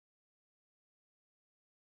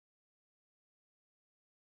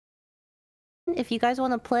If you guys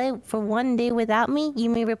want to play for one day without me, you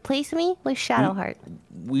may replace me with Shadowheart.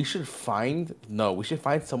 We should find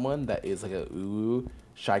someone that is like a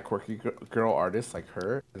shy, quirky girl artist like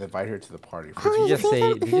her and invite her to the party. Oh, Did you just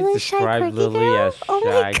say? Did you describe Lily girl? as Oh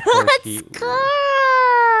shy, my God, quirky?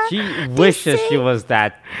 Scarra! She wishes she was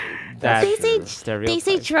that. They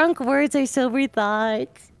say drunk words are sober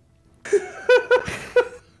thoughts.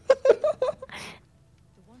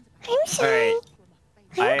 I'm shy.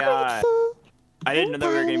 Alright. I didn't know that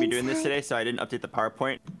we were going to be doing this today, so I didn't update the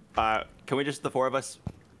PowerPoint. Can we just, the four of us,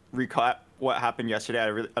 recap what happened yesterday? I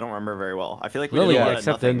don't remember very well. I feel like we Lily, did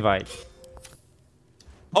accept the invite.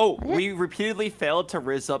 Oh, we repeatedly failed to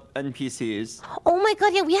riz up NPCs. Oh my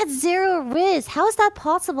God, yeah, we had 0 riz. How is that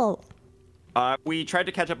possible? We tried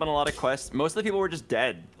to catch up on a lot of quests. Most of the people were just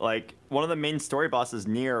dead. Like, one of the main story bosses,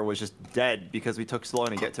 Nier, was just dead because we took so long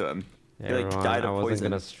to get to him. Yeah, he like, died of poison. I wasn't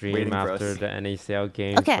gonna stream after the NACL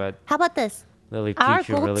games, okay, but how about this? Lily Our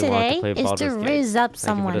Teacher goal really today wanted to play is to Baldur's riz Gate. up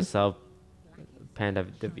someone. Thank you for the sub, Panda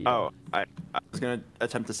DeVito. Oh, I was gonna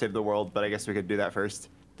attempt to save the world, but I guess we could do that first.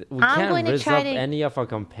 We can't riz up any of our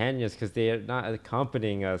companions because they are not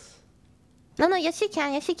accompanying us. No, yes you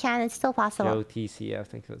can, it's still possible. Joe TCF,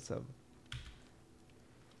 thanks for the sub.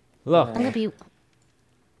 Look,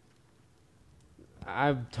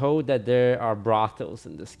 I'm told that there are brothels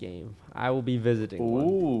in this game. I will be visiting one.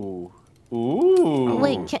 Ooh.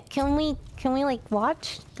 Wait, can we like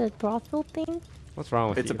watch the brothel thing? What's wrong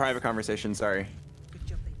with you? It's a private conversation, sorry.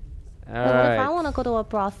 What if I want to go to a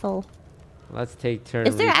brothel? Let's take turns.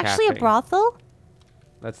 Is there actually a brothel?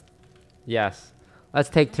 Yes. Let's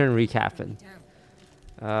take turn recapping.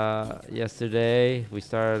 Yesterday we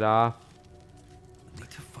started off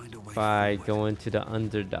by going to the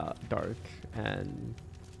Underdark, and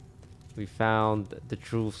we found the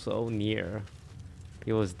true soul Nier.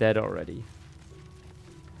 He was dead already.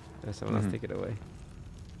 Someone else take it away.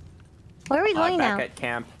 Where are we going now? Back at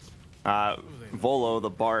camp, Volo the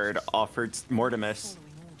bard offered Mortimus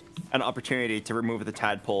an opportunity to remove the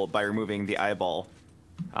tadpole by removing the eyeball.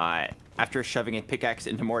 After shoving a pickaxe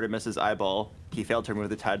into Mortimus's eyeball, he failed to remove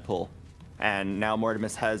the tadpole, and now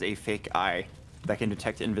Mortimus has a fake eye that can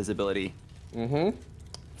detect invisibility.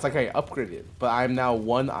 It's like I upgraded, but I'm now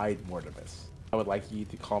one-eyed Mortimus. I would like you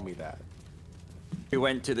to call me that. We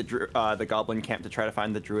went to the goblin camp to try to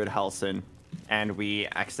find the druid Halsin, and we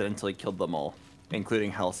accidentally killed them all,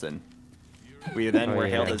 including Halsin. We then were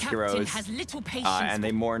hailed as heroes, and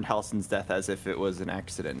they mourned Halsin's death as if it was an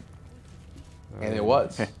accident. And it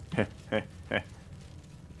was.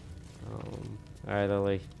 Alright,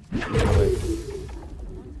 Lily.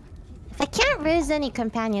 If I can't riz any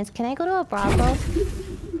companions, can I go to a brothel?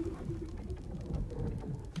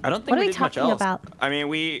 I don't think we did much else. About? I mean,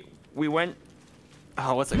 we went.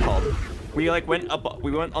 Oh, what's it called? We like went up.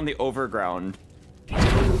 We went on the overground.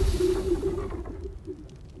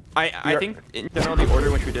 I think in general the order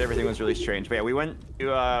in which we did everything was really strange. But yeah, we went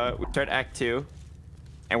to we started Act 2,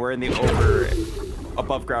 and we're in the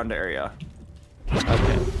above ground area.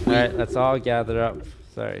 Okay. Alright, let's all gather up.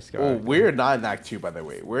 Sorry, Scar. Oh, we're not in Act 2, by the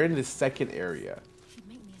way. We're in the second area.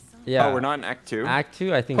 Yeah. Oh, we're not in Act 2? Act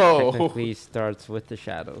 2, I think, technically starts with the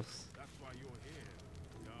shadows.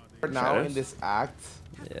 We're now in this act.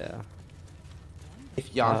 Yeah.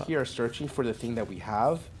 If Yankee are searching for the thing that we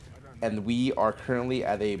have, and we are currently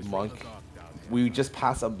at a monk, we just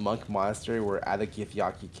passed a monk monastery. We're at a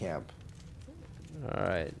Githyanki camp.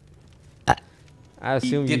 Alright. I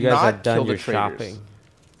assume you guys have done your shopping.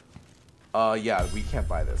 Yeah, we can't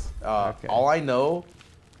buy this. Okay. All I know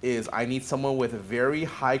is I need someone with very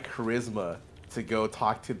high charisma to go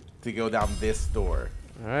go down this door.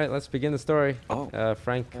 All right, let's begin the story.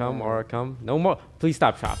 Frank, come or come. No more. Please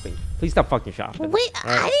stop shopping. Please stop fucking shopping. Wait,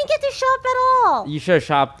 right. I didn't get to shop at all. You should have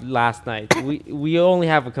shopped last night. we only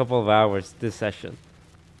have a couple of hours this session.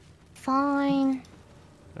 Fine.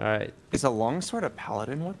 All right. Is a longsword a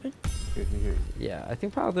paladin weapon? Yeah, I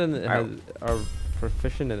think paladin are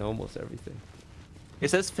proficient in almost everything. It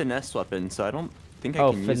says finesse weapon, so I don't think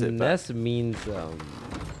I can use it. Finesse means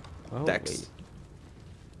Dex. Wait.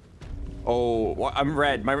 Oh, well, I'm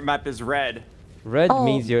red. My map is red. Red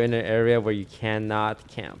means you're in an area where you cannot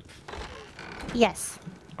camp. Yes.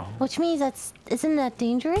 Oh. Which means isn't that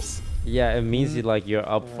dangerous? Yeah, it means you're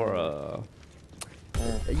up for a.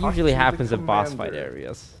 It usually happens in boss fight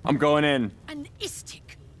areas. I'm going in. An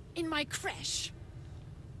istik in my creche.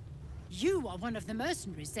 You are one of the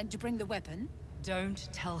mercenaries sent to bring the weapon. Don't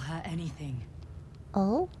tell her anything.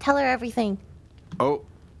 Oh, tell her everything. Oh,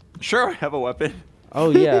 sure, I have a weapon. Oh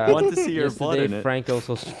yeah. I want to see your blood in it. Frank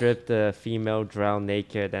also stripped the female drow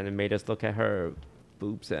naked and it made us look at her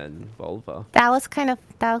boobs and vulva. That was kind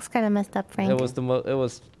of messed up, Frank. It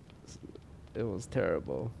was it was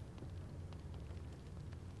terrible.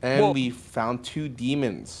 And we found 2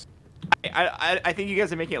 demons. I think you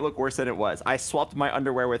guys are making it look worse than it was. I swapped my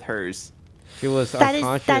underwear with hers. She was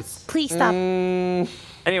unconscious. That's please stop.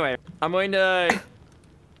 Anyway, I'm going to.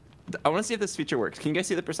 I want to see if this feature works. Can you guys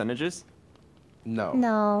see the percentages? No.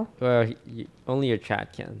 No. Well, only your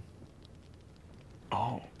chat can.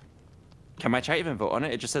 Oh. Can my chat even vote on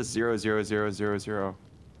it? It just says 0, 0, 0, 0, 0.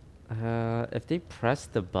 If they press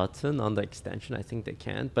the button on the extension, I think they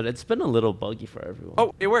can. But it's been a little buggy for everyone.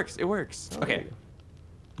 Oh, it works. It works. Oh. Okay.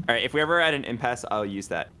 All right. If we ever at an impasse, I'll use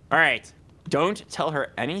that. All right. Don't tell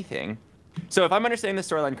her anything. So if I'm understanding the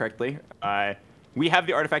storyline correctly, we have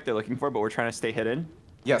the artifact they're looking for, but we're trying to stay hidden.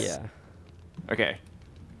 Yes. Yeah. Okay.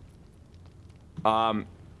 I'm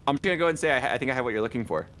just gonna go and say I think I have what you're looking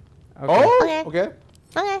for. Okay. Oh. Okay.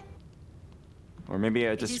 Okay. Or maybe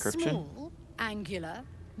a It is description. small, angular,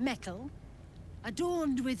 metal,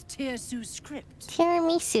 adorned with Tirsu script.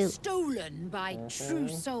 Tiramisu. Stolen by true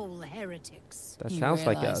soul heretics. That You sounds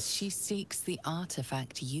like realize us. She seeks the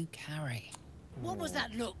artifact you carry. What was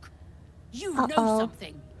that look? You Uh-oh. know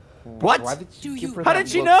something. What? Why did Do you give you- her How that did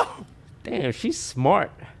she look? know? Damn, she's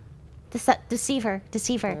smart. Deceive her.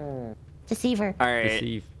 Deceive her. Deceive her. All right.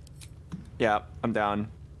 Deceive. Yeah, I'm down.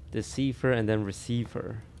 Deceive her and then receive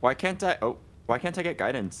her. Why can't I? Oh, why can't I get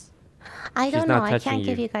guidance? I She's don't know. not I touching can't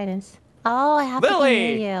give you. you guidance. Oh, I have to Lily!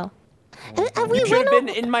 hear you. You We should went have been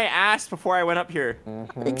over. in my ass before I went up here.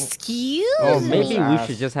 Excuse Oh, me. maybe we Ass.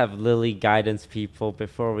 should just have Lily guidance people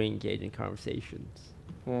before we engage in conversations.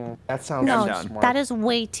 That sounds No, down. smart. that is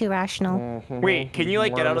way too rational. Wait, can you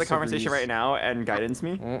like get out of the Mortimus conversation agrees. right now and guidance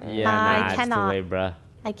me? Yeah, I nah, it's cannot. too late, bruh.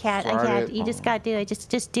 I can't. Start I can't. it. You just gotta do it.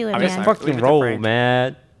 Just do it, I'm Just sorry. man. fucking Leave it to roll, Frank.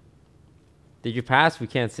 man. Did you pass? We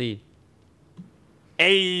can't see.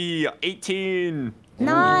 Hey, 18.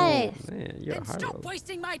 Nice. Man, you're a Then hard stop roll.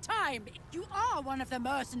 wasting my time. You are one of the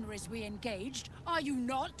mercenaries we engaged, are you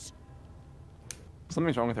not?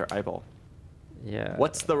 Something's wrong with her eyeball. Yeah.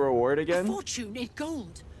 What's the reward A again? fortune in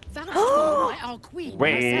gold. Vouched for by our queen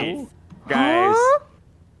Wait, herself. guys. Huh?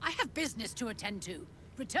 I have business to attend to.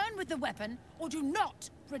 Return with the weapon, or do not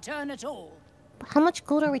return at all. How much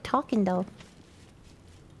gold are we talking, though?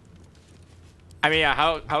 I mean, yeah,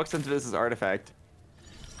 how expensive is this artifact?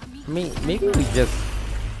 I mean, maybe we just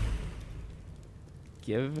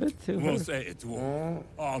give it to her. What's it all?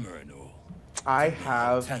 Armor and all. I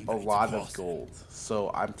have a Temporary lot of deposit. gold,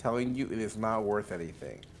 so I'm telling you, it is not worth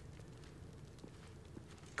anything.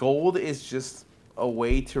 Gold is just a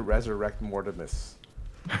way to resurrect Mortimus.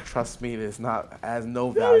 Trust me, it is not has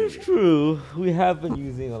no value. True. We have been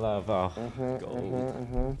using a lot of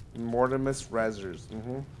gold. Mortimus Resers.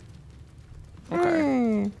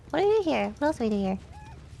 Okay. What do we do here? What else do we do here?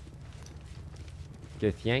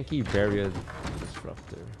 Get Yankee Barrier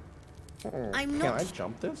Disruptor. I'm Can I not.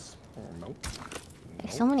 jump this? Oh, nope.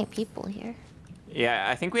 There's so many people here. Yeah,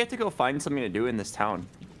 I think we have to go find something to do in this town.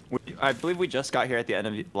 I believe we just got here at the end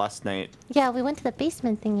of last night. Yeah, we went to the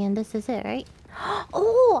basement thingy, and this is it, right?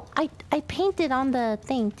 Oh, I painted on the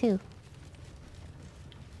thing too.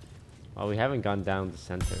 Oh, we haven't gone down the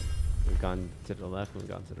center. We've gone to the left and we've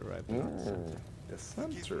gone to the right. but not the center. The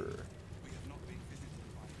center.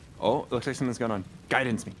 Oh, it looks like something's going on.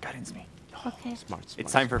 Guidance me, guidance me. Okay. Smart.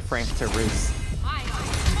 It's time for Frank to ruse. Frank!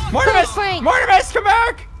 Mortimus! Frank! Mortimus, come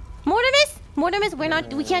back! Mortimus!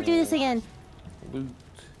 Mortimus, we can't do this again. Loot.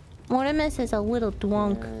 Mortimus is a little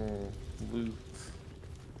dwunk. Loot.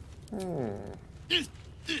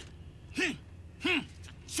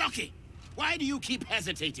 Shocky! Why do you keep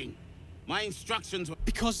hesitating? My instructions were...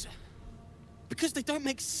 Because they don't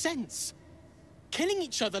make sense. Killing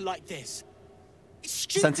each other like this. It's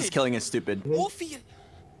stupid. Census killing is stupid. Orpheus.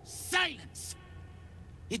 Silence!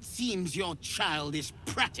 It seems your childish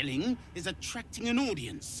prattling is attracting an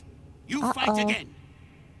audience. You fight again.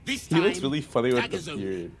 This He time, looks really funny with daggers the only.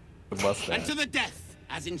 beard. The And mustache. to the death,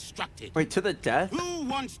 as instructed. Wait, to the death? Who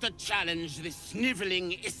wants to challenge this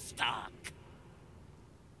sniveling Istark?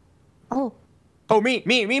 Oh, Oh, me.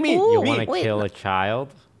 Ooh. You want to Wait, kill no. a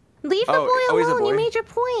child? leave the Oh, boy he's a alone. You boy? made your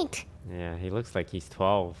point. Yeah, he looks like he's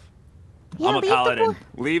 12. Yeah, I'm a leave the paladin. boy.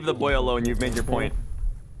 Leave the boy alone. You've made your point.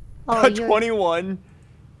 Oh, you're... 21.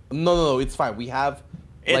 No, it's fine. We have.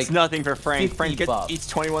 It's like, nothing for Frank. 50 Frank bucks.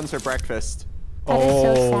 eats 21s for breakfast. That is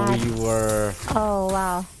so Oh, sad. we were. Oh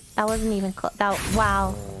wow, that wasn't even close. That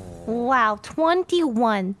wow, wow,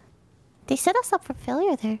 21. They set us up for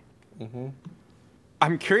failure there.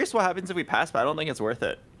 I'm curious what happens if we pass, but I don't think it's worth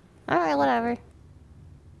it. All right, whatever.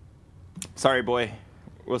 Sorry, boy.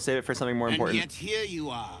 We'll save it for something more And important. yet here you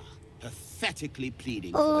are, pathetically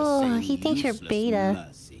pleading Oh, for the same he thinks you're useless beta.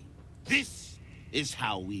 mercy. This is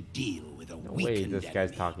how we deal with a No weakened way this guy's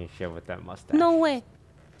enemy. talking shit with that mustache. No way.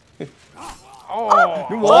 Oh,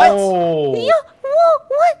 What? Yeah,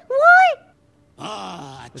 what?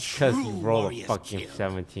 Ah, a It's because you true roll a warrior's fucking kill.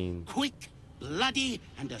 17. Quick, bloody,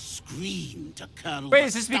 and a scream to Colonel. Wait,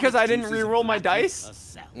 is this because I didn't re-roll my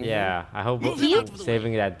dice? Yeah, I hope You-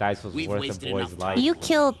 saving that dice was We've worth wasted the boy's enough life. You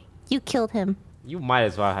killed him. You might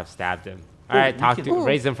as well have stabbed him. Alright, talk to Ooh.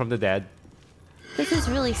 raise him from the dead. This is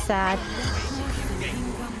really sad.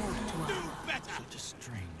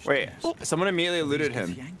 Wait, someone immediately eluded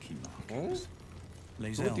him. Who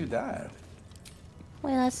would do that?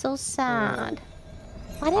 Wait, that's so sad.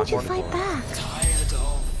 Why didn't you fight back? Tired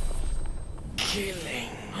of killing.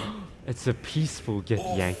 It's a peaceful Get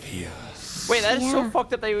Yankee. Wait, that is so Yeah.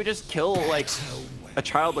 fucked up that you would just kill like a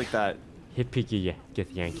child like that. Hippie Get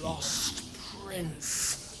Yankee. Lost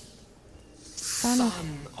prince. Son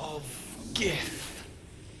of Gith.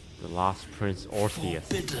 The Lost Prince Orpheus.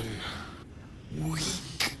 Forbidden.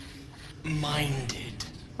 Weak-minded.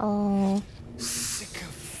 Oh.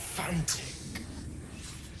 Sycophantic.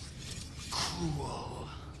 Cruel.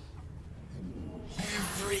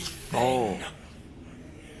 Everything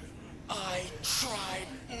I tried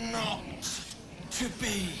not to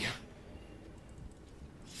be.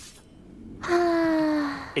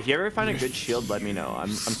 If you ever find a good shield, let me know. I'm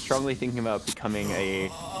strongly thinking about becoming a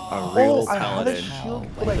real I had a paladin shield,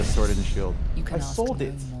 but with a sword and shield. You can I ask sold no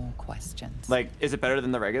it. more questions. Like, is it better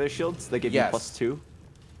than the regular shields? They give you Yes. +2?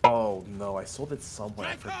 Oh no, I sold it somewhere.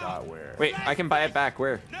 I forgot where. Wait, I can buy it back.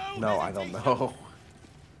 Where? No, I don't know.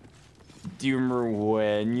 Do you remember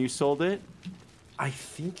when you sold it? I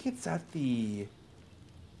think it's at the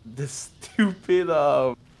stupid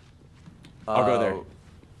I'll go there.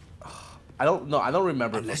 I don't know. I don't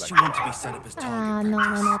remember. Unless from you that. want to be set up as target No,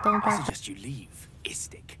 don't I back. suggest you leave.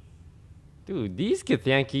 Istic. Dude, these Get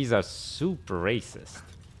Yankees are super racist.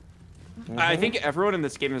 I think everyone in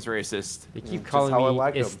this game is racist. They keep Just calling how I me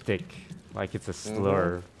like 'em. istic, like it's a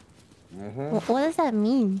slur. What does that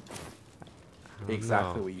mean? I don't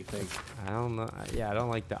Exactly know. what you think. I don't know. Yeah, I don't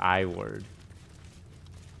like the I word.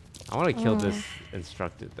 I want to kill this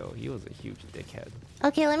instructor though. He was a huge dickhead.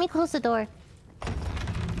 Okay, let me close the door.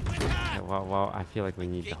 Yeah, well, I feel like we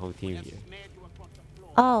need the whole team here.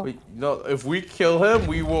 Oh. Wait, no, if we kill him,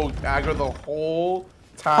 we will aggro the whole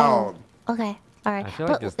town. Okay. All right. I feel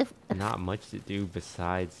like there's not much to do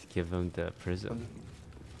besides give him the prism.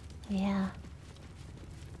 Yeah.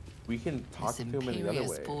 We can talk This to him in the other imperious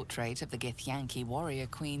way. portrait of the Githyanki warrior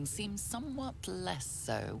queen seems somewhat less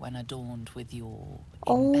so when adorned with your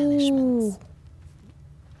embellishments.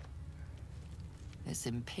 This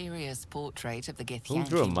imperious portrait of the Who Githyanki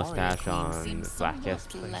drew a warrior mustache queen on seems Black somewhat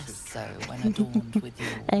S less places? so when adorned with your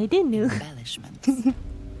I didn't know. embellishments.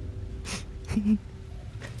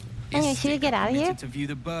 Anyway, should we get out of here? To view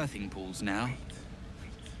the birthing pools now.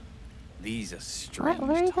 These are strange.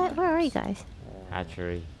 Where are you guys? Where are you guys?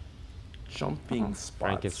 Hatchery. Jumping spots.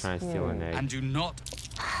 Frank is trying to steal an egg. And do not.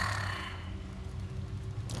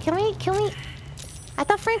 Can we? I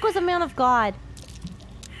thought Frank was a man of God.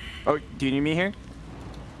 Oh, do you need me here?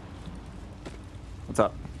 What's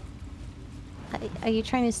up? Are you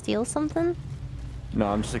trying to steal something? No,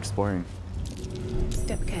 I'm just exploring.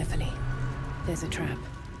 Step carefully. There's a trap.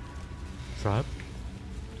 Trap?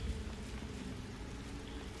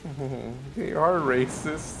 They are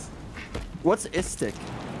racist. What's istic?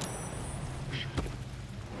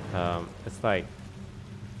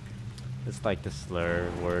 It's like the slur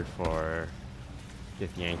word for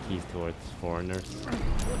just Yankees towards foreigners. Watch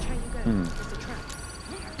how you go. There's a trap.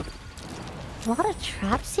 A lot of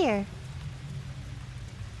traps here.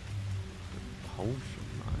 Potion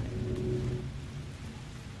mine.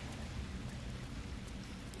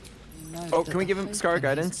 Oh, can we give him Scar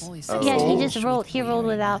guidance? Yeah, he just rolled. He rolled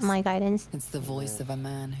without my guidance. It's the voice of a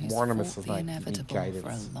man who's Mortimus fought is the like, need inevitable for a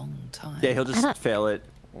guidance. long time. Yeah, he'll just fail it.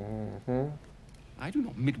 I do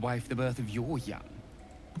not midwife the birth of your young.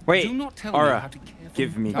 Wait, Do not tell me Ara, how to care for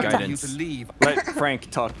give me you. I want guidance. You to leave. Let Frank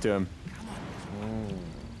talk to him. Come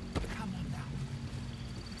on now.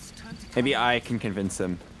 It's time to Maybe I can convince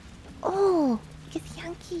him. Oh, get the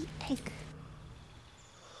Yankee egg.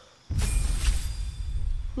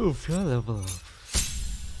 Oof, I level up.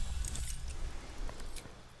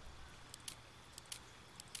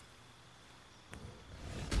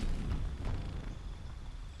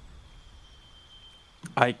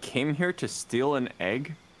 I came here to steal an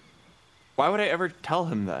egg? Why would I ever tell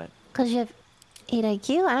him that? Cause you have 8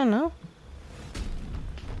 IQ. I don't know.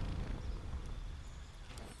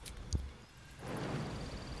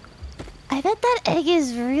 I I bet that egg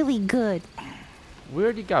is really good. We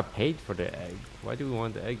already got paid for the egg. Why do we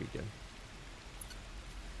want the egg again?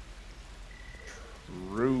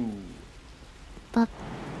 True. But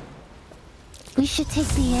we should take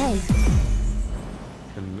the egg.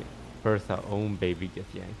 And birth our own baby Get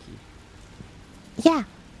Yankee. Yeah.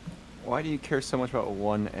 Why do you care so much about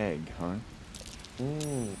one egg, huh?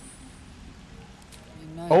 You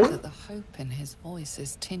know Oh. that the hope in his voice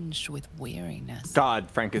is tinged with weariness. God,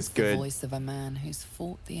 Frank is It's the good. voice of a man who's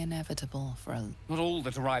fought the inevitable for a... Not all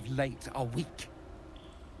that arrive late are weak.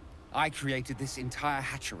 I created this entire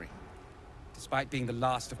hatchery, despite being the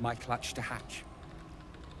last of my clutch to hatch.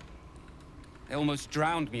 They almost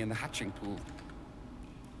drowned me in the hatching pool,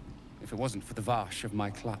 if it wasn't for the Vash of my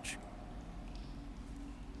clutch.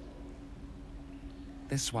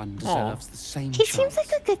 This one deserves the same He chance. seems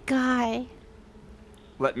like a good guy.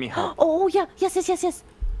 Let me help. Oh yeah, yes.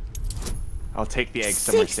 I'll take the egg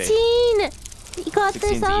somewhere safe. 16! You got this,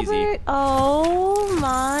 16's Albert? easy. Oh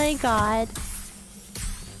my god.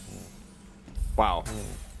 Wow.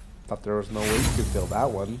 Thought there was no way you could fill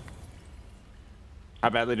that one. How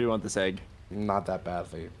badly do you want this egg? Not that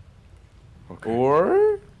badly. Okay.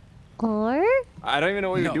 Or? I don't even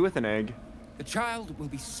know what you No. do with an egg. The child will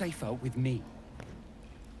be safer with me.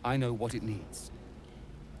 I know what it needs.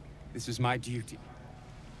 This is my duty.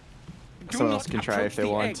 Do Someone not else can try approach if they the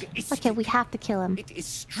want. egg. It's Okay, we have to kill him. It is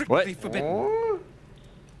strictly What? forbidden. Oh?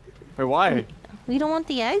 Wait, why? We don't want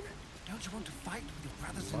the egg? Don't you want to fight with your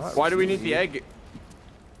brothers and Why do we need the egg?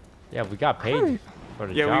 Yeah, we got paid for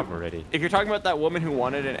the job already. If you're talking about that woman who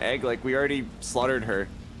wanted an egg, like, we already slaughtered her.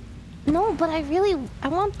 No, but I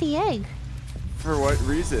want the egg. For what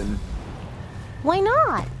reason? Why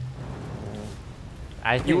not?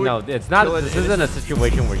 I You think would no, it's not. kill an This isn't a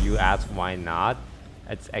situation where you ask why not.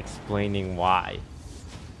 It's explaining why.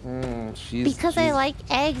 Because I like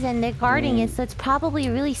eggs and they're guarding it, so it's probably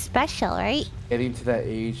really special, right? Getting to that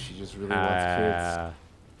age, she just really wants kids.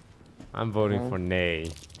 I'm voting for nay.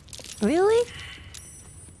 Really?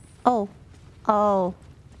 Oh.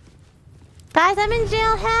 Guys, I'm in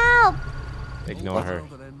jail. Help! Ignore her.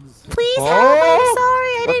 Please help! I'm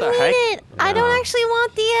sorry. I What didn't the mean heck? it. I don't actually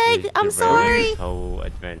want the egg. I'm sorry. Oh,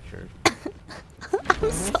 adventure.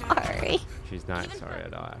 I'm sorry. She's not sorry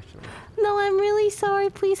at all, actually. No, I'm really sorry.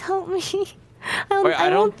 Please help me. Wait, I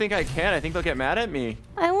don't think I can. I think they'll get mad at me.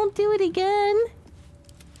 I won't do it again.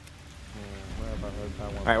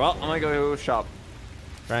 Alright, well, I'm gonna go shop.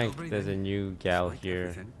 Frank, there's a new gal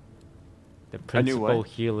here. The A new principal what?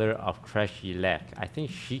 healer of Treshy Lek. I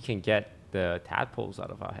think she can get the tadpoles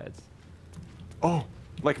out of our heads. Oh,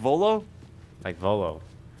 like Volo? Like Volo.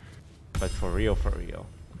 But for real, for real.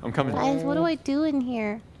 I'm coming. Guys, what do I do in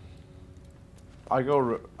here? I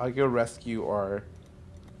go rescue our.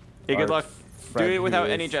 Hey, good our luck. Do friend it who without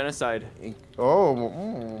any is genocide.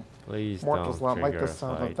 Please Mort don't does not like trigger the a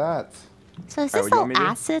sound fight. of that. So is Alright, this what do you all want me to do?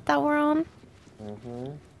 acid that we're on?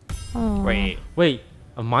 Oh. Wait,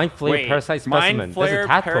 a mind flare parasite specimen. Mind There's flare a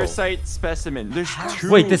tadpole. parasite specimen. There's two.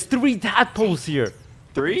 Wait, there's 3 tadpoles here.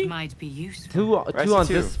 3? Might be useful. Two on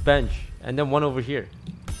this bench, and then 1 over here.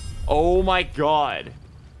 Oh my god.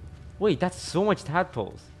 Wait, that's so much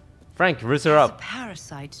tadpoles. Frank, rizz her up.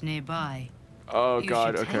 Parasite nearby. Oh You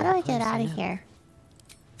god, should okay. How do I get out of here?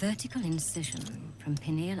 Vertical incision from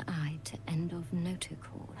pineal eye to end of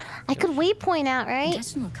notochord. I could waypoint out, right?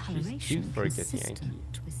 Intestinal coloration for a Get Yankee.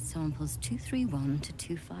 consistent with samples 231 to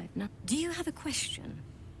 259. Do you have a question?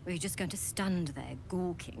 Or are you just going to stand there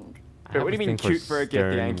gawking? I Wait, have what do a you mean thing for cute for a Get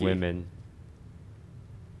stern Yankee? women.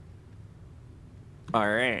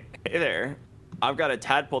 Alright. Hey there. I've got a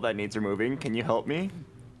tadpole that needs removing. Can you help me?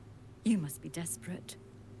 You must be desperate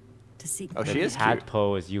to seek. Oh, the she is cute.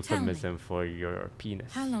 Tadpole is euphemism for your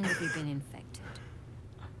penis. How long have you been infected?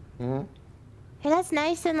 Hey, that's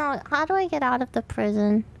nice and all. How do I get out of the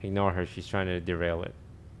prison? Ignore her, she's trying to derail it.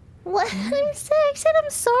 What? I said I'm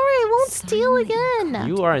sorry. I won't steal again.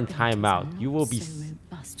 You are in timeout. You will be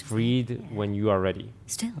freed when you are ready.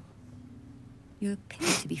 Still, you appear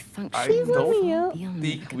to be I functioning Please let me don't out. beyond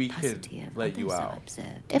think the we capacity could of let you others I've out.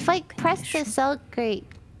 observed If in I your press the condition. cell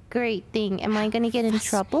grate thing, am I gonna get in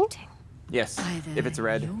trouble? Yes. Either If it's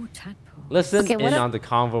red. your tadpole Listen Okay, what in if- on the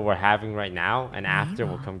convo we're having right now, and after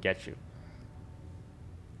we'll come get you.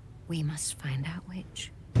 We must find out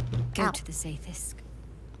which. Go Ow. to the Zaithisk.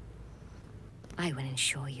 I will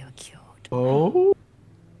ensure you're cured. Oh?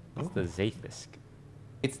 What's the Zaithisk?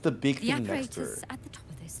 It's the big The thing next to her. apparatus at the top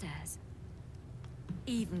of those stairs.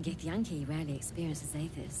 Even Githyanki rarely experiences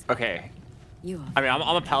Zaithisk. Okay. You are. I mean,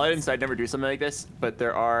 I'm a paladin, so I'd never do something like this, but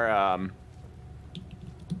there are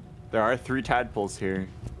 3 tadpoles here.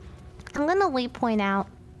 I'm gonna waypoint out.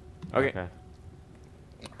 Okay.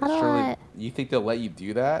 How do Surely, I... you think they'll let you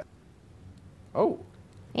do that? Oh.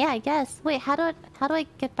 Yeah, I guess. Wait, how do I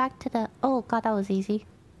get back to the... Oh god, that was easy.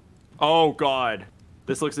 Oh God,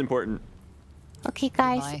 this looks important. Okay,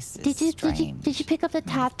 guys, did you pick up the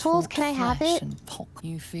tadpoles? Can I have it?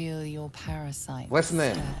 You feel your parasite. Listen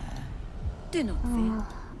in. Do not fear.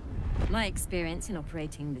 My experience in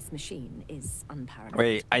operating this machine is unparalleled.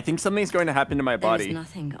 Wait, I think something's going to happen to my There body. is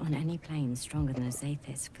nothing on any plane stronger than a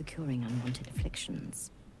Zathis for curing unwanted afflictions.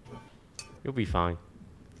 You'll be fine.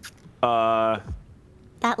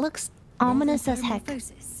 That looks ominous as heck. I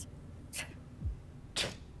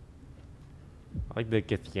like the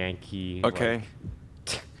Githyanki. Okay.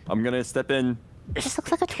 I'm gonna step in. This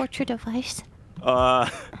looks like a torture device. Oh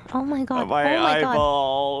my god. My oh my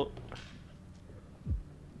eyeball. god.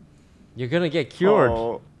 You're gonna get cured.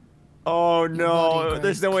 Oh no,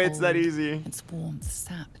 there's no way it's that easy. Its warmth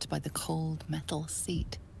sapped by the cold metal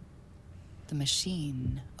seat. The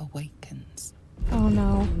machine awakens. Oh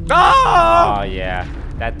no. Oh yeah,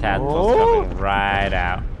 that tadpole's coming right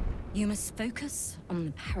out. You must focus on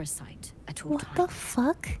the parasite at all times. What the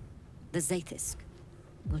fuck? The Zathis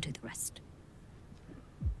will do the rest.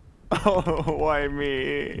 Oh, why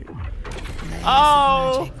me? Layers of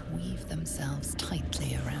magic weave themselves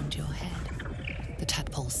tightly around your head. The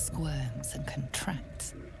tadpole squirms and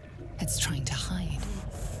contracts. It's trying to hide.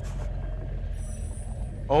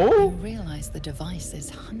 You realize the device is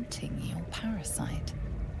hunting your parasite,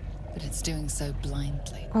 but it's doing so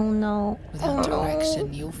blindly. Oh no. Without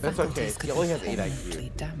direction, your That's okay. faculties could He only be has 8 IQ.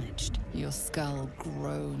 permanently damaged. Your skull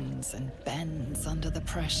groans and bends under the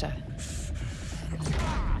pressure.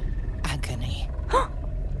 Agony.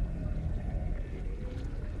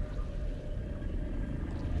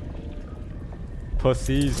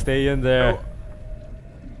 Pussy, stay in there.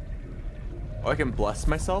 Oh, I can bless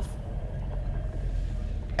myself?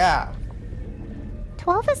 Yeah.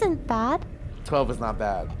 12 isn't bad. 12 is not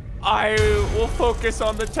bad. I will focus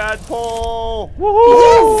on the tadpole.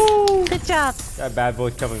 Woohoo! Good job. That bad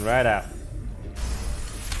boy's coming right out.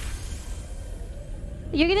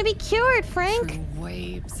 You're gonna be cured, Frank. Through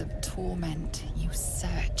waves of torment, you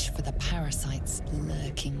search for the parasite's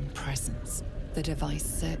lurking presence. The device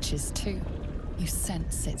searches too. You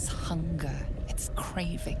sense its hunger, its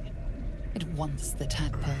craving. It wants the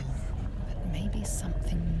tadpole, but maybe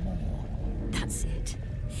something more. That's it.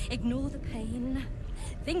 Ignore the pain.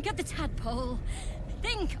 Think of the tadpole.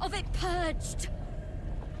 Think of it purged.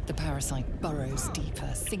 The parasite burrows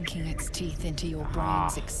deeper, sinking its teeth into your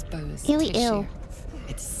brain's exposed Ew, tissue. ew.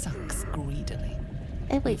 It sucks greedily.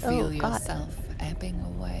 Wait, You feel oh god. yourself ebbing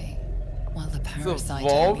away, while the parasite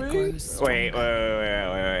only grows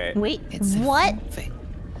stronger. Wait, It's what? evolving.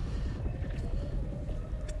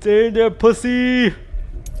 Stay in there, pussy.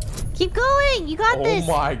 Keep going. You got this.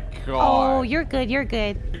 Oh my god. Oh, you're good. You're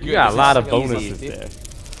good. You got a lot of Easy. bonuses there.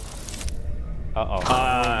 Uh-oh.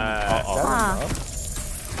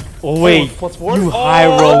 Oh, wait. +4? You high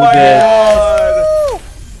rolled it.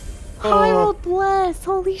 High roll bless.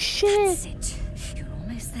 Holy shit. That's it. You're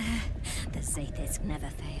almost there. The Zathis never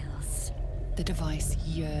fails. The device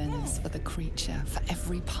yearns for the creature, for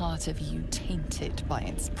every part of you tainted by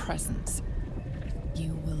its presence.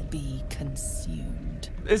 You will be consumed.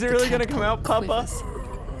 Is it really gonna come out, Papa?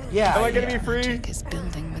 Yeah. Am I gonna be free? Is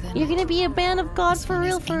building within You're gonna be a man of God for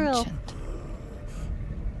real, for real.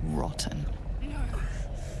 Rotten.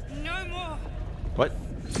 No more. What?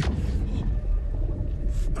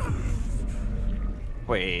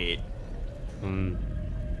 Wait.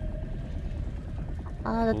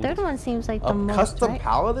 The third one seems like the A most, custom right?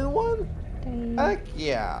 paladin one? Heck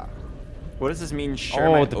yeah. What does this mean? Share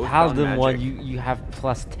my the oath paladin on one, magic? you have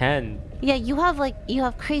 +10. Yeah, you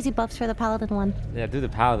have crazy buffs for the paladin one. Yeah, do the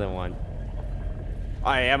paladin one.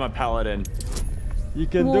 I am a paladin. You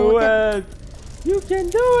can Whoa, do it. You can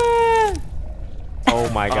do it. Oh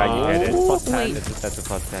my god, you hit it. Wait. That's a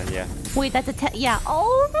 +10, yeah. Wait, that's a 10. Yeah.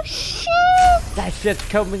 Oh shit! That shit's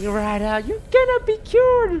coming right out. You're gonna be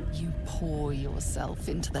cured. You pour yourself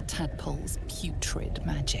into the tadpole's putrid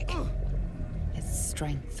magic. Its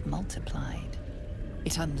strength multiplied.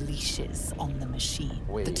 It unleashes on the machine.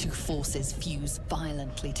 The two forces fuse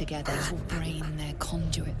violently together, your brain their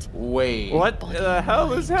conduit. Wait. What the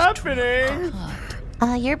hell is happening?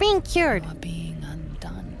 You're being cured. You're being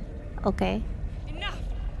undone. Okay.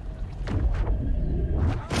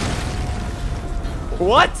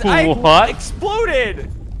 What? I exploded!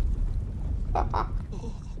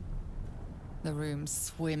 The room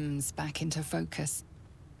swims back into focus.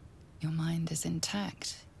 Your mind is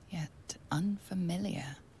intact, yet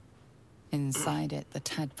unfamiliar. Inside it, the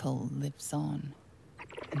tadpole lives on,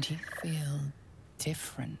 and you feel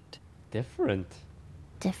different. different.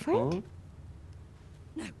 Different? Huh?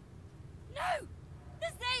 No! No! The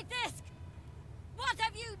Zaithisk! What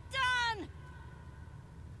have you done?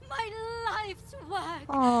 My life's work!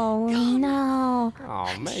 Oh gone. no. Oh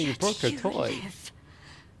And man, you yet broke her you toy. live.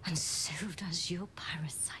 And so does your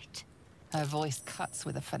parasite. Her voice cuts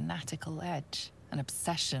with a fanatical edge, an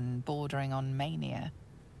obsession bordering on mania.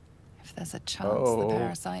 If there's a chance the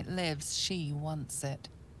parasite lives, she wants it.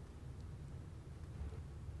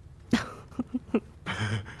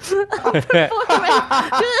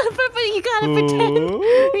 You gotta pretend.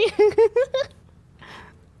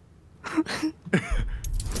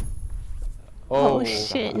 Oh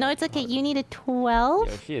shit. No, it's okay. You need a 12?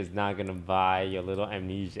 Yo, she is not gonna buy your little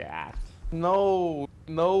amnesia act. No,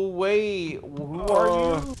 no way. Who are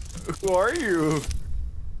you? Who are you?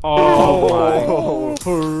 Oh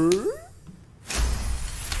my.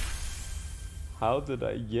 How did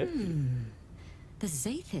I get you? The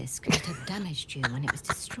Zaithisk could have damaged you when it was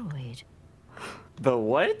destroyed. The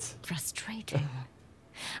what? Frustrating.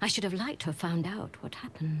 I should have liked to have found out what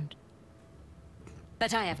happened.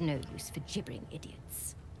 But I have no use for gibbering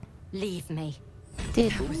idiots. Leave me.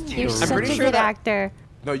 Dude, you're I'm such pretty a sure good that- actor.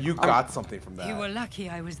 No, you got something from that. You were lucky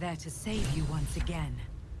I was there to save you once again.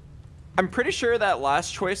 I'm pretty sure that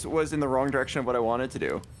last choice was in the wrong direction of what I wanted to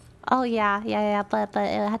do. Oh yeah, but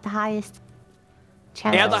it had the highest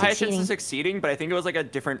chance It had of the highest chance succeeding. of succeeding, but I think it was like a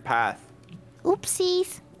different path.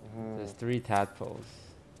 Oopsies. There's 3 tadpoles.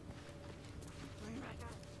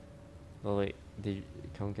 Oh wait, did you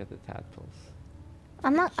come get the tadpoles?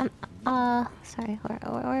 I'm not. Sorry. Where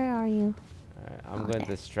are you? Alright, I'm gonna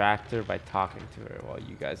distract her by talking to her while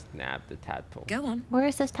you guys nab the tadpole. Go on. Where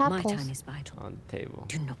is this My tadpole? time is vital. On the table.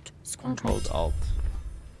 Do not squander Hold it. Alt.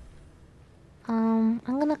 I'm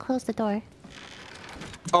gonna close the door.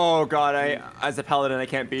 Oh god, as a paladin, I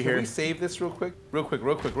can't be Can here. we save this real quick? Real quick.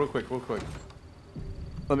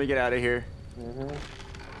 Let me get out of here.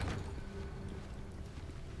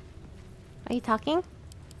 Are you talking?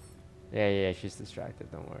 Yeah, she's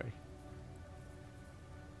distracted, don't worry.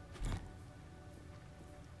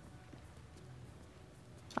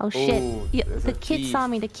 Oh shit. Ooh, Yeah, there's the a kid thief. saw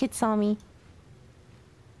me. The kid saw me.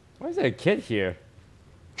 Why is there a kid here?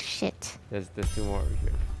 Shit. There's 2 more over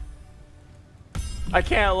here. I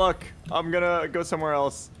can't look. I'm gonna go somewhere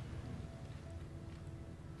else.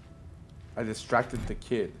 I distracted the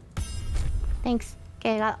kid. Thanks.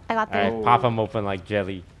 Okay, I got the. Alright, pop them open like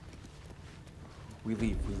jelly. We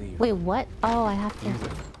leave. Wait, what? Oh, I have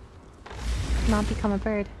to not become a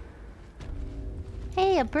bird.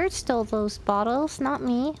 Hey, a bird stole those bottles, not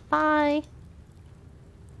me. Bye.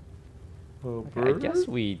 I guess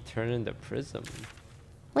we turn in the prism.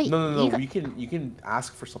 Wait. No. You can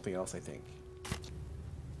ask for something else. I think.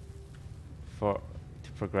 To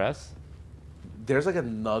progress? There's like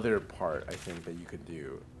another part I think that you could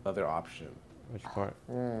do. Another option. Which part?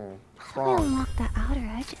 How do I unlock that outer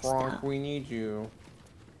edges though? We need you.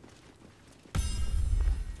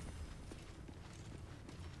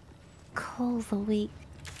 Call the week.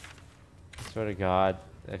 Swear to God,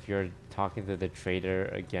 if you're talking to the trader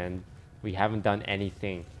again, we haven't done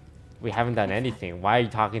anything. Why are you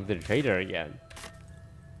talking to the trader again?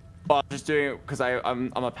 Well, I'm just doing it because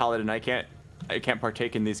I'm a paladin. I can't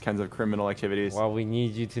partake in these kinds of criminal activities. Well, we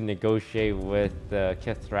need you to negotiate with the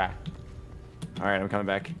Kithrak. All right, I'm coming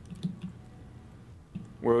back.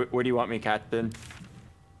 Where do you want me, Captain?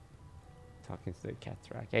 Talking to the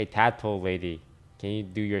Kithrak. Hey, tadpole lady, can you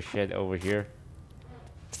do your shit over here?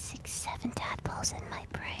 6, 7 tadpoles in my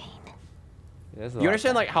brain. There's a You lot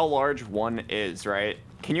understand of like how large one is, right?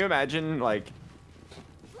 Can you imagine like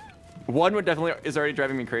one would definitely is already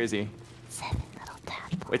driving me crazy. 7 little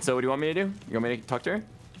tadpoles. Wait, so what do you want me to do? You want me to talk to her?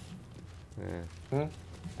 Yeah.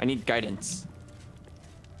 I need guidance.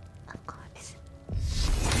 Of course.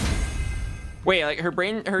 Wait, like her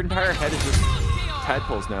entire head is just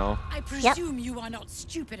tadpoles now. I presume you are not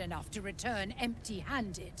stupid enough to return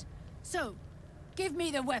empty-handed. So, give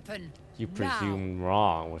me the weapon. You now. presume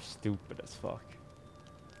wrong. We're stupid as fuck.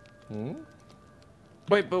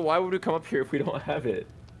 Wait, but why would we come up here if we don't have it?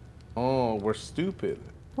 Oh, we're stupid.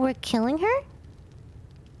 We're killing her?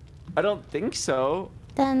 I don't think so.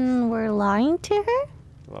 Then we're lying to her?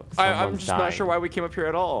 Look, I'm someone's just not dying. sure why we came up here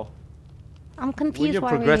at all. I'm We confused can why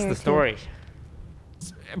progress we're here the story.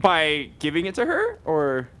 By giving it to her,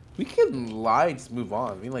 or We can lie and just move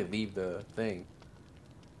on. We can like leave the thing.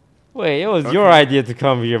 Wait, it was your idea to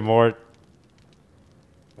come here, Mort.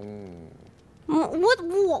 What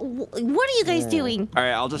are you guys doing? all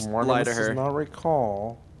right, I'll just lie to her. Does not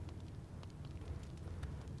recall.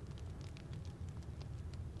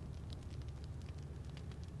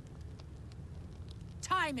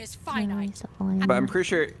 time is finite. But I'm pretty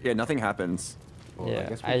sure, yeah, nothing happens. Well,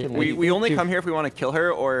 Yeah, we only come here if we want to kill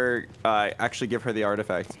her or actually give her the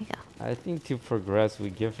artifact. I think to progress, we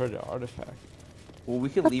give her the artifact. Well, we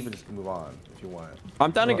can leave and just move on if you want.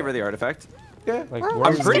 I'm down to give her the artifact. Yeah. Like,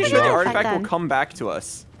 I'm pretty sure the artifact will come back to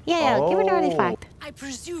us. Yeah, give her the artifact. I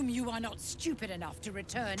presume you are not stupid enough to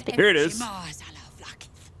return. Here it is.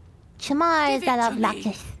 Shema is that of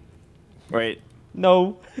Lakis. Wait.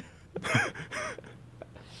 No.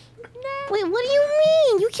 Wait, what do you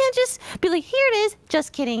mean? You can't just be like, here it is.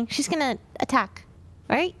 Just kidding. She's gonna attack,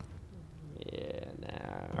 right? Yeah,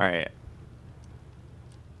 nah. All right.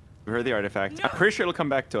 We heard the artifact. I'm pretty sure it'll come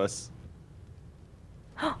back to us.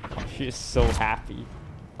 She's so happy.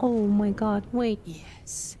 Oh my god, wait.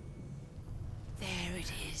 Yes. There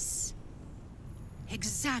it is.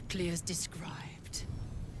 Exactly as described.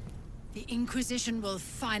 The Inquisition will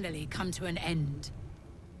finally come to an end.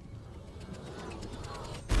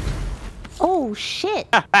 Oh shit.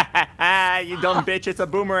 You dumb bitch, it's a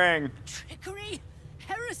boomerang. Trickery?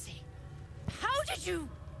 Heresy? How did you...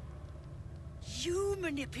 You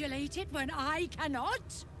manipulate it when I cannot?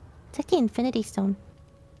 It's like the Infinity Stone.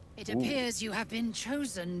 It appears you have been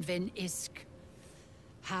chosen, Vin Isk.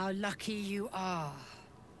 How lucky you are.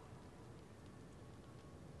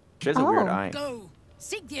 She has a weird eye. Go,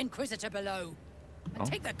 seek the Inquisitor below, and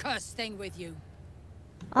take the cursed thing with you.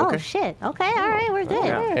 Oh shit. Okay, alright, we're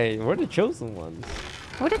good. Hey, we're the chosen ones.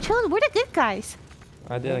 We're the good guys.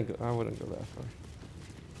 I wouldn't go that far.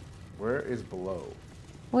 Where is below?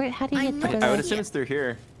 How do you get to below? I would assume it's through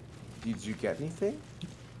here. Did you get anything?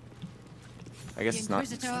 I guess it's not.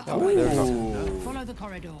 Follow the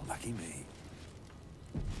corridor. Lucky me.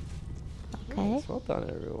 Okay. Well done,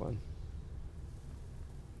 everyone.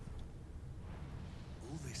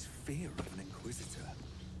 All this fear of an Inquisitor.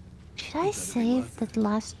 Should I save the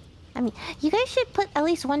last... I mean, you guys should put at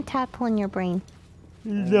least one tadpole in your brain.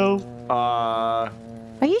 No. Are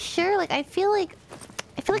you sure? Like, I feel like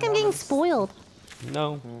I'm getting spoiled.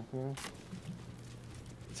 No.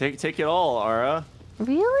 Take it all, Ara.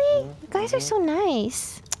 Really? You guys are so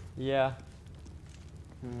nice. Yeah.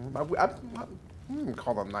 I'm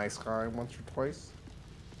called a nice guy once or twice.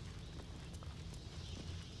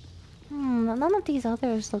 None of these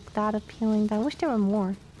others look that appealing. I wish there were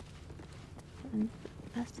more.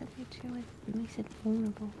 Best of nature makes it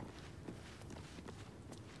vulnerable.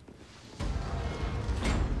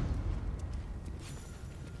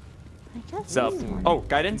 I guess. So,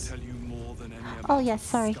 guidance? Oh yes,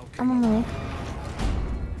 sorry. I'm on my way.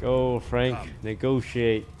 Go, Frank.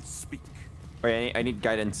 Negotiate. Wait, I need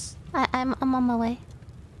guidance. I'm on my way.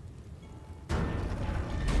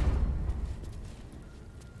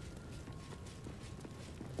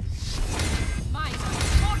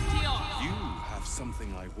 You have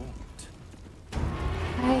something I want.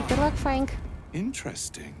 Alright, good luck, Frank.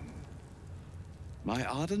 Interesting. My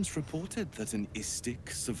Ardents reported that an Istik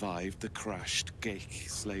survived the crashed Geik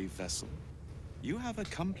slave vessel. You have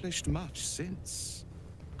accomplished much since.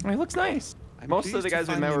 It looks nice. Most of the guys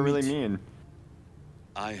we met were really mean.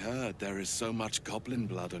 I heard there is so much goblin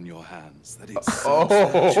blood on your hands that it's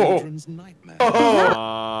a children's nightmare.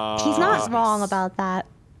 He's not wrong about that.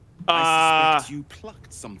 I suspect you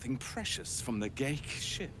plucked something precious from the Geik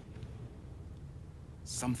ship.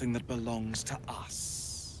 Something that belongs to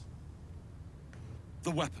us.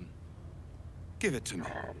 The weapon. Give it to me.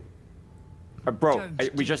 Bro,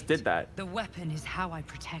 we just did that. The weapon is how I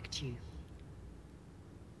protect you.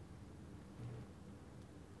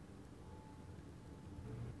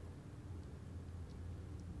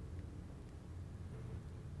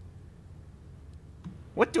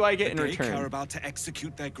 What do I get in the Geik return? are about to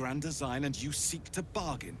execute their grand design and you seek to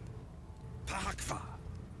bargain. Pahakva.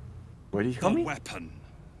 What do you call me? The weapon.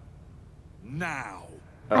 Now.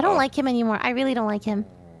 I don't like him anymore. I really don't like him.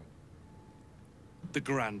 The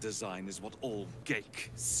grand design is what all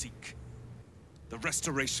Geik seek. The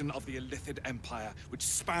restoration of the Illithid Empire, which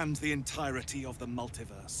spanned the entirety of the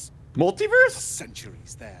multiverse. Multiverse? For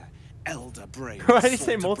centuries, their elder brains Why did you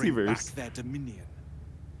say sought to bring multiverse? back their dominion.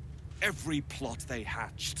 Every plot they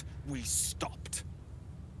hatched, we stopped.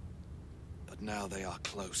 But now they are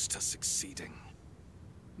close to succeeding.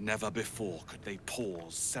 Never before could they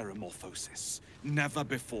pause ceremorphosis. Never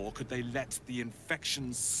before could they let the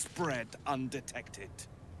infections spread undetected.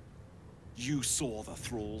 You saw the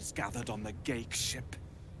thralls gathered on the Geik ship.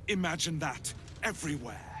 Imagine that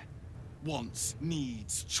everywhere. Wants,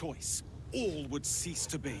 needs, choice, all would cease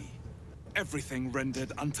to be. Everything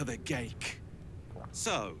rendered unto the Geik.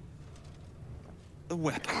 So, the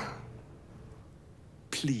weapon.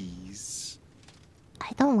 Please.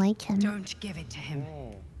 I don't like him. Don't give it to him.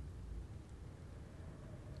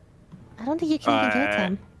 I don't think you can even get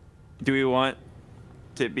him. Do we want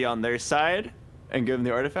to be on their side and give them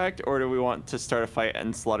the artifact, or do we want to start a fight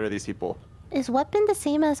and slaughter these people? Is weapon the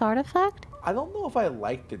same as artifact? I don't know if I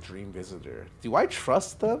like the Dream Visitor. Do I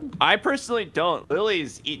trust them? I personally don't.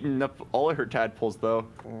 Lily's eaten up all of her tadpoles, though.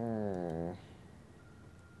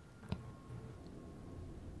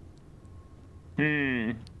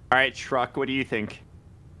 All right, Truck, what do you think?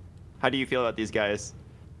 How do you feel about these guys?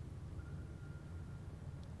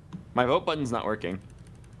 My vote button's not working.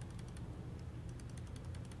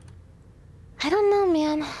 I don't know,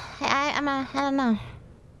 man. I don't know.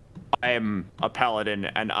 I'm a paladin,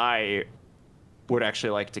 and I would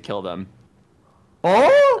actually like to kill them.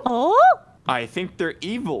 Oh? Oh? I think they're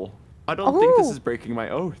evil. I don't think this is breaking my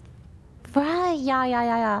oath. Right,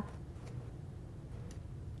 yeah.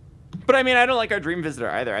 But I mean, I don't like our Dream Visitor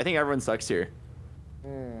either. I think everyone sucks here.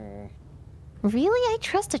 Really? I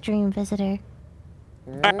trust a Dream Visitor.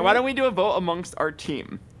 All right, why don't we do a vote amongst our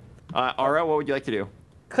team? Ara, what would you like to do?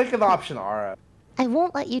 Click the option, Ara. I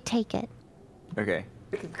won't let you take it. Okay.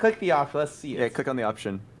 Click the option. Let's see it. Yeah, click on the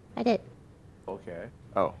option. I did. Okay.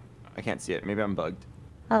 Oh, I can't see it. Maybe I'm bugged.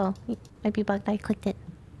 Oh, might be bugged. I clicked it.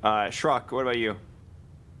 Shrock, what about you?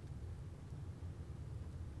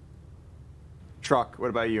 Shrock, what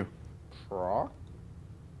about you? Shrock?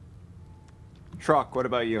 Shrock, what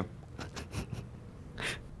about you?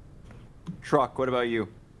 Shrock, what about you?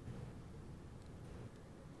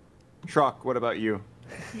 Shrock, what about you?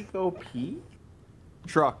 You go pee?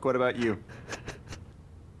 Shrock, what about you?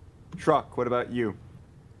 Shrock, what about you?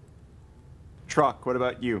 Shrock, what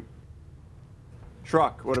about you?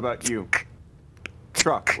 Shrock, what about you?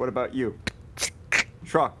 Shrock, what about you?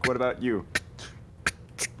 Shrock, what about you?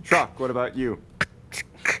 Shrock, what about you?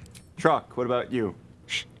 Shrock, what about you?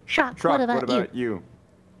 Shrock, what about you?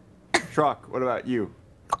 Shrock, what about you?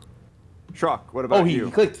 Shrock, what about you?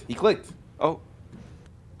 He clicked. He clicked. Oh.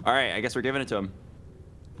 All right, I guess we're giving it to him.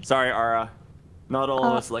 Sorry, Ara. Not all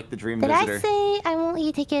of us like the Dream Visitor. Did I say I won't let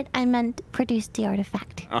you take it? I meant produce the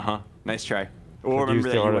artifact. Uh-huh. Nice try. We'll remember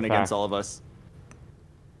that you went against all of us.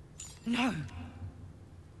 No.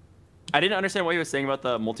 I didn't understand what he was saying about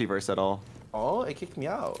the multiverse at all. Oh, it kicked me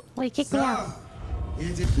out. Wait, it kicked me out.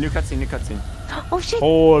 New cutscene, new cutscene. Oh, shit.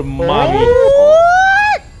 Oh, mommy.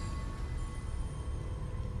 What?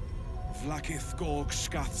 Vlakith Gorg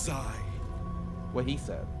Skathzai. What he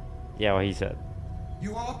said. Yeah, what he said.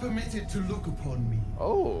 You are permitted to look upon me.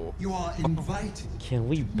 Oh. You are invited. Can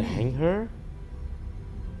we bang her?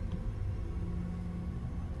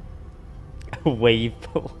 Wave.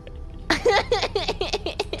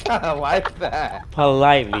 I like that.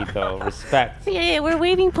 Politely, though. Respect. Yeah, we're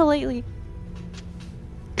waving politely.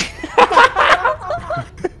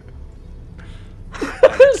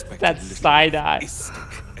 That side eye.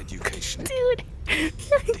 Education. Dude.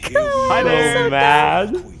 I'm so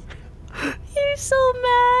mad. You're so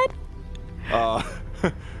mad.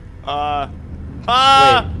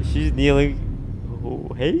 Wait, she's kneeling.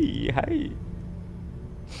 Oh, hey, hi.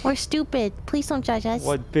 We're stupid. Please don't judge us.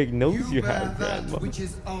 What big nose you bear have, that Grandma. which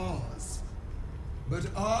is ours. But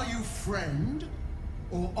are you friend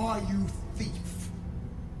or are you thief?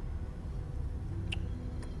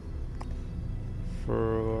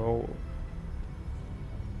 For...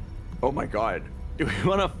 Oh my god. Do we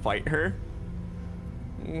want to fight her?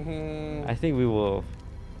 I think we will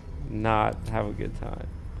not have a good time.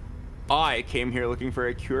 I came here looking for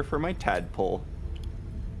a cure for my tadpole.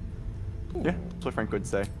 Yeah, that's what Frank would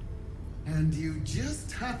say. And you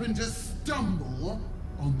just happen to stumble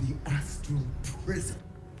on the astral prison.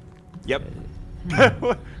 Yep.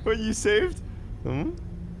 What you saved? At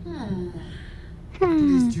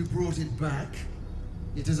least you brought it back.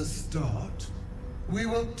 It is a start. We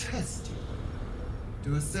will test you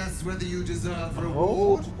to assess whether you deserve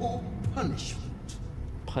reward or punishment.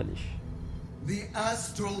 Punish. The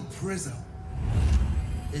astral prism.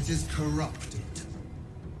 It is corrupted.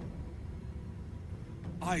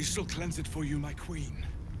 I shall cleanse it for you, my queen.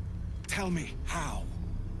 Tell me how.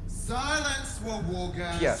 Silence,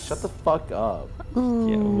 Warwargas. Yeah, shut the fuck up. Ooh.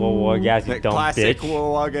 Yeah, Warwargas, you dumb classic bitch.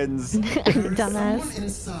 Warwagons. Dumbass. Someone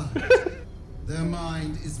inside. Their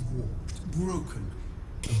mind is warped, broken,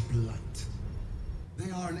 a blight.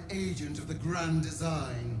 They are an agent of the Grand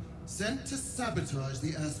Design, sent to sabotage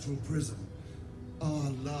the astral prism.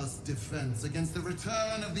 Our last defense against the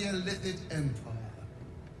return of the Illithid Empire.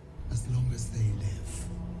 As long as they live,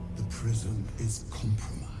 the prism is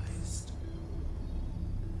compromised.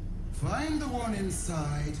 Find the one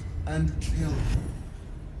inside and kill him.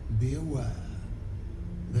 Be aware.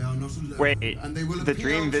 They are not alone. Wait, and they will the appeal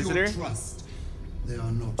Dream to your Visitor? trust. They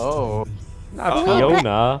are not. Oh. Not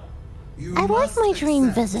Fiona. You I like must my dream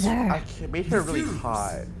accept, visitor. I can't make her really refuse,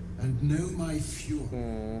 hot. and know my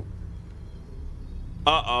fury.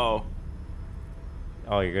 Uh-oh.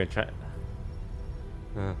 Oh, you're gonna try.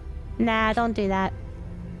 Nah, don't do that.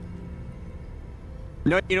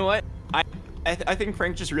 No, you know what? I think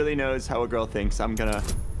Frank just really knows how a girl thinks. I'm gonna.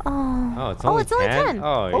 Oh, it's only 10?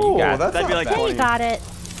 Oh, you got it. That'd be like Yeah, you got it.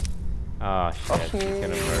 Oh, shit. She's gonna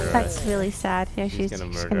murder us. That's really sad. Yeah, she's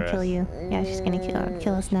gonna kill you. Yeah, she's gonna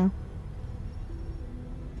kill us now.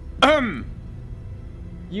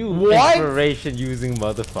 You What? inspiration using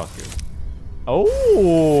motherfucker. Oh.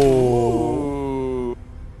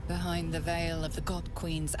 Behind the veil of the God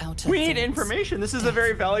Queen's outer We need thoughts, information. This is a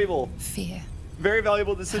very valuable, fear, very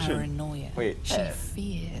valuable decision. paranoia. Wait. She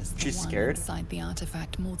fears the She's one scared? inside the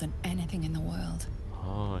artifact more than anything in the world.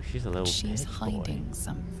 Oh, she's a little She's bitch hiding boy.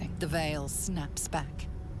 something. The veil snaps back.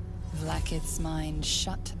 Vlaakith's mind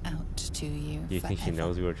shut out to you. Do you think she forever.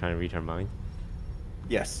 knows we were trying to read her mind?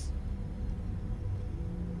 Yes.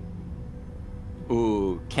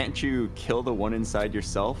 Ooh, can't you kill the one inside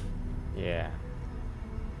yourself? Yeah.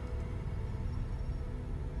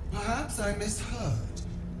 Perhaps I misheard.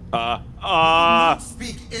 Uh.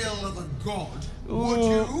 Speak ill of a god, would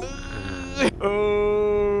you?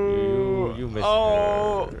 Oh. You missed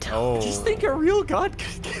Oh. her. Oh. Just think a real god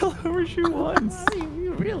could kill whoever she wants.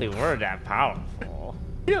 You really were that powerful.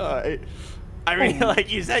 Yeah. I mean,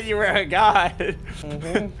 like you said, you were a god.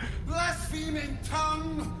 Blaspheming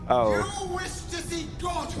tongue! Oh. You wish to see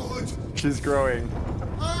godhood! She's growing.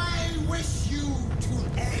 I wish you to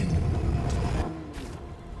end!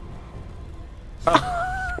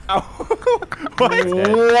 What?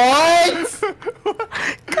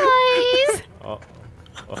 Guys! Oh,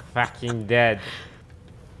 fucking dead.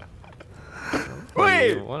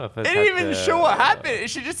 Wait, One of it us didn't had even to- show what happened.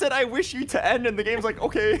 She just said, I wish you to end, and the game's like,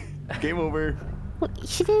 okay, game over.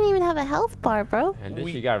 She didn't even have a health bar, bro. And then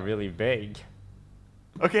she got really big.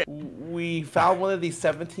 Okay. We found one of these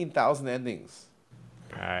 17,000 endings.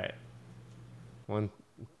 Alright.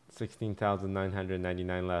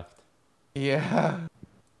 16,999 left. Yeah.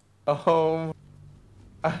 Wait,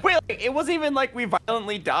 like, it wasn't even like we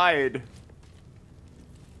violently died.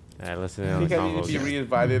 Alright, listen I on the think I need convo to be again.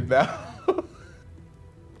 re-invited now.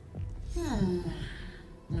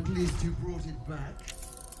 At least you brought it back.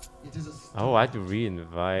 It is a Oh, I had to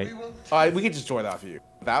re-invite. We can just join off you.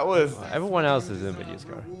 That was... Everyone else is in video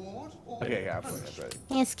score. Okay, yeah, that's right.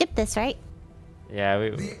 Yeah, skip this, right? Yeah, we...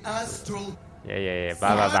 the astral. Yeah.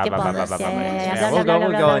 Blah, blah, blah, skip blah, all blah, this. blah, blah, Yeah, blah. yeah, Yeah, blah, we'll blah, go blah,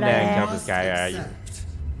 in blah, there and blah, kill blah. this guy.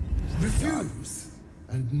 Refuse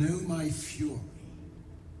and know my fury.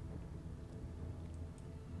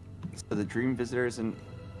 So the dream visitors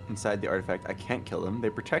inside the artifact, I can't kill them. They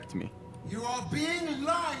protect me. You are being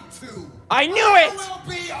lied to. I knew it! will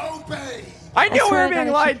be obeyed. I knew we swear were I being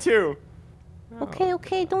gotta lied to.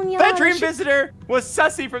 Okay, don't yell. That at dream us. visitor was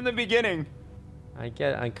sussy from the beginning. I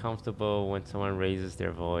get uncomfortable when someone raises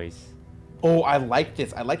their voice. Oh, I like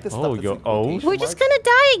this. I like this Oh, stuff. that's you're in quotation We're just marks. gonna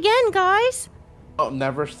die again, guys. Oh,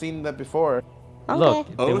 never seen that before. Look,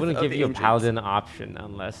 Okay. they Oath wouldn't of give the you a Ancients. paladin option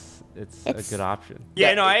unless it's a good option.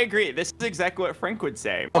 Yeah, no, I agree. This is exactly what Frank would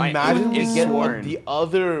say. Imagine Mine we is get sworn. the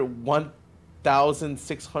other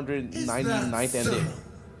 1,699th ending.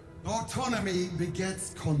 Autonomy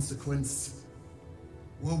begets consequence.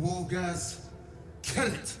 Wargas, kill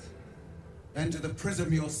it. Enter the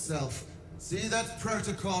prism yourself. See that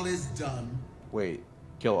protocol is done. Wait,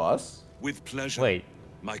 kill us? With pleasure. Wait,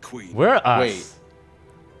 my queen. we're us. Wait.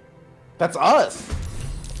 That's us.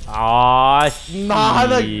 Aw, shit.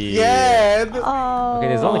 Not again. Oh. Okay,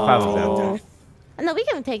 there's only 5 of them. No, we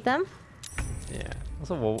can take them. Yeah.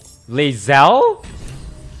 Also, well, Lae'zel?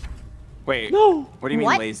 Wait. No. What do you mean,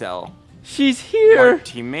 What? Lae'zel? She's here. Our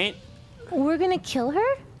teammate? We're gonna kill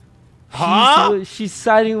her? Huh? She's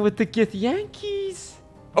siding with the Gith Yankees.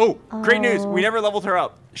 Oh, great news. Oh. We never leveled her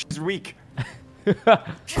up. She's weak.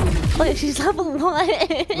 Wait, she's level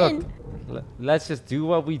 1. Look, let's just do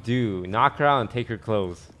what we do. Knock her out and take her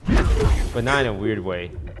clothes. But not in a weird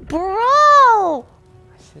way. Bro!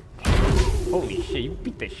 Holy shit, you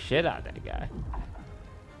beat the shit out of that guy.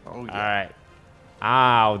 Oh, yeah. Alright.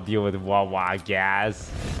 I'll deal with Wawa gas.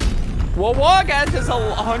 Wawagas has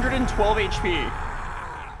 112 HP.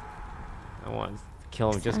 I want to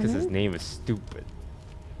kill him just because his name is stupid.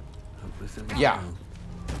 Yeah.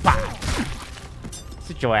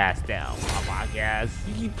 Sit your ass down, Wawa gas.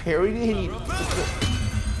 You keep parrying it and you...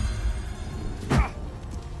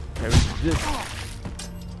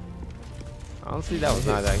 Honestly, that was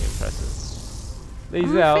not that impressive. I'm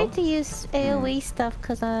Lae'zel, afraid to use AoE stuff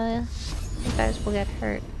because you guys will get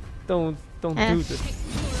hurt. don't do this.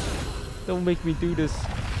 Don't make me do this.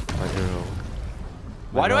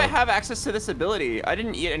 Why do I have access to this ability? I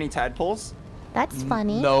didn't eat any tadpoles. That's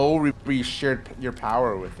funny. No, we shared your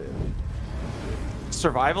power with it.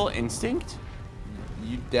 Survival instinct?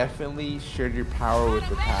 You definitely shared your power with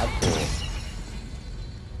the tadpole.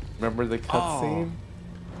 Remember the cutscene?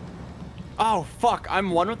 Oh, fuck. I'm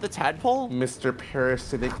one with the tadpole? Mr.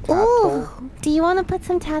 Parasitic Tadpole. Ooh, do you want to put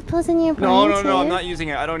some tadpoles in your brain No, too? I'm not using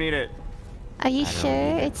it. I don't need it. Are you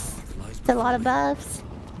sure? It's a lot of buffs.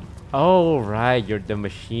 Oh, right. The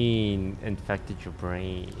machine infected your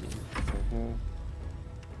brain.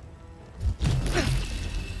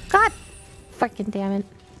 God freaking damn it.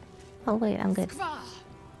 Oh, wait, I'm good.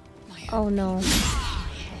 Oh, no.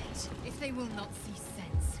 If they will not see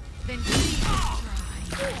sense, then please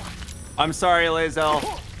try. I'm sorry, Lae'zel.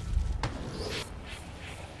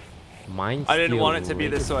 I didn't want it to be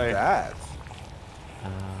this way. That.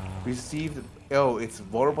 Received. Oh, it's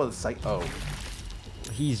vulnerable to psych. Oh.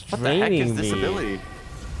 He's What the heck is this ability?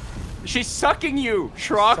 She's sucking you,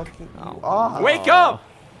 Shrock. Wake up!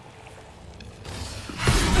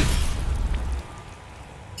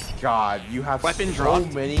 God, you have Weapon so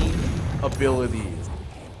dropped. many abilities.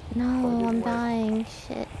 No, I'm dying.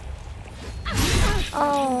 Shit.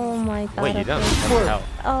 Oh my god. Wait, you okay. don't have help.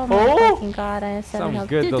 Oh my fucking god, I have 7 Something health.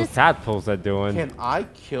 good Dude, those this... tadpoles are doing. Can I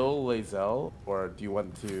kill Lae'zel, or do you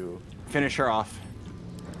want to finish her off?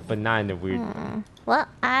 But not in the weird. Well,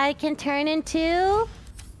 I can turn into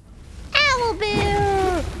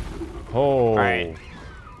Owlbear. Oh. Alright.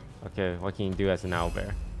 Okay, what can you do as an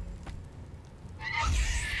owlbear?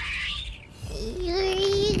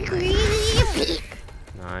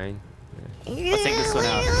 9. Let's take this one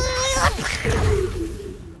out.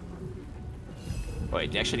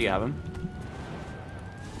 Wait, actually, do you have him?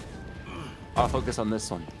 I'll focus on this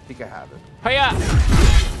one. I think I have it. Hiya!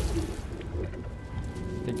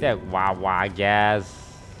 Take that wah gas.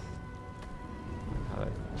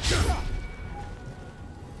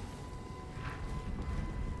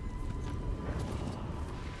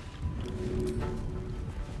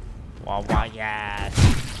 Wah gas.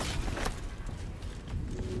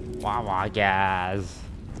 Wah gas.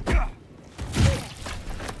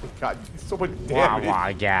 God, so much damage.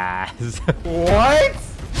 Wah gas. What?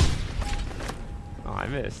 Oh, I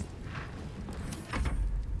missed.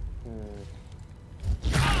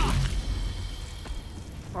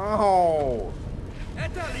 Oh.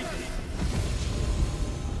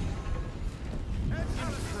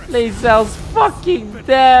 Lae'zel's fucking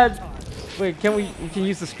dead. Wait, we can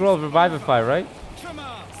use the scroll of Revivify, right?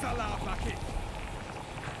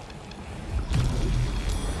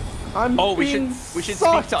 Oh, we should speak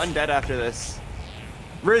to undead after this.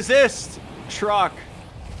 Resist, Shrock.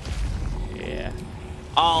 Yeah.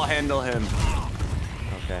 I'll handle him.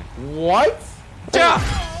 Okay. What?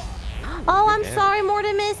 Oh, I'm sorry,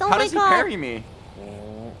 Mortimus. Oh How my does he god. parry me?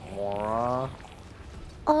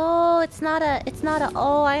 Oh, it's not a.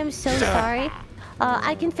 Oh, I am so sorry.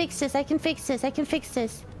 I can fix this. I can fix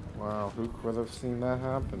this. Wow, who could have seen that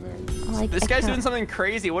happening? Oh, This guy's doing something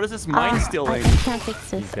crazy. What is this I mind stealing? can't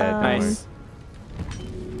fix this. Nice.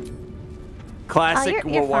 Classic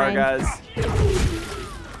you're War fine. guys.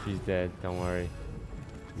 She's dead. Don't worry.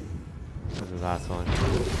 This is the last one.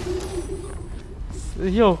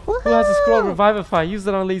 Yo, who has a scroll of Revivify? Use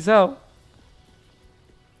it on Lae'zel.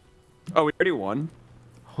 Oh, we already won.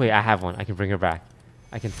 Wait, I have one. I can bring her back.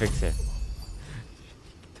 I can fix it.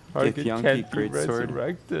 Target Githyanki can't be greatsword.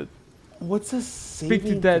 resurrected. What's a Speak to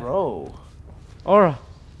saving dead. throw? Aura,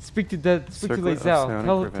 speak to dead. Speak to Circlet of Lae'zel. Psionic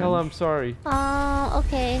Tell her Revenge. I'm sorry.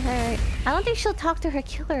 Okay, alright. I don't think she'll talk to her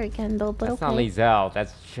killer again though, but That's okay. not Lae'zel.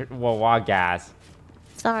 That's Wawa gas.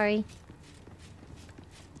 Sorry.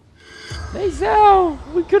 Lae'zel,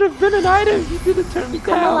 we could have been an item. You could have turned me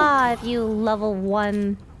Come down. alive, you level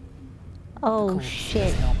 1. Oh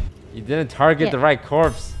shit. You didn't target Yeah. the right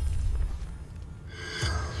corpse.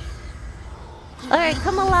 Alright,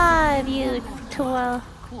 come alive, you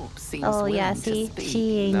Oh yeah, see?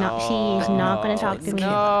 She's not gonna talk to me.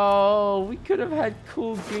 No, we could have had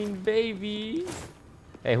cool green babies.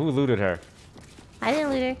 Hey, who looted her? I didn't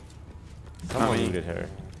loot her. Someone me. looted her.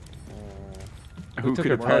 Who took could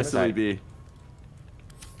her it possibly parasite? be?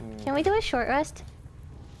 Can we do a short rest?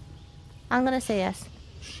 I'm gonna say yes.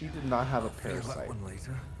 She did not have a parasite.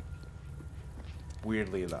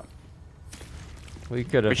 Weirdly enough. We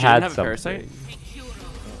could have Wait, she didn't had have a something. parasite?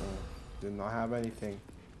 Did not have anything.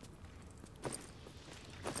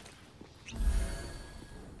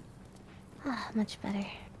 Ah, much better.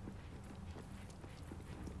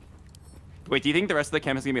 Wait, do you think the rest of the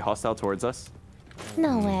camp is gonna be hostile towards us?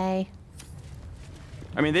 No way.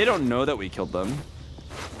 I mean, they don't know that we killed them.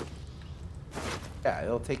 Yeah,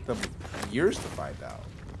 it'll take them years to find out.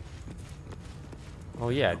 Oh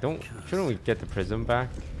yeah, shouldn't we get the prism back?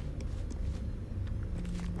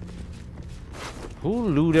 Who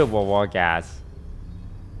looted Wawa gas?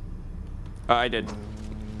 I did.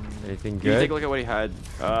 Anything Can you good? take a look at what he had?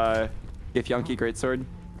 Githyanki greatsword.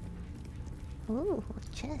 Ooh,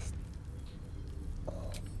 chest.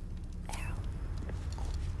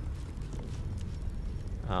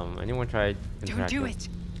 Anyone tried? Don't do it.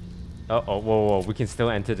 Oh, whoa! We can still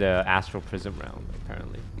enter the astral prism round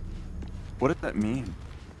apparently. What does that mean?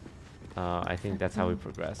 I think that's how we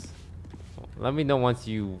progress. Let me know once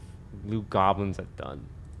you loot goblins are done.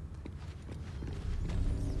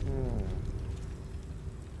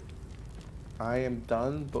 I am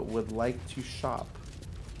done, but would like to shop.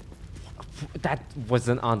 That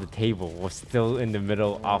wasn't on the table. We're still in the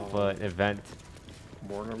middle of an event.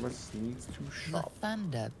 Mortimus needs to shop.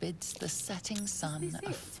 Lathander bids the setting sun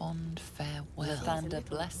a fond farewell. Lathander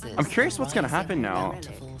blesses. I'm curious what's gonna happen now.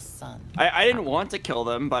 I didn't want to kill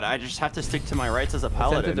them, but I just have to stick to my rights as a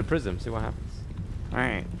paladin. Let's enter the prism, see what happens.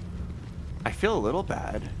 Alright. I feel a little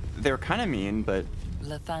bad. They were kind of mean, but...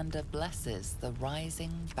 Lathander blesses the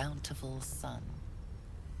rising bountiful sun.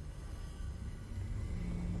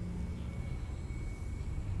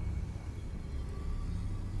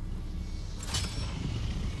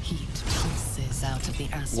 Heat pulses out of the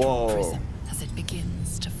astral prism as it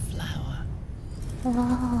begins to flower.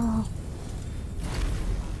 Whoa.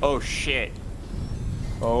 Oh shit.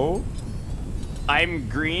 Oh? I'm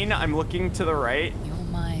green, I'm looking to the right, Your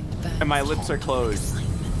mind and my lips are closed.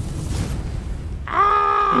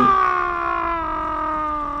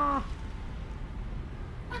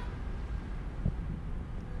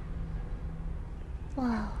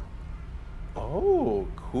 Wow. Oh,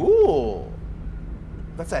 cool.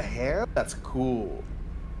 That's a hand? That's cool.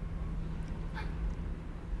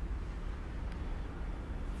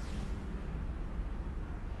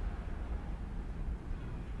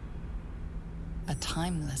 A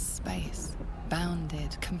timeless space,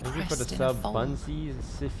 bounded, Thank you for the compressed in a sub, fold. Bunsey,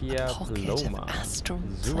 Sifia, pocket of Loma, astral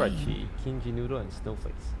Zurachi, plane. Kinji Noodle, and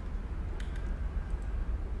Snowflakes.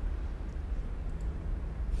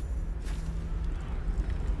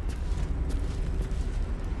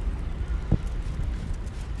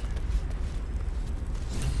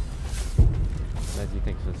 What do you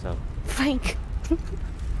think for the sub? Frank.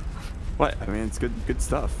 What? I mean, it's good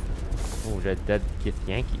stuff. Oh, that dead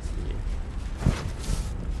Githyanki's here.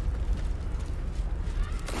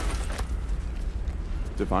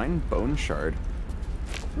 Divine Bone Shard.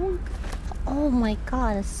 Oh my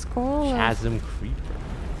god, a scroll. Chasm Creeper.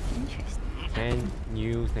 Interesting. Thank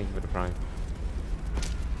you for the prime.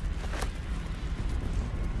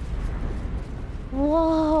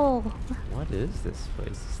 Whoa. What is this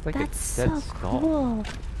place? It's like That's a dead so skull. cool.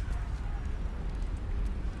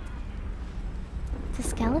 It's a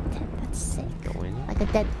skeleton. That's sick. Go in. Like a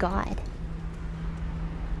dead god.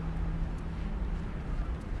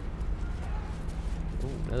 Oh,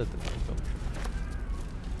 another divine bone.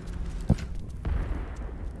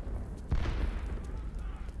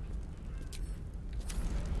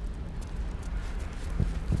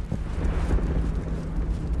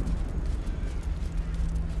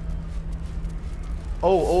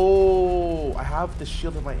 Oh, I have the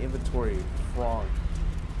shield in my inventory. Wrong.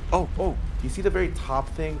 Oh. You see the very top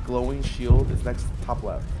thing? Glowing shield is next top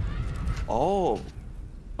left. Oh.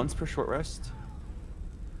 Once per short rest.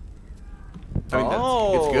 I mean,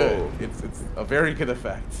 it's good. It's a very good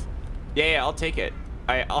effect. Yeah, I'll take it.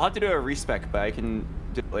 I'll have to do a respec, but I can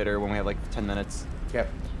do it later when we have like 10 minutes. Yep.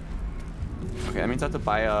 Okay, that means I have to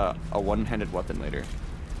buy a one-handed weapon later.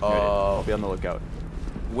 I'll be on the lookout.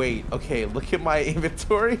 Wait, okay, look at my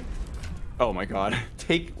inventory. Oh my god.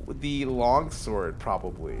 Take the long sword,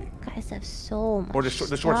 probably. You guys have so much Or the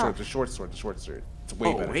short sword. It's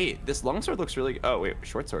way better. Oh wait, this longsword looks really. Oh wait,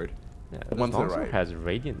 short sword. Yeah, The one to the right. has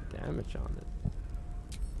radiant damage on it.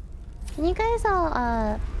 Can you guys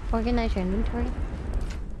all organize your inventory?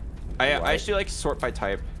 I actually like sort by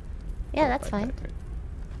type. Yeah, that's fine.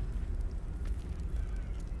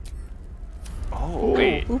 Oh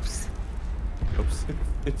wait. Oops. Oops.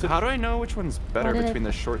 How do I know which one's better between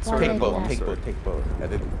the short sword Take and the both, long take sword? both, take both,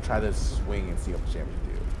 and then try to swing and see how much damage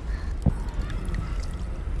you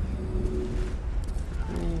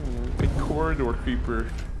do. Big corridor creeper.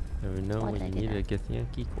 Never know when you need a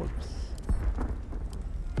Githyanki corpse.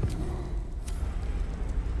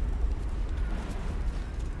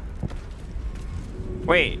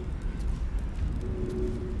 Wait.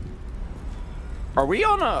 Are we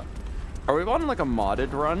on like a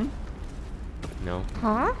modded run? No.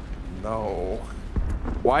 Huh? No.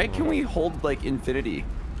 Why can we hold like infinity?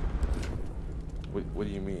 What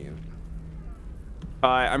do you mean?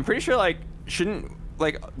 I'm pretty sure like shouldn't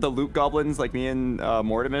like the loot goblins like me and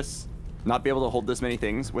Mortimus not be able to hold this many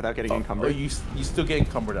things without getting encumbered? You still get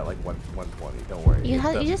encumbered at like 120. Don't worry. You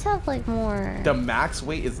just have like more. The max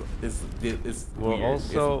weight is Well, weird.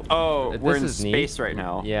 also, we're in is space neat. right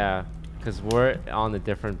now. Yeah, because we're on a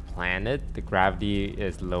different planet. The gravity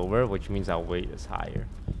is lower, which means our weight is higher.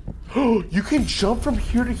 You can jump from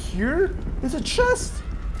here to here? There's a chest.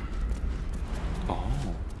 Oh.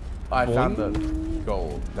 I found the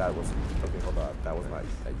gold. That was okay. Hold on. That was nice.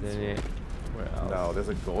 Where else? No, there's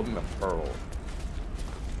a gold and a pearl.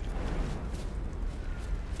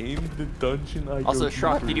 In the dungeon, I Also, go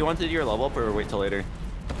Shrock, deeper. did you want to do your level up or wait till later?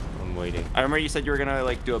 I'm waiting. I remember you said you were gonna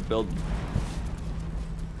like do a build.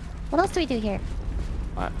 What else do we do here?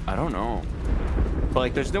 I don't know. But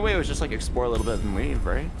like, there's no way it was just like explore a little bit and leave,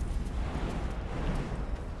 right?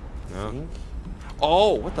 No.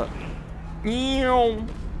 Oh, what the? Ew.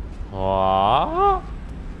 What?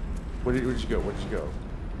 Where'd you go? Where'd you go?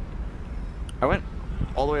 I went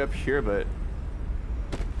all the way up here, but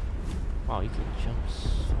Wow, you can jump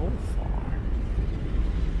so far.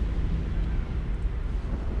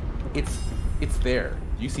 It's there.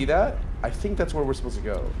 You see that? I think that's where we're supposed to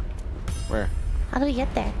go. Where? How do we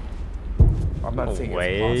get there? I'm not No saying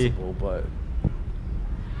way. it's possible, but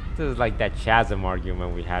This is like that chasm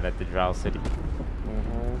argument we had at the Drow City.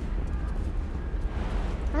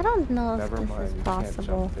 I don't know never if this mind. is You can't possible.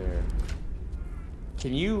 jump there.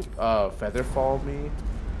 Can you feather fall me?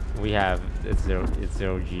 We have it's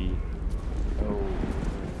zero G. Oh.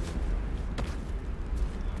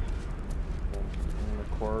 In the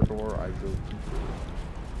corridor, I go deeper.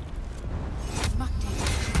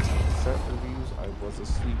 Set reviews, I was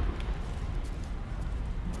asleep.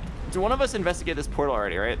 Did one of us investigate this portal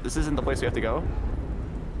already, right? This isn't the place we have to go?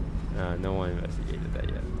 No one investigated that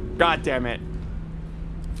yet. God damn it.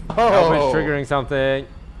 Albert's triggering something.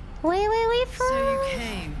 Wait for So you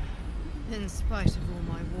came, in spite of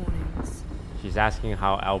all my warnings. She's asking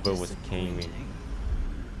how Albert was caming.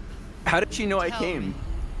 How did she know I Tell came? me,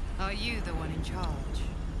 are you the one in charge?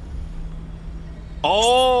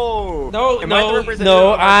 Oh! No, Am I the no, representative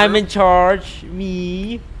no, of our I'm group? in charge.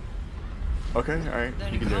 Me. Okay, alright.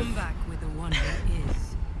 Then You can do it. come back with the one who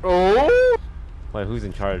is. Oh! Wait, who's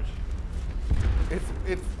in charge?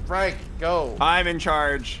 It's Frank. Go. I'm in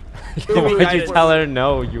charge. Why'd you tell her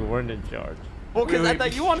no, you weren't in charge? Well, because I Wait.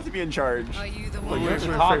 thought you wanted to be in charge. Are you the Well, one you're in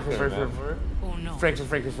charge? Frank. Or not? Frank.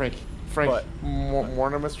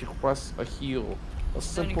 Mortimus requests a heal. A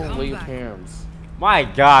simple come lay of back. hands. My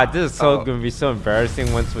god, this is so gonna be so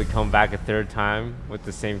embarrassing once we come back a third time with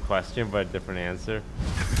the same question but a different answer.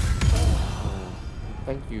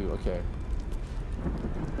 Thank you. Okay.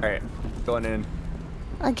 Alright, going in.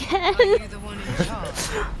 Again? Are you the one in charge?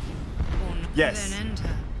 Or not? Yes. Then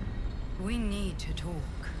enter. We need to talk.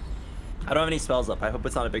 I don't have any spells up. I hope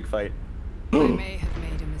it's not a big fight. I may have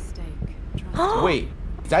made a mistake. Wait,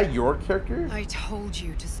 is that your character? I told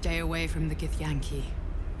you to stay away from the Githyanki.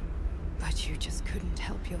 But you just couldn't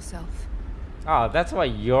help yourself. Oh, that's why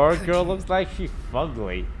your girl looks like she's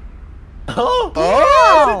fugly.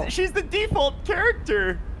 Oh! She's the default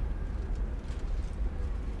character!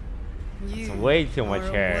 It's way too much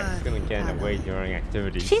hair. It's gonna get in the way during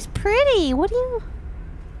activities. She's pretty. What do you?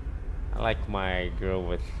 I like my girl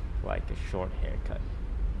with like a short haircut.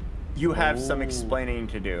 You have some explaining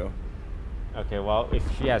to do. Okay, well, if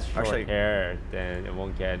she has short Actually- hair, then it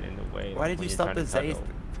won't get in the way. Why did when you you're stop trying the to cuddle.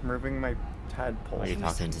 Zaith from removing my tadpole? Why are you You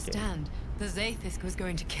talking misunderstand. The Zaithisk was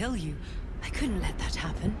going to kill you. I couldn't let that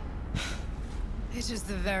happen. It is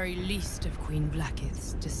the very least of Queen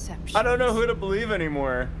Blackith's deception. I don't know who to believe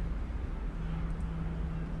anymore.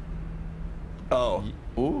 Oh.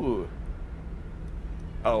 Ooh.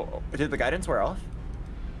 Oh, did the guidance wear off?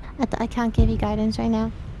 I can't give you guidance right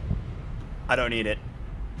now. I don't need it.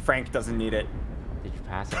 Frank doesn't need it. Did you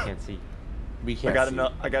pass? I can't see. We can't.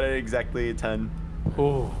 I got it exactly a 10.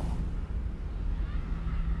 Oh.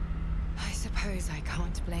 I suppose I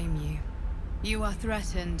can't blame you. You are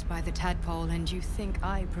threatened by the tadpole and you think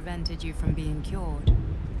I prevented you from being cured.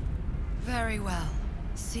 Very well.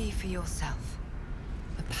 See for yourself.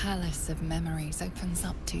 The palace of memories opens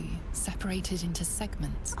up to you, separated into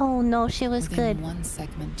segments. Oh no, she was Within good. one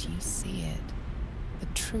segment, you see it. The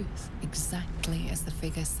truth, exactly as the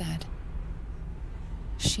figure said.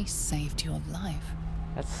 She saved your life.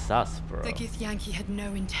 That's sus, bro. The Githyanki had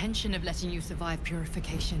no intention of letting you survive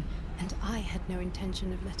purification, and I had no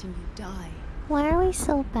intention of letting you die. Why are we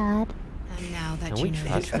so bad? And now that Can you we know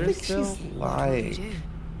trust the her truth, still? She's what will you lying. do?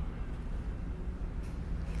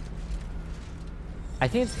 I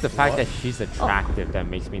think it's the fact that she's attractive that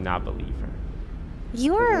makes me not believe her.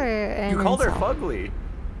 You're You called her insult. fugly.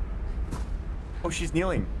 Oh, she's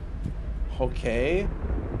kneeling. Okay.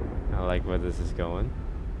 I like where this is going.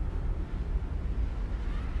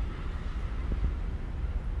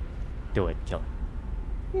 Do it, kill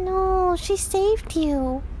it. No, she saved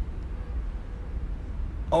you.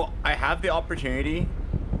 Oh, I have the opportunity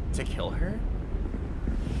to kill her?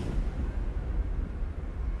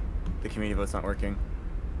 The community vote's not working.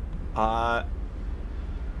 I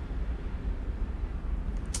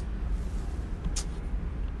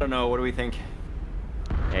don't know, what do we think?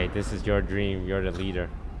 Hey, this is your dream. You're the leader.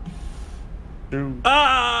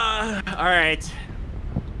 Alright.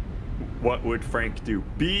 What would Frank do?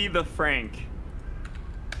 Be the Frank.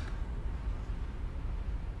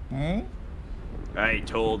 I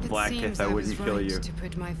told Blackith I wouldn't kill you. To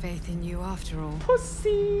put my faith in you after all.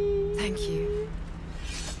 Pussy. Thank you.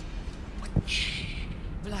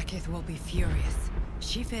 Blackith will be furious.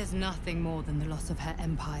 She fears nothing more than the loss of her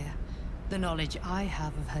empire. The knowledge I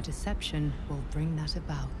have of her deception will bring that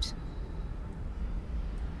about.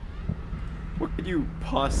 What could you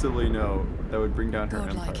possibly know that would bring down her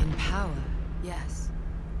Godlike empire? in power, yes,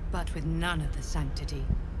 but with none of the sanctity.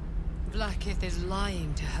 Blackith is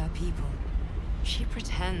lying to her people. She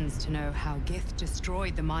pretends to know how Gith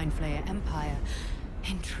destroyed the Mind Flayer Empire.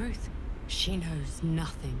 In truth, she knows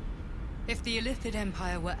nothing. If the Illithid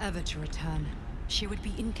Empire were ever to return, she would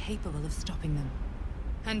be incapable of stopping them.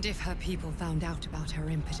 And if her people found out about her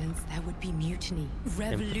impotence, there would be mutiny,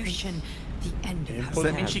 revolution, the end of her. Does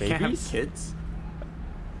that mean she can't have kids?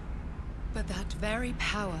 But that very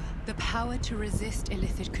power, the power to resist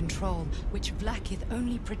Illithid control, which Blackith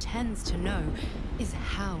only pretends to know, is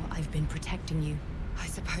how I've been protecting you. I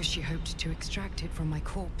suppose she hoped to extract it from my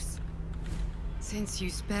corpse. Since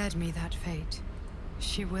you spared me that fate,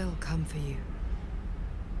 she will come for you.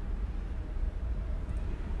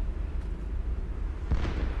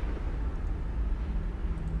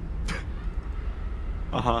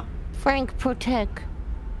 Uh-huh. Frank, protect.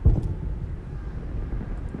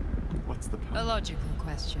 What's the A logical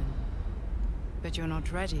question. But you're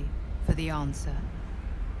not ready for the answer.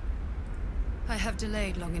 I have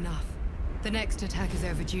delayed long enough. The next attack is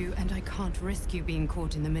overdue, and I can't risk you being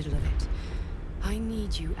caught in the middle of it. I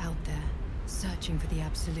need you out there, searching for the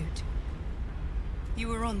absolute. You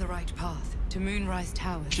were on the right path, to Moonrise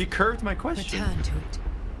Towers. She curved my question. Return to it.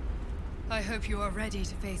 I hope you are ready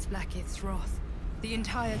to face Blackith's wrath. The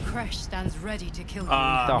entire Kresh stands ready to kill you.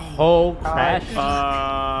 The whole crash?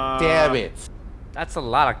 Damn it. That's a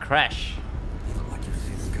lot of crash.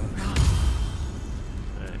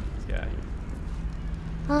 Alright, let's get out of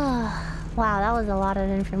here. Wow, that was a lot of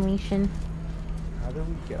information. How do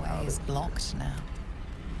we get out of It's blocked now.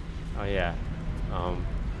 Oh yeah.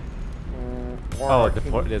 Or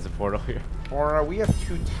There's a portal here. Or we have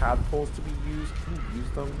 2 tadpoles to be used. Can we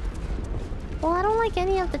use them? Well, I don't like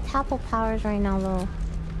any of the tadpole powers right now, though.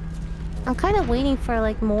 I'm kind of waiting for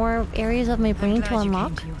like more areas of my brain to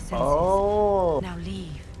unlock. Oh. Now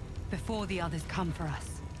leave before the others come for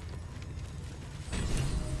us.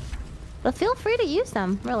 But feel free to use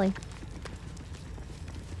them, really.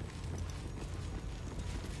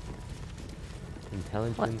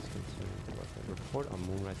 Intelligence concerning weapon. Report on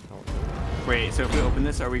Moonrise Tower. Wait, so if we open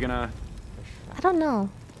this, are we gonna... I don't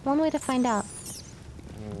know. One way to find out.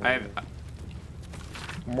 I have...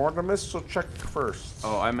 Mortimus, so check first.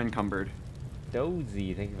 Oh, I'm encumbered.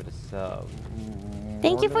 Dozy, thank you for the sub.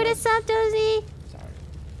 Thank you for the sub, Dozy. Sorry.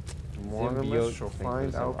 Mortimus shall thank you find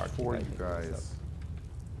for the sub. out for you guys.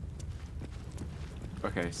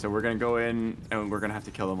 Okay, so we're gonna go in, and we're gonna have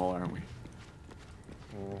to kill them all, aren't we?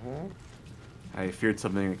 I feared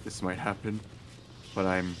something like this might happen, but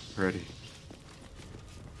I'm ready.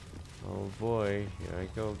 Oh boy, here I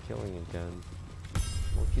go killing again.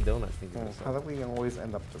 Monkey Donut, thank you for the How sub. do we always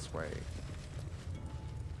end up this way?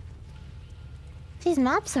 These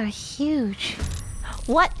maps are huge.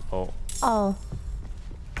 What? Oh. Oh.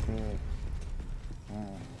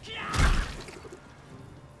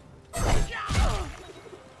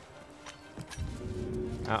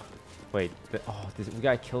 Ah, wait. We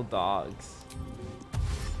gotta kill dogs.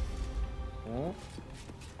 Alright.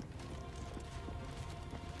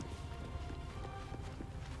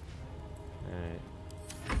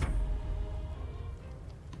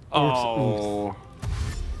 Oh.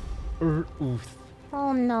 Oof.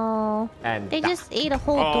 Oh no. And they just ate a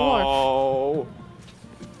whole Oh.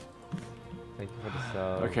 Thank you for the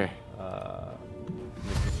sub. Okay.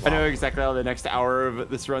 I know exactly how the next hour of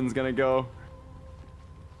this run's gonna go.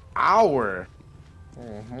 Hour?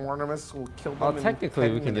 Mortimus will kill them Well, in technically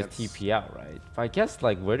 10 we can minutes. just TP out, right? But I guess,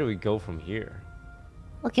 like, where do we go from here?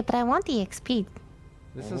 dwarf. Okay, but I want the XP.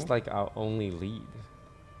 This is like our only lead.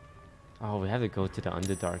 Oh, we have to go to the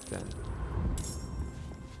Underdark then.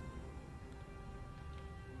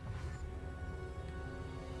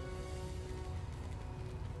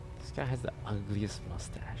 This guy has the ugliest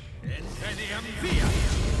mustache.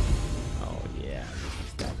 Oh yeah, this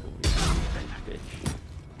is that movie. Bitch.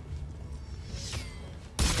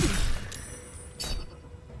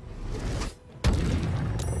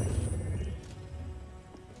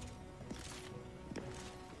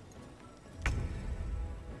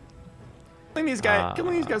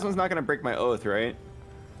 Killing these guys was not gonna break my oath, right?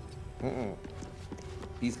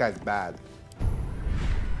 These guys bad.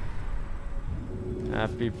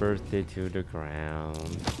 Happy birthday to the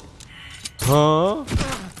ground. Huh?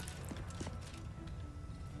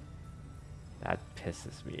 That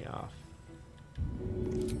pisses me off.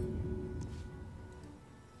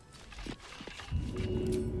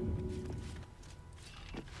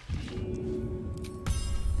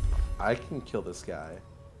 I can kill this guy.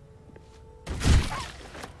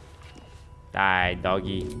 Die,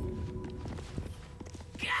 doggy.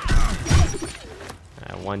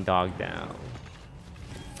 One dog down.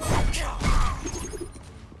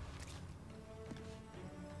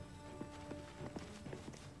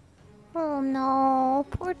 Oh no,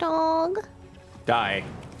 poor dog. Die.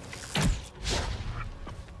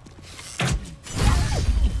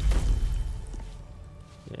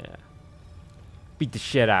 Yeah. Beat the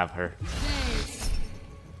shit out of her.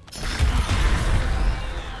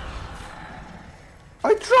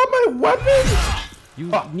 I dropped my weapon!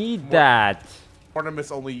 You need that.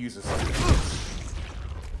 Artemis only uses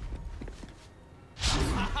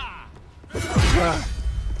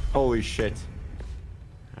Holy shit.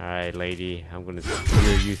 Alright, lady. I'm gonna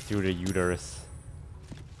steer you through the uterus.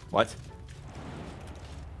 What?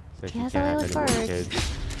 So He has a little bird.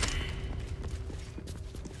 kids.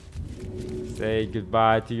 Say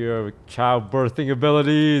goodbye to your childbirthing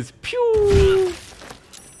abilities. Pew!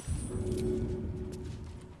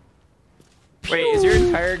 Wait, is your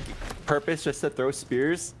entire purpose just to throw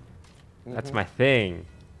spears? That's my thing.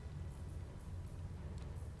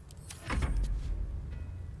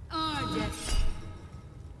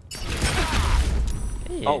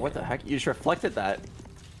 Yeah. Oh, what the heck? You just reflected that.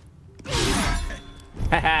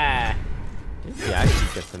 Haha! Maybe I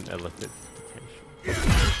should get some illicit potential.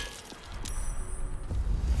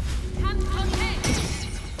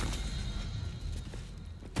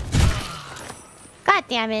 God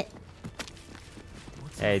damn it.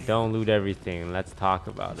 Hey, don't loot everything. Let's talk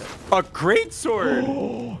about it. A great sword!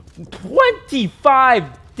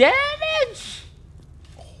 25 damage!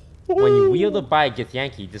 When you wield a by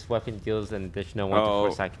Githyanki, this weapon deals an additional 1 to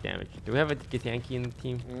 4 psychic damage. Do we have a Githyanki in the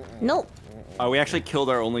team? Nope. We actually killed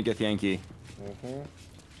our only Githyanki.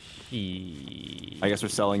 I guess we're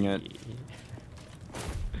selling it.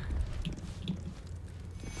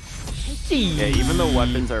 Yeah, even the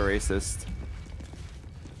weapons are racist.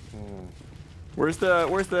 Where's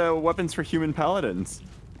the weapons for human paladins?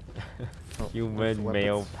 Human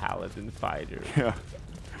male paladin fighter. Yeah.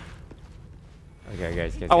 Okay,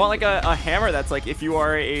 guys. I want like a hammer that's like if you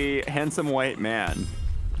are a handsome white man.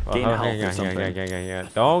 Gain health or something. Yeah.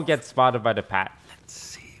 Don't get spotted by the pat. Let's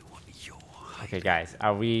see what you are. Okay, guys.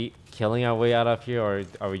 Are we killing our way out of here, or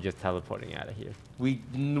are we just teleporting out of here? We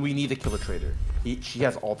need to kill a traitor. She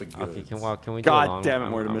has all the goods. Okay, can we God damn it,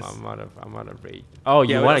 Mortimus. I'm out of rage. Oh,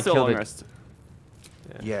 you want to kill the... rest.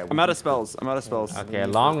 Yeah. I'm out of spells. Okay, a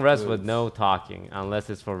long rest with no talking, unless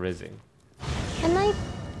it's for rizzing. Can I?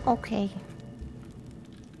 Okay.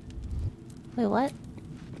 Wait, what?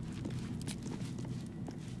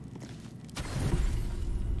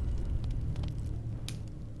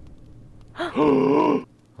 Oh.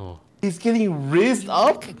 He's getting rizzed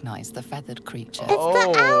up? Recognize the feathered creature. It's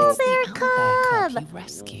the owlbear cub! You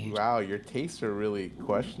rescued. Wow, your tastes are really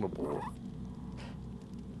questionable.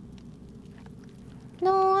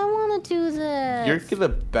 No, I want to do this. You're gonna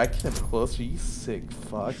beckon him closer, you sick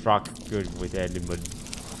fuck. Rock good with animal.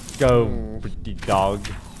 Go, pretty dog.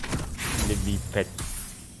 Let me pet.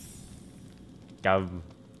 Go.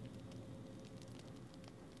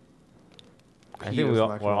 I think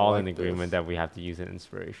we're all in agreement that we have to use an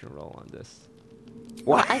inspiration roll on this.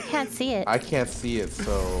 What? I can't see it. I can't see it,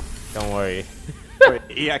 so don't worry. Wait,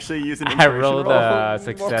 he actually used an inspiration roll? I rolled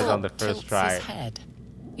success on the first try. His head.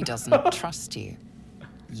 He doesn't trust you.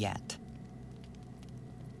 Yet.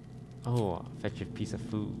 Oh, fetch a piece of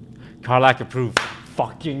food. Karlak approved.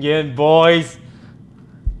 Fucking in, boys.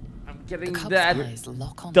 I'm getting that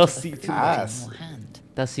Dusty to ass.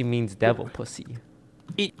 Dusty means devil pussy.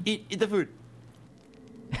 Eat the food.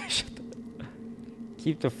 Shut up.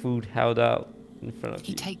 Keep the food held out. in front of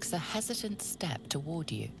He you. takes a hesitant step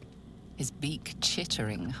toward you, his beak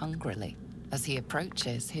chittering hungrily. As he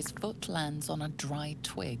approaches, his foot lands on a dry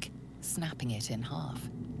twig, snapping it in half.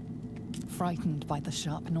 Frightened by the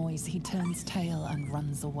sharp noise, he turns tail and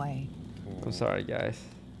runs away. I'm sorry, guys.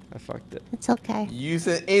 I fucked it. It's okay. Use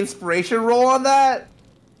an inspiration roll on that?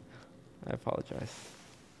 I apologize.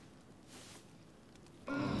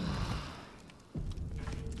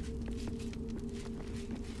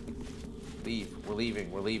 Leave. We're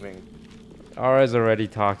leaving. We're leaving. Ara's already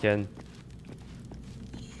talking.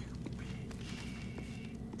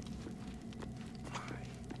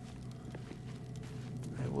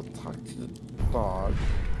 I will talk to the dog.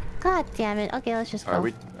 God damn it. Okay, let's just go. Are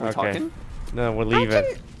we talking? No, we're leaving.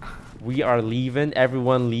 We are leaving.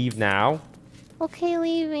 Everyone leave now. Okay,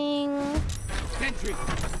 leaving. Sentry.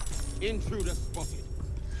 Intruder spotted.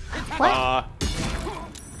 What?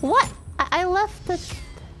 What? I left the...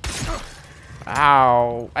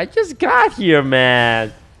 Ow. I just got here,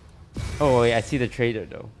 man. Oh, wait. I see the trader,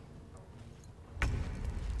 though.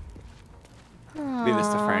 Leave this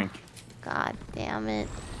to Frank. God damn it.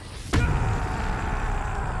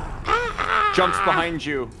 Jumps behind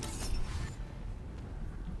you.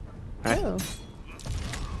 Oh.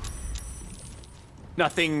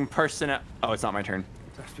 Nothing personal. Oh, it's not my turn.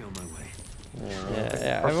 Best be on my way.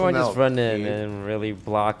 Yeah. Everyone just run in and really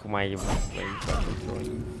block my fucking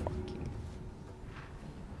throwing.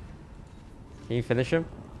 Can you finish him?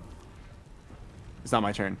 It's not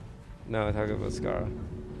my turn. No, I'm talking about Scarra.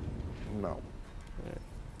 No.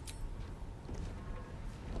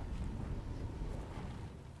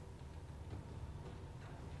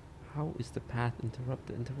 How is the path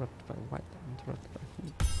interrupted? Interrupted by what? Interrupted by who?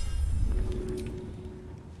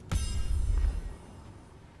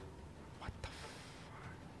 What the fuck?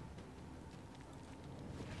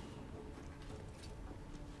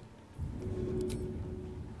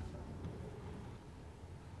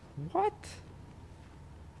 What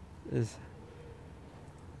is...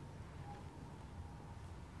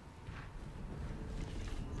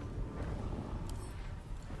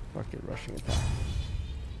 Fucking rushing attack.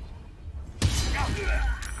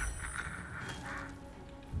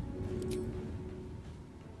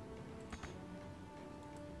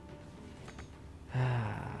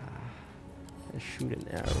 I shoot an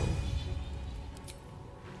arrow.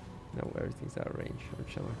 No, everything's out of range. I'm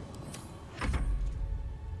chilling.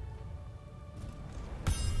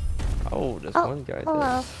 Oh, there's one guy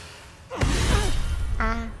hello.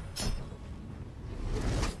 Ah.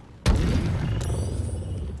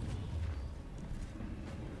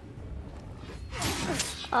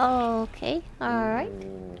 Okay, alright.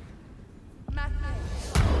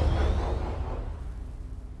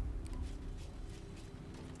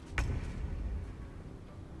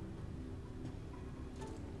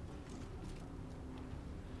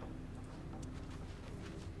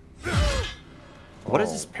 What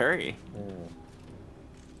is this parry?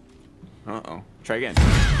 Uh-oh. Try again.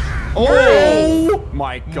 Oh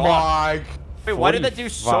my god. Wait, why did that do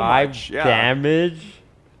so much? Yeah. Damage?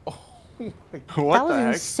 What that was the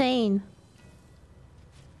heck? insane.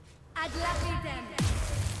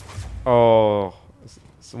 Oh,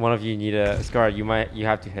 so one of you need a Scar. You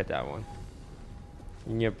have to hit that one.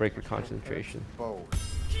 You need to break your concentration.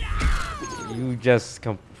 You just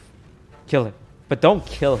kill him, but don't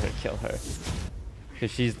kill her. Kill her,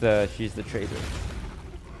 because she's the traitor.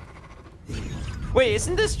 Wait,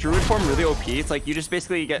 isn't this druid form really OP? It's like you just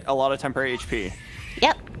basically get a lot of temporary HP.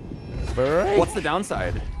 Yep. Right. What's the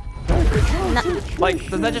downside? Like,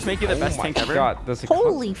 doesn't that just make you the best tank ever? God, that's a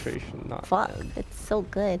Holy concentration, not fuck, bad. it's so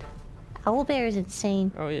good. Owlbear is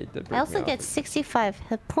insane. Oh yeah, I also get 65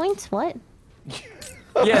 hit points. What? Yeah,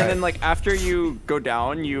 and then like after you go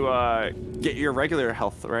down, you get your regular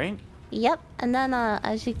health, right? Yep, and then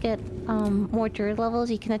as you get more druid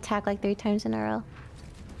levels, you can attack like 3 times in a row.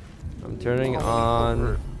 I'm turning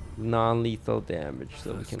on non-lethal damage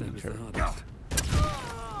so we can turn. Alright.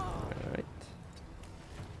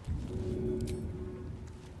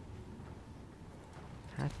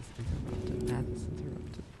 Path is interrupted. Path is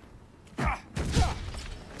interrupted.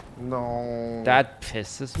 No. That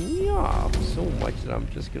pisses me off so much that I'm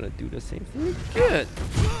just gonna do the same thing again.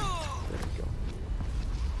 There we go.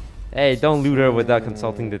 Hey, don't loot her without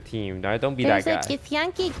consulting the team. No, don't be There's that guy. a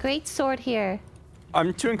Githyanki greatsword here.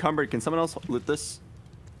 I'm too encumbered. Can someone else loot this?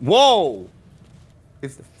 Whoa!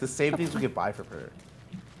 It's the same things we could buy from her.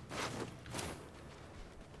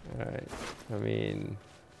 Alright. I mean,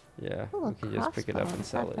 yeah. Ooh, we can just pick it up and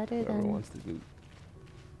sell it. better Whoever than- wants to loot.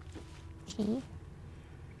 Okay.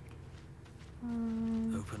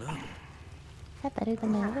 Open up. that better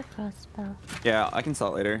than my other crossbow? Yeah, I can sell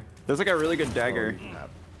it later. There's like a really good dagger.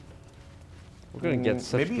 We're gonna get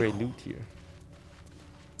such maybe- great loot here.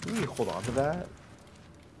 Maybe hold on to that.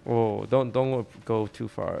 Oh, don't go too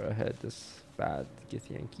far ahead. This bad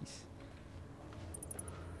Githyankies.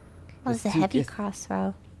 Oh, it's a heavy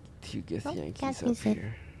crossbow. Two Githyankies can't up use it.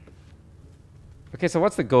 here. Okay, so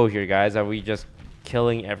what's the goal here, guys? Are we just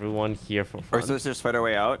killing everyone here for Or fun? so let's just fight our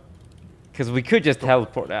way out? Because we could just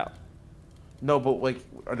teleport out. No, but like,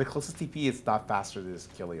 the closest TP is not faster than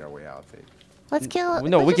just killing our way out. I think. Let's kill.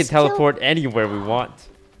 No, we let's can just kill- teleport anywhere we want.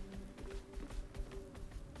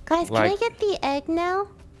 Guys, can I get the egg now?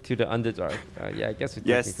 To the Underdark. Yeah, I guess we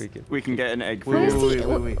Yes, technically could. we can get an egg for Where's you.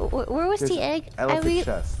 the? Where was There's the egg? Elegant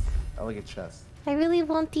chest. Elegant chest. I really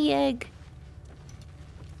want the egg.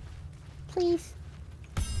 Please.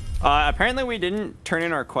 Apparently we didn't turn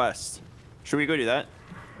in our quest. Should we go do that?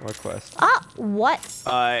 What quest? Ah, what?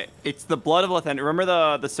 It's the blood of Lathander.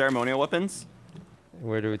 Remember the ceremonial weapons?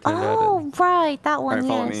 Where do we turn that in? Oh, right, that one. Alright,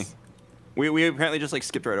 follow me. Yes. We apparently just like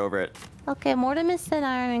skipped right over it. Okay, Mortimus and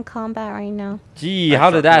I are in combat right now. Gee, how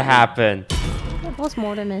did that happen? It was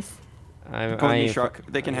Mortimus. Come with me, Shrug.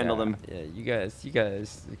 They can handle them. Yeah, you guys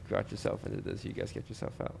got yourself into this. You guys get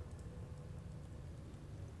yourself out.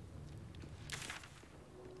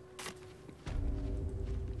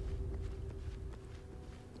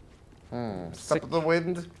 Step of the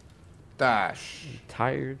wind. Dash. I'm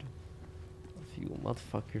tired of you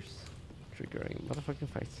motherfuckers triggering motherfucking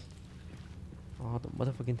fights all the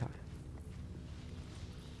motherfucking time.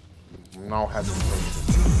 No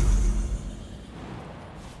hesitation.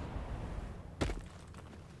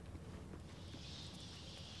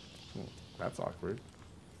 That's awkward.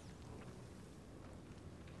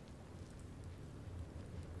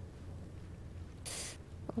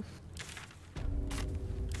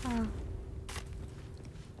 Oh.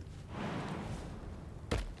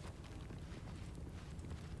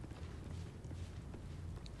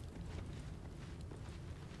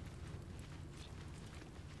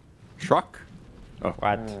 Truck? Oh.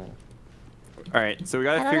 What? Alright, so we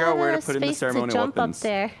I gotta don't figure out have where to enough put in the space to ceremonial jump weapons. up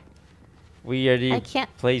there. We already I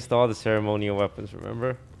can't- placed all the ceremonial weapons,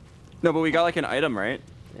 remember? No, but we got like an item, right?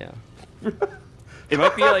 Yeah. It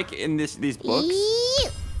might be like in these books.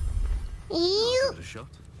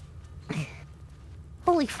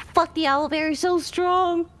 Holy fuck, the owlbear is so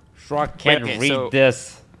strong. Shrug can't okay, read so-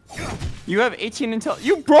 this. You have 18 intel.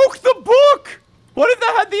 You broke the book! What if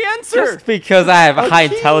that had the answer? Just because I have high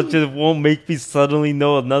Okay. intelligence won't make me suddenly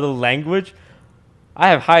know another language. I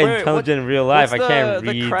have high Wait, intelligence in real life. I what's can't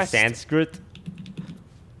the read crest? Sanskrit.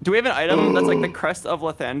 Do we have an item that's like the crest of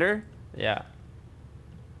Lathander? Yeah,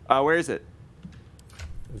 Where is it?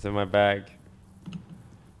 it's in my bag.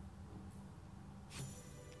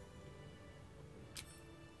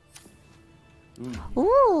 Ooh.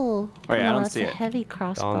 Oh, yeah, I don't that's see a it. heavy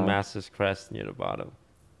crossbow. Dawn Master's crest near the bottom.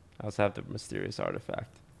 I also have the mysterious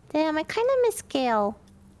artifact. Damn, I kind of miss Gale.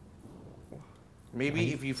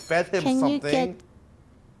 Maybe if you fed him Can you something. get-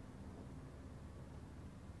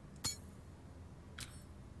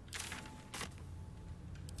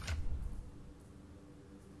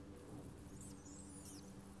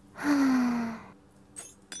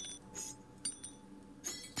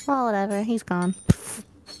 Well, whatever. He's gone.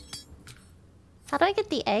 How do I get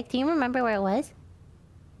the egg? Do you remember where it was?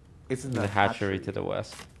 It's in The hatchery to the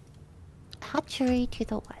west. Hatchery to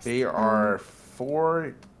the west. There are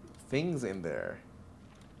 4 things in there.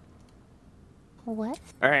 What?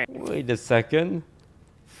 Alright. Wait a second.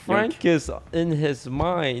 Frank is in his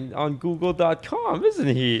mind on Google.com, isn't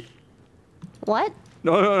he? What?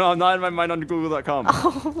 No, I'm not in my mind on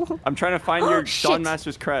Google.com. I'm trying to find your Dawn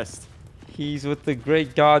Master's crest. He's with the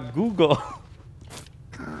great god Google.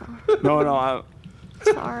 No,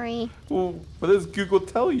 Sorry. Well, what does Google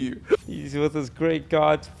tell you? He's with his great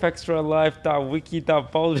god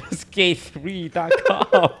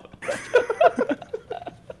fextralife.wiki.baldurskate3.com.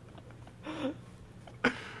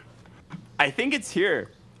 I think it's here.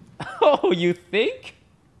 Oh, you think?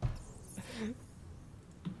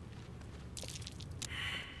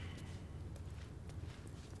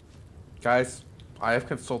 Guys, I have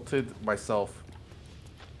consulted myself.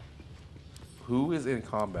 Who is in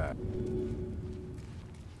combat?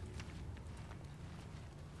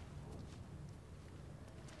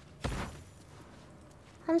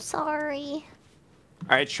 I'm sorry.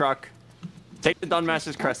 Alright, Truck. Take the Dawn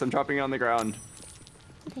Master's crest. I'm dropping it on the ground.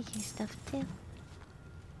 They use stuff too.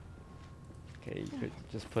 Okay, you could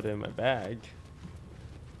just put it in my bag.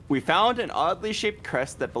 We found an oddly shaped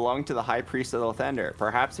crest that belonged to the High Priest of Lathander.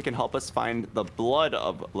 Perhaps it can help us find the blood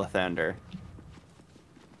of Lathander.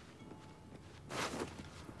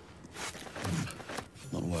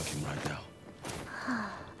 working right now.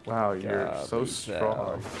 Wow, you're God, so Lisa.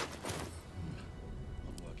 strong.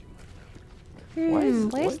 Where's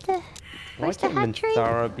the hatchery?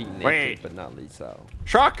 Minthara be naked Wait. but not Lisa?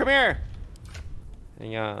 Shock, come here.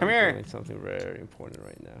 Hang on. Come I'm here. doing something very important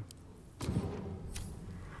right now.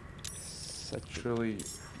 Such Really.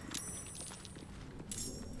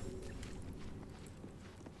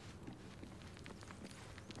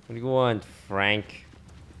 What do you want, Frank?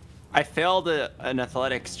 I failed an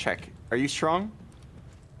athletics check. Are you strong?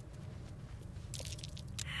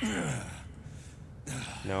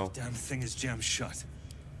 No. Damn thing is jammed shut.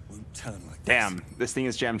 Won't turn like Damn, this thing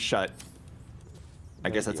is jammed shut. I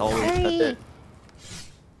guess that's all. Hurry. That's it.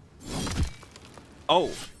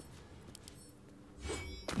 Oh.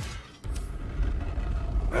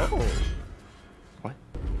 Oh. What?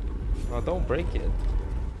 Oh, don't break it.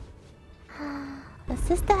 Is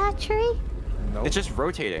this the hatchery? Nope. It's just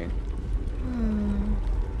rotating.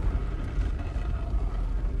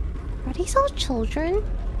 Are these all children?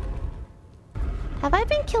 Have I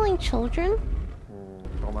been killing children?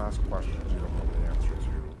 Don't ask questions you don't know the answer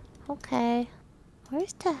to. Okay.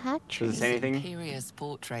 Where's the hatchery? Does it say anything? Imperious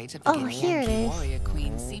portrait of Oh, the here it Yankee is. warrior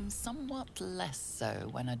queen seems somewhat less so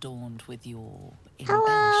when adorned with your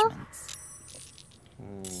Hello? embellishments.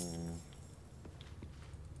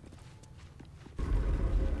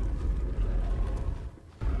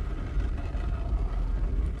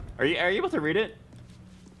 Are you able to read it?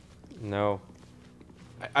 No.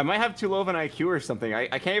 I might have too low of an IQ or something. I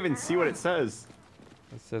can't even see what it says.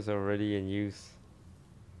 It says already in use.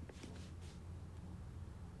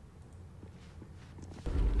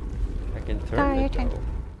 I can turn Alright, it your turn. though.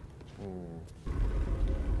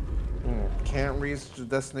 Can't reach the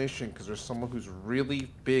destination because there's someone who's really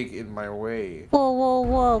big in my way. Whoa, whoa,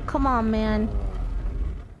 whoa. Come on, man.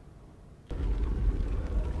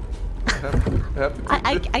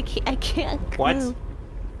 I can't. What? Move.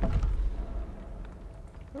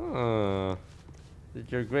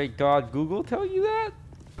 Did your great god Google tell you that?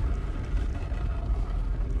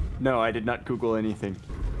 No, I did not Google anything.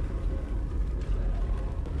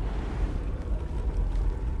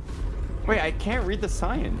 Wait, I can't read the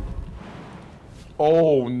sign.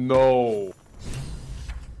 Oh no.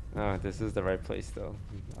 Oh, this is the right place though.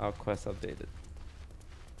 Our quest updated.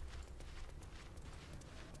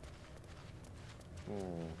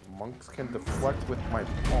 Monks can deflect with my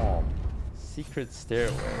palm. Secret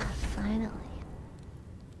stairway. Finally.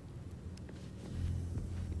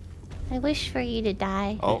 I wish for you to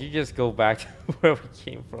die. Oh. Did you just go back to where we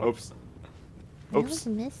came from? Oops. I Oops. was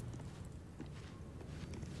missed.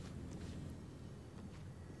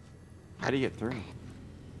 How do you get through?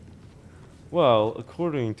 Well,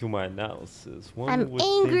 according to my analysis, one I'm would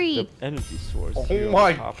angry. think the energy source Oh here on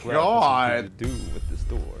my the top left has God. something to do with this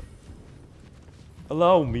door.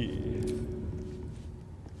 Allow me.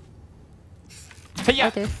 Oh,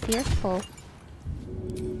 they're fearful.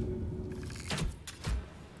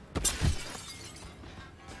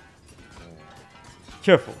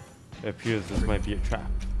 Careful. It appears this might be a trap.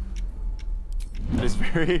 That is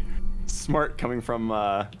very smart coming from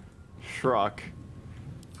Shrock.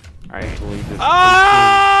 Alright.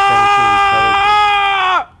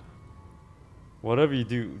 Whatever you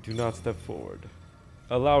do, do not step forward.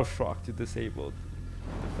 Allow Shrock to disable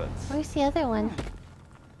defense. Where's the other one?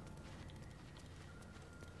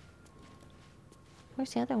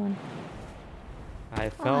 Where's the other one? I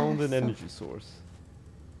found an so- energy source.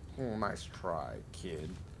 Oh, nice try, kid.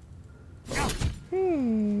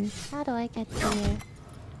 How do I get here?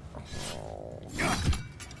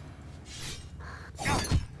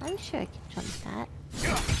 I'm sure I can jump that.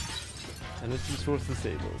 Energy source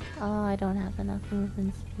disabled. Oh, I don't have enough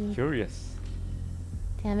movement speed. Curious.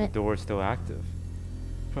 Damn The it. door is still active.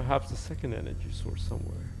 Perhaps a second energy source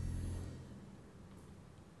somewhere.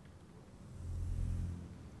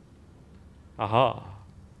 Aha!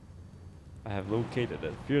 I have located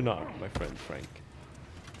it. Fear not, my friend Frank.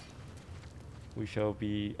 We shall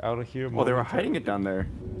be out of here. Well, they were hiding it down there.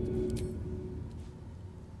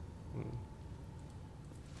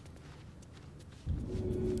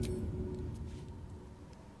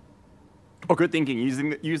 Oh, good thinking. Use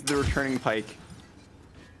the returning pike.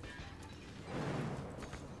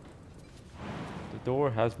 The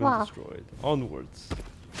door has been Wow. destroyed. Onwards.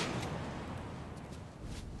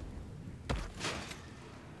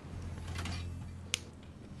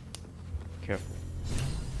 Careful.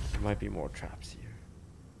 There might be more traps here.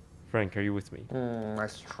 Frank, are you with me?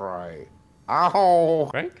 Nice try. Ow!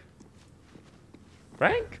 Frank?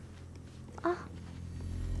 Frank? Oh.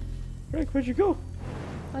 Frank, where'd you go?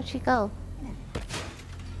 Where'd she go?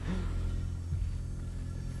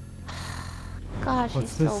 God, gosh,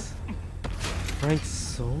 What's she's this? Frank's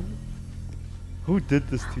soul? Who did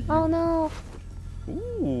this to you? Oh no.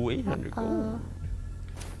 Ooh, 800 gold.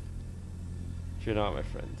 Fear not, my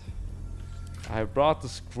friend. I have brought the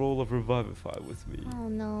scroll of Revivify with me. Oh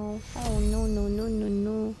no. Oh no, no, no, no,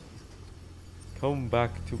 no. Come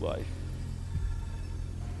back to life.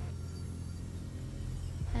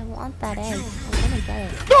 I want that egg. I'm gonna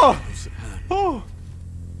get it. Oh! Oh!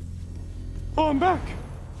 Oh, I'm back!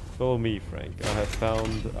 Follow me, Frank. I have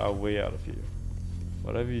found our way out of here.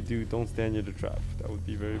 Whatever you do, don't stand near the trap. That would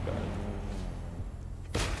be very bad.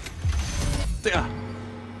 Yeah.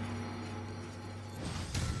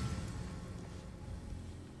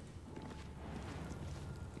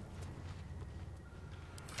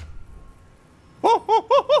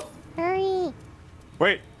 Hurry!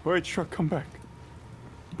 Wait, truck, come back.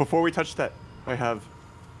 Before we touch that, I have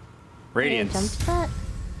radiance. Jump to that?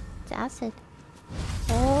 It's acid.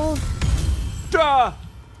 Oh. Duh!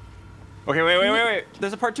 Okay, wait.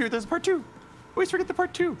 There's a part 2. Wait, forget the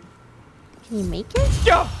part 2. Can you make it?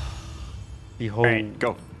 Yeah! Behold. Right,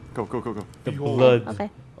 go. The Behold. blood Okay.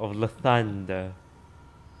 of Lathander.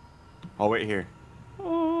 I'll wait here.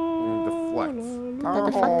 Deflect. The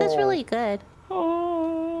deflect is really good.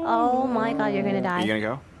 Oh my god, you're gonna die. Are you gonna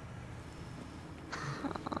go?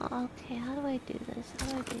 Okay, how do I do this?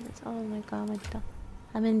 Oh my god,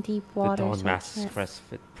 I'm in deep water. The Dawn so I Mask can't- crest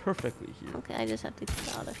fit perfectly here. Okay, I just have to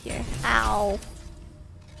get out of here. Ow!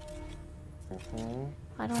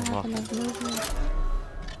 I don't have enough movement.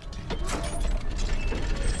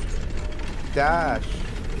 Dash.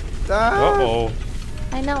 Uh-oh.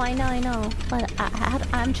 I know. But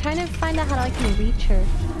I'm trying to find out how I can reach her.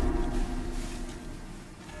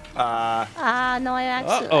 No, I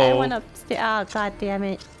actually I went upstairs. Oh god damn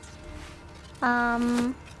it.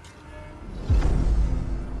 I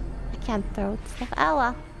can't throw stuff. Oh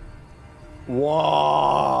well.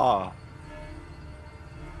 Whoa!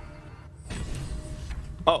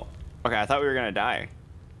 Oh, okay. I thought we were gonna die.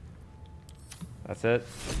 That's it.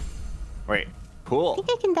 Wait, I cool. think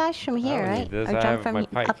I can dash from here, don't right? need this, Or I jump have my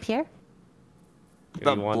from pike. up here?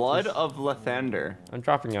 The You want blood this? of Lathander. I'm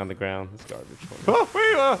dropping you on the ground. It's garbage for me. Oh,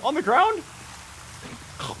 wait, on the ground?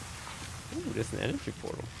 Ooh, there's an energy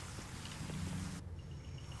portal.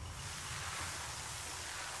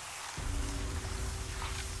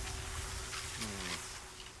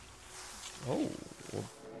 Oh, we're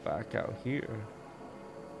back out here.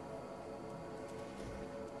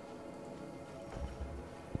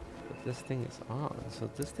 But this thing is on, so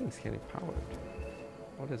this thing's getting powered.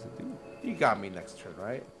 What does it do? You got me next turn,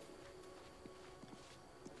 right?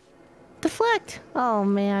 Deflect! Oh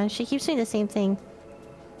man, she keeps doing the same thing.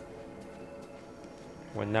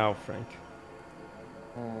 What now, Frank?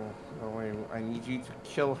 Oh, wait, I need you to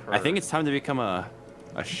kill her. I think it's time to become a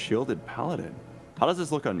shielded paladin. How does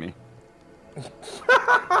this look on me?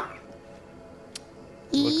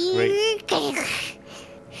 Looks great.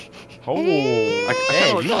 Oh, I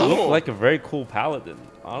man, look you cool. look like a very cool paladin.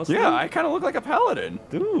 Honestly. Yeah, I kind of look like a paladin.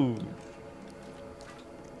 Dude.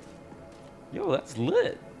 Yo, that's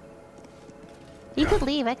lit. You could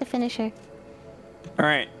leave, I could finish her. All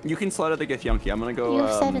right, you can slide out the Githyanki. I'm gonna go. You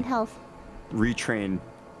have 7 health. Retrain.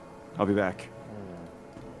 I'll be back.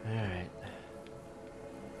 All right.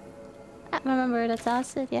 Remember, that's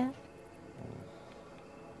acid, yeah.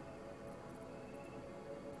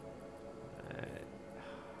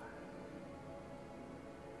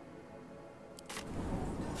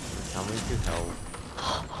 Coming to help.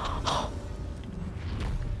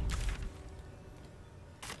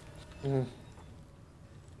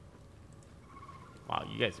 Wow,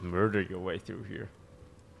 you guys murdered your way through here.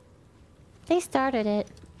 They started it.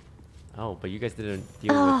 Oh, but you guys didn't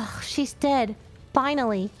deal Oh, she's dead.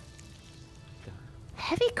 Finally.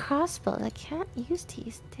 Heavy crossbow. I can't use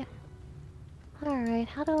these. Alright,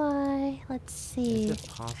 how do I... Let's see. Is it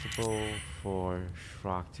possible for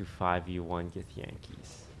Shrock to 5v1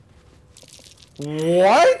 Githyanki's?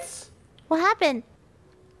 What? What happened?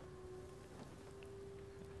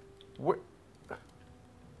 What?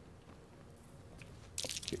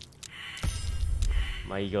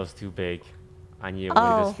 My ego's too big. I need to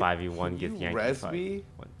win this 5v1 You Githyanki res fight. me?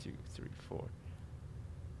 1, 2, 3, 4.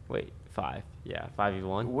 Wait, 5. Yeah,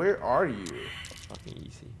 5v1. Where are you? Fucking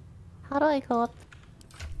easy. How do I go up?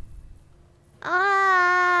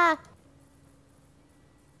 Ah!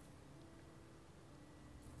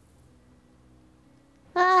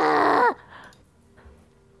 Ah!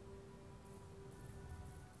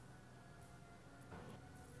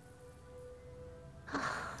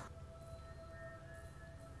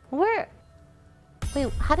 Where?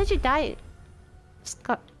 Wait, how did you die?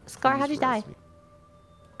 Scar, how did you die?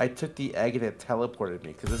 I took the egg and it teleported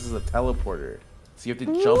me because this is a teleporter. So you have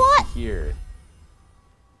to jump here.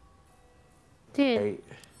 Dude. Right.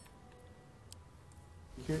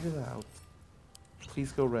 Hear it out.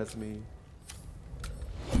 Please go res me.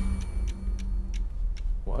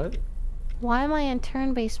 What? Why am I in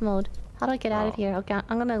turn-based mode? How do I get out of here? Okay,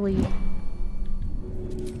 I'm gonna leave.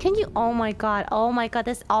 Can you? Oh my god. Oh my god.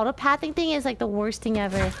 This auto-pathing thing is like the worst thing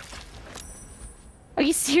ever. Are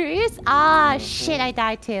you serious? Ah, shit. I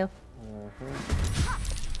died too.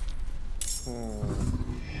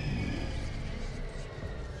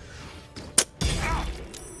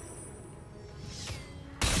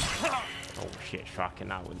 Oh shit, Shrock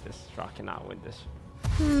cannot win this. Shrock cannot win this.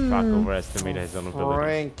 Shrock overestimated his own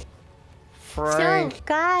abilities. Frank. So,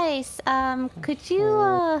 guys, could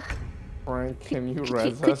you, Frank, can you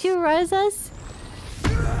res us? Could you res us?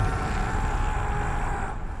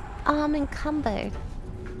 I'm encumbered.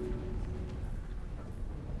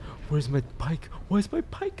 Where's my pike? Why is my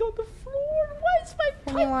pike on the floor? Why is my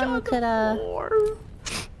pike on the floor?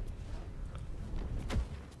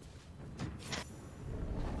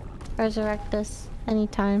 Resurrect us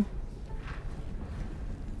anytime.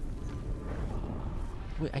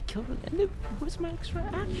 Wait, I killed it, and then where's my extra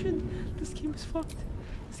action? This game is fucked.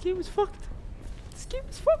 This game is fucked. This game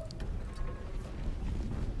is fucked.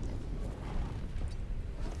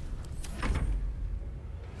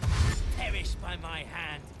 Perish by my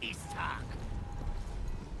hand, Istak.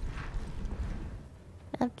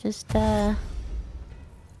 I'm just,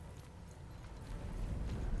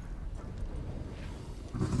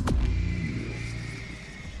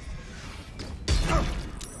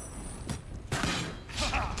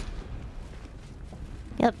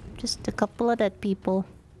 Yep, just a couple of dead people.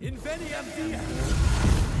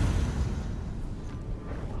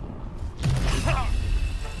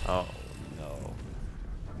 Oh no.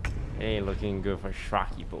 It ain't looking good for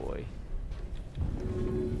Shrocky boy.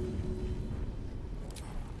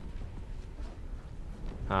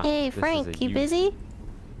 Huh, hey Frank, you busy?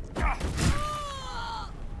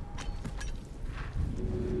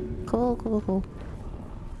 Cool, cool, cool.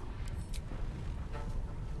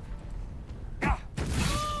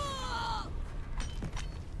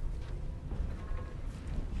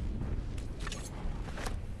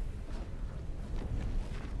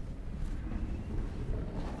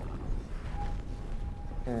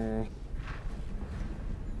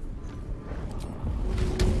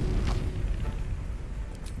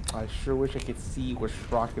 I sure wish I could see what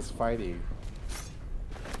Shrock is fighting.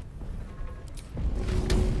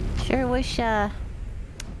 Sure wish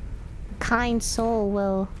kind soul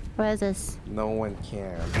will res us. No one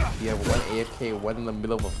can. You have one AFK, one in the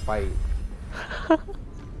middle of a fight.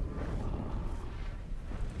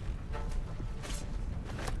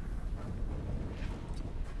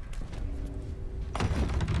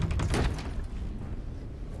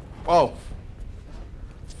 Oh.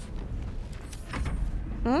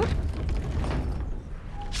 Hmm?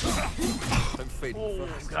 Oh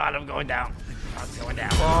god, I'm going down. Shrock's going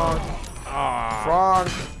down. Frog.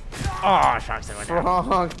 Oh, Shrock's going down.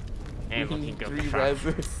 Frog. And looking good for 3 Shrock.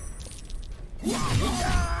 reses.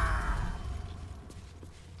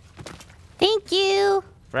 Thank you.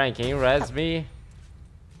 Frank, can you res me?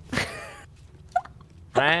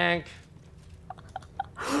 Frank.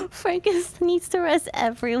 Frank needs to res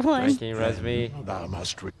everyone. Frank, can you res me? Thou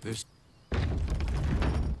must read this.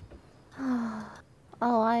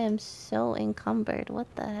 Oh, I am so encumbered. What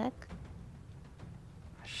the heck?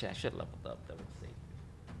 Shit, I should have leveled up. That would save.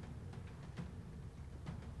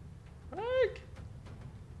 Frank!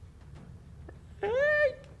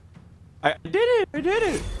 Frank! I did it! I did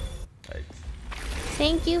it! Thanks.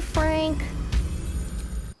 Thank you, Frank.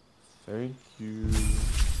 Thank you.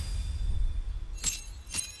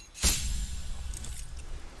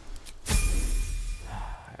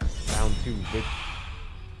 Round 2, bitch.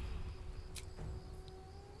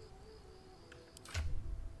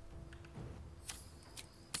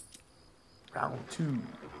 Round 2.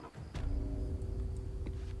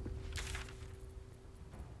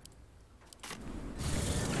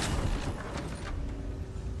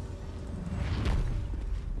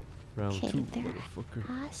 Round Okay, 2, there motherfucker.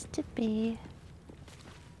 has to be.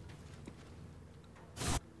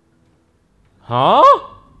 Huh?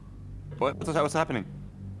 What's happening?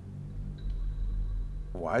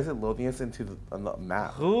 Why is it loading us into on the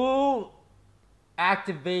map? Who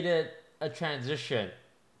activated a transition?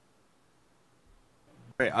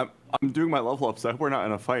 Wait, I'm doing my level up, so we're not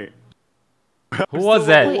in a fight. Who was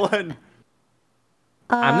it? One.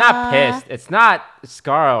 I'm not pissed. It's not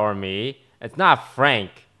Scarra or me. It's not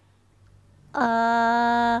Frank.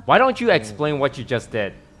 Why don't you explain what you just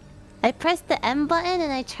did? I pressed the M button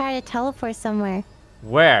and I tried to teleport somewhere.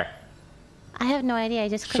 Where? I have no idea. I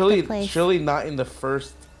just clicked the place. Surely not in the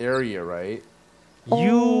first area, right?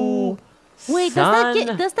 You wait, son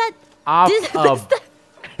does that of a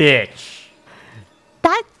bitch.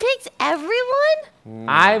 That picks everyone?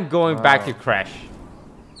 I'm going back to Crash.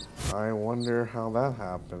 I wonder how that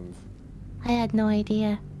happened. I had no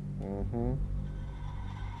idea.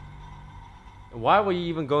 Why were you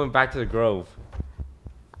even going back to the Grove?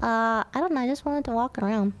 I don't know. I just wanted to walk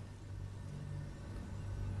around.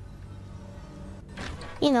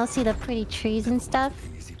 You know, see the pretty trees and stuff.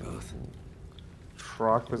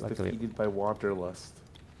 Trock was defeated by Wanderlust.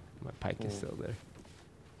 My pike is still there,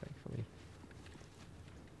 thankfully.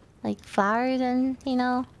 Like flowers and, you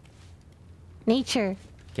know, nature.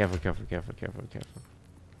 Careful, careful, careful, careful, careful.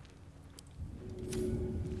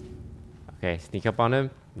 Okay, sneak up on him.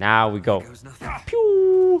 Now we go.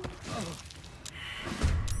 Pew!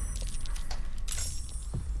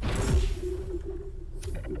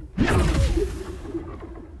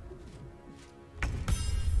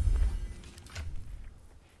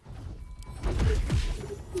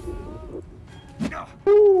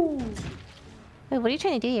 Wait, what are you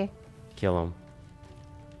trying to do here? Kill him.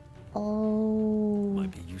 Oh.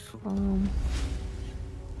 Might be useful.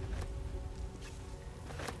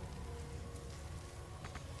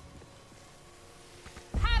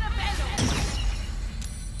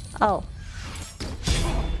 Oh.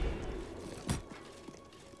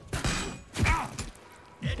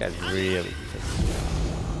 This guy's really pissed me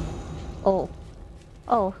off. Oh.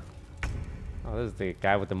 Oh. Oh, this is the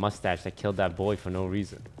guy with the mustache that killed that boy for no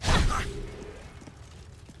reason.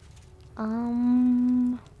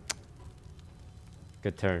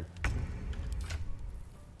 Good turn.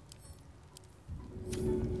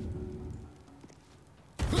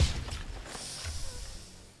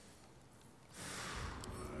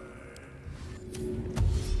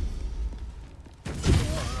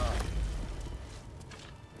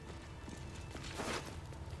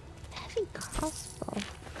 Heavy crossbow.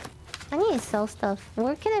 I need to sell stuff.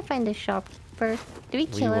 Where can I find a shopkeeper? Do we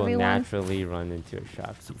kill everyone? We will naturally run into a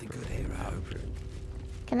shopkeeper. Something good here, I hope.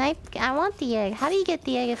 Can I want the egg. How do you get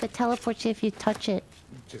the egg if it teleports you if you touch it?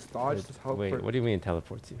 Just dodge the teleport. Wait, what do you mean it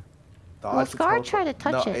teleports you? Dodge Well, the Scar teleport. tried to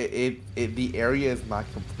touch no, it. the area is not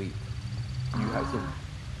complete. You have to.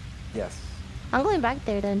 Yes. I'm going back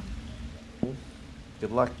there then.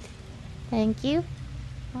 Good luck. Thank you.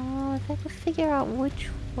 Oh, if I could figure out which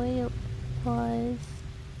way it was.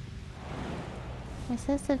 My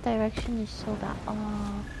sense of direction is so bad.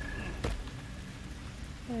 Oh.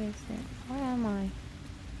 Where is it? Where am I?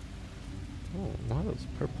 Oh, one of those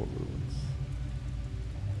purple ruins.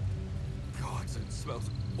 God, it smells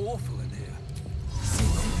awful in here.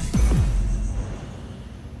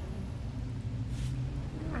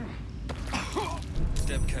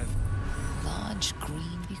 Step careful. Large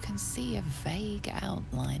green, you can see a vague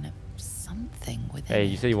outline of something within Hey, it.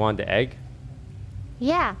 you said you wanted the egg?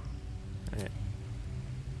 Yeah. Alright.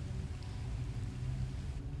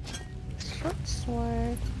 Short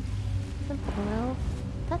sword. Simple rope.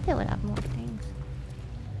 Thought they would have more things.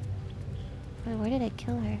 Wait, where did I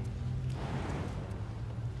kill her?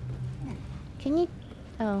 Can you...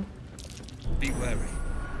 Oh. Be wary.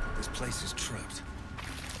 This place is trapped.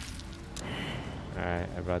 Alright,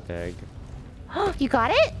 I brought the egg. Oh, you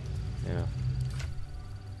got it? Yeah.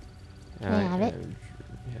 Can I have it?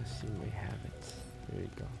 Yes, you may have it. There you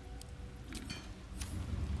go.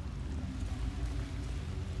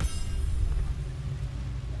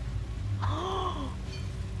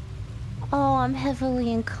 Oh, I'm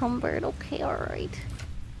heavily encumbered. Okay, alright.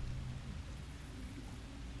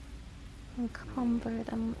 Encumbered.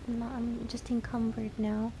 I'm just encumbered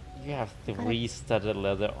now. You have 3 studded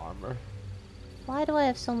leather armor. Why do I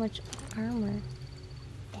have so much armor?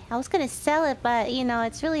 I was gonna sell it, but you know,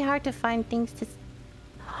 it's really hard to find things to...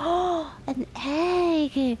 Oh, an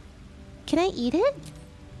egg! Can I eat it?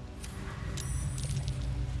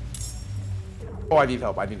 Oh, I need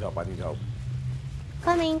help. I need help. I need help.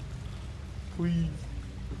 Coming. Please.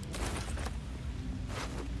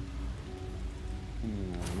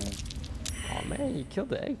 Oh man, you killed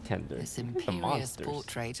the egg tender. This imperious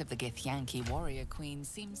portrait of the Githyanki warrior queen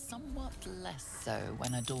seems somewhat less so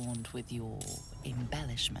when adorned with your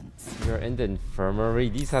embellishments. You're in the infirmary.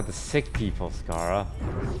 These are the sick people, Scarra.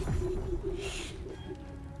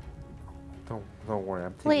 Don't worry.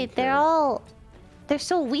 I'm taking Wait, care. they're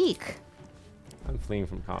so weak. I'm fleeing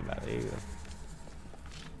from combat. There you go.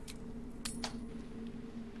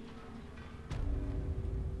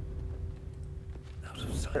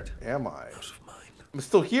 Where am I? I'm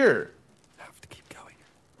still here. Have to keep going.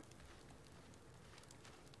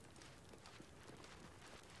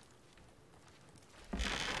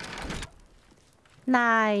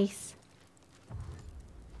 Nice.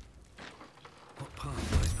 What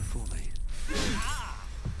path lies before me?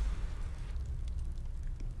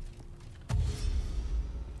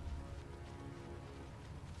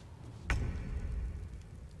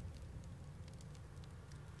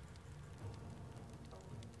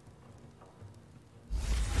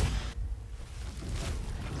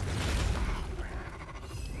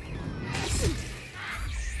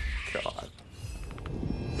 God.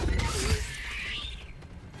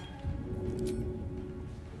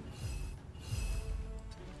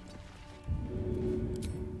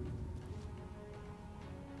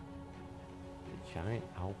 The giant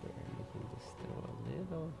owlbear making this still a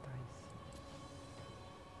little dicey.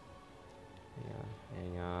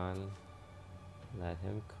 Hang on. Let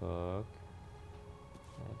him cook.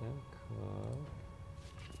 Let him cook.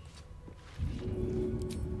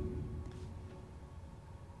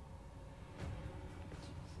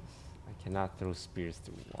 I cannot throw spears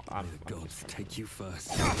through wall. May the gods take you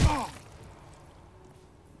first.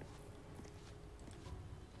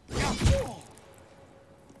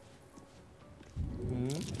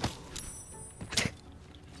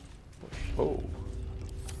 Oh.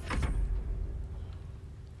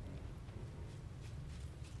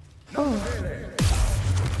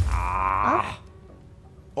 Ah.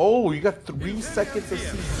 Oh, you got 3 seconds of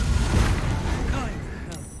CC.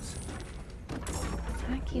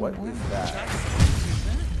 What is that?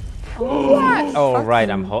 What? Oh right,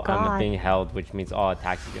 I'm God. being held, which means all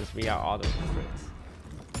attacks against me are auto crits.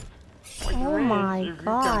 Oh my If you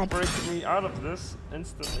God. can break me out of this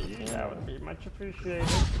instantly, that would be much appreciated.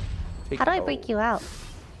 How do I break you out?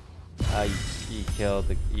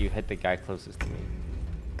 You hit the guy closest to me.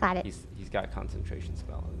 Got it. He's got concentration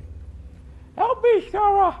spell on me. Help me,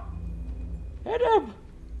 Scarra! Hit him!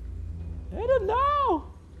 Hit him now!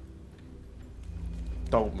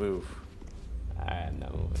 Don't move.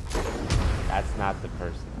 No. That's not the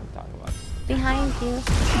person I'm talking about. Behind you.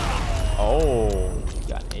 Oh, you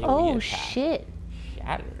got AoE Oh attack. shit.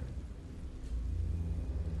 Shatter.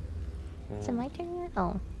 Is it my turn yet?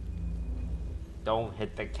 Oh. Don't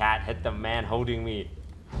hit the cat, hit the man holding me.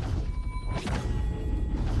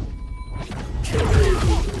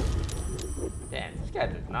 Damn, this guy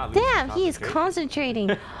does not lose Damn, he's concentration.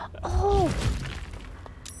 concentrating. Oh.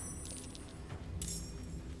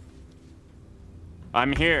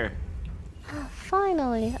 I'm here.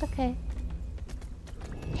 Finally. Okay.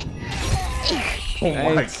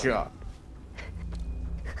 Oh my God.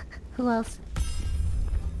 Who else?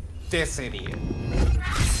 This idiot.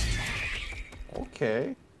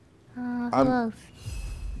 Okay. Who else?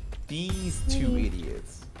 These 2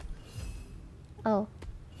 idiots. Oh.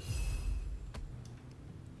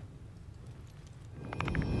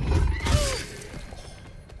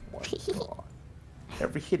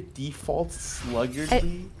 Every hit defaults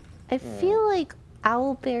sluggardly. I feel like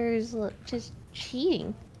owlbears look just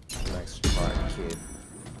cheating. Nice try, kid.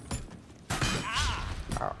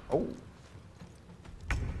 Oh.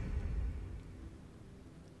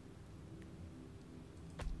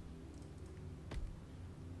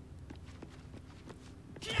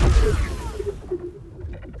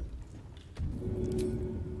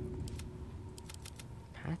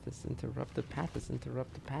 Path is interrupted, path is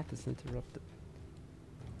interrupted, path is interrupted.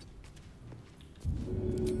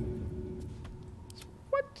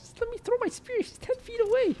 What? Just let me throw my spear, she's 10 feet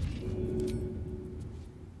away.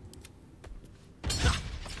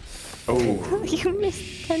 Oh. You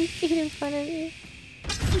missed 10 feet in front of me.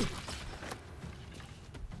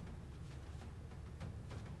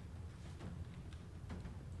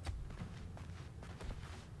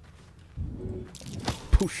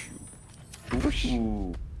 Push you. Push.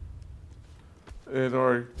 Ooh. And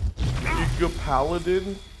our Giga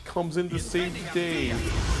Paladin comes in to save the day.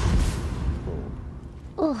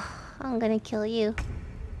 Oh, I'm gonna kill you.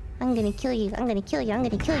 I'm gonna kill you. I'm gonna kill you. I'm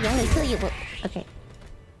gonna kill you. I'm gonna kill you. Well, okay.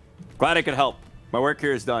 Glad I could help. My work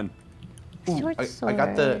here is done. Short I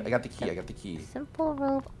got the sword. key. I got the key. Simple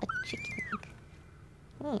robe, a chicken egg.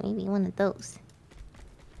 Hey, maybe one of those.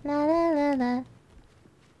 La la la la.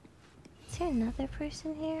 Is there another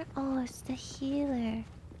person here? Oh, it's the healer.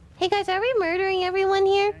 Hey guys, are we murdering everyone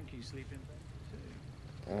here?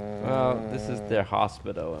 Well, this is their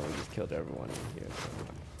hospital and we just killed everyone in here.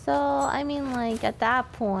 So, I mean, like, at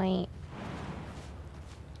that point...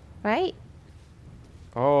 Right?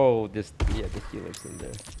 Oh, the healer's in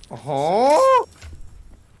there. Oh.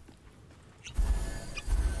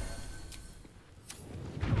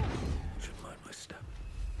 Should mind my step.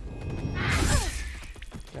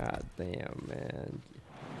 God damn, man.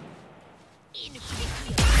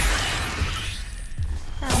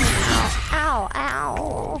 Ow, ow, ow.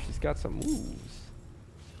 Oh, she's got some moves.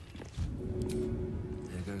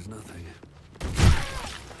 There goes nothing.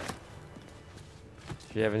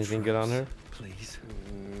 Do you have anything good on her? Please.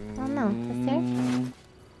 Oh no, is there?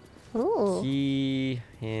 Ooh. Key.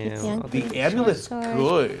 Yeah. The amulet's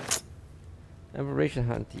good. Aberration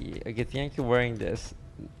Hunty. A Githyanki wearing this.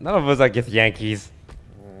 None of us are Githyankies.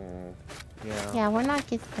 Yeah. Yeah, we're not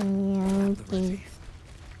getting Yankees.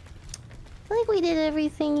 I feel like we did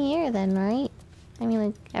everything here then, right? I mean,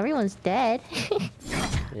 like, everyone's dead.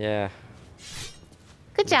 Yeah.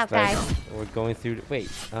 Good job, Looks like guys. We're going through. Wait.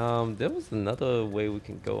 There was another way we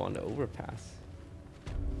can go on the overpass.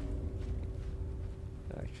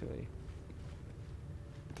 Actually.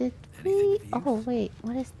 Did we? Oh wait,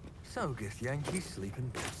 what is? So Githyanki sleep in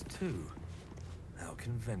beds too. How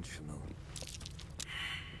conventional.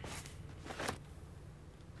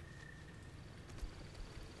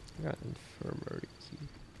 Got infirmary key.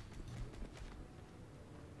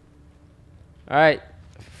 Alright,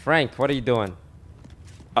 Frank, what are you doing?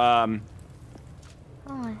 Oh,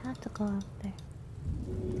 I have to go up there.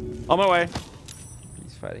 On my way.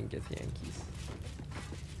 He's fighting Githyankies.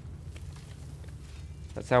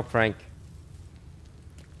 That's how Frank.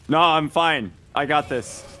 No, I'm fine. I got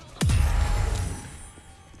this.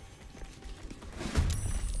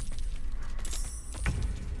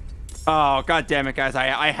 Oh, god damn it, guys.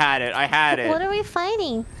 I had it. I had it. What are we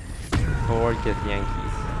fighting? 4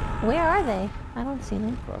 Githyankies. Where are they? I don't see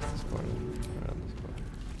them. Across this corner. Around this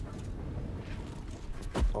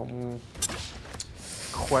corner.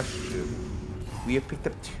 Question. We have picked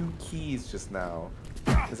up 2 keys just now.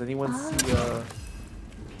 Does anyone see a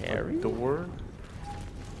door?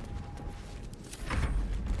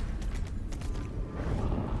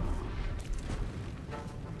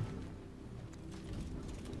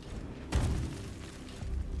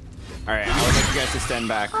 Alright, I would like you guys to stand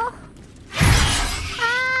back. Oh.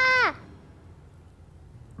 Ah!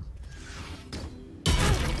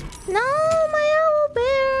 No, my owl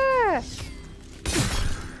bear!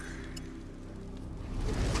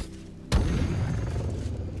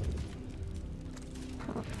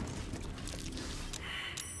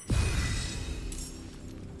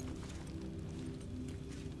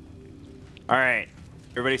 Alright,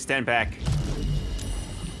 everybody stand back.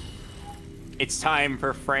 It's time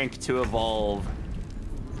for Frank to evolve.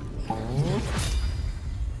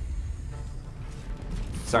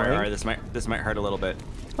 Sorry, Ari, this might hurt a little bit.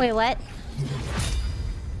 Wait, what?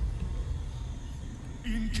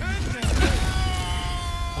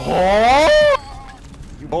 Oh!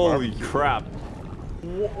 Holy crap.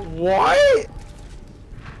 What?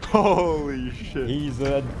 Holy shit. He's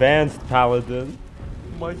an advanced paladin.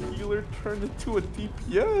 My healer turned into a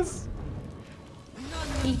DPS.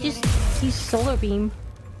 He just used solar beam.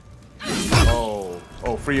 Oh,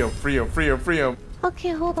 free him.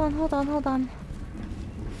 Okay, hold on.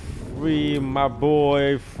 Free my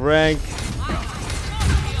boy Frank.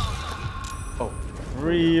 Oh.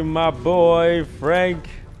 Free my boy Frank.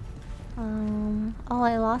 Oh,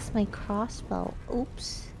 I lost my crossbow.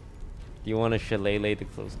 Oops. Do you want to shillelagh the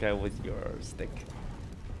close guy with your stick?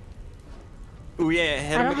 Oh yeah,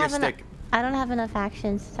 hit him with your stick. I don't have enough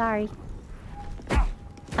actions. Sorry.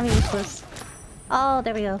 I'm useless. Oh,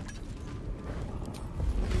 there we go.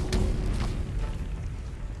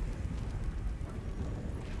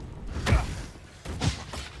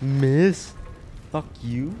 Miss? Fuck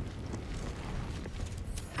you.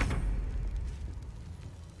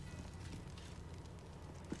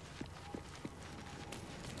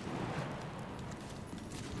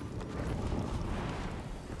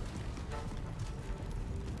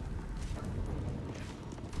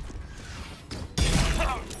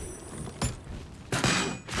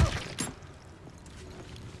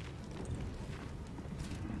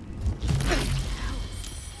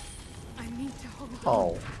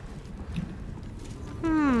 Oh.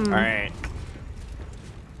 Alright.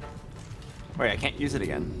 Wait, I can't use it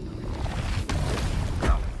again.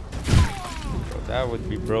 That would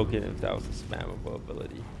be broken if that was a spammable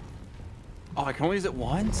ability. Oh, I can only use it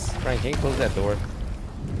once? Frank, can you close that door?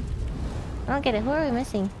 I don't get it. Who are we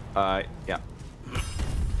missing? Yeah.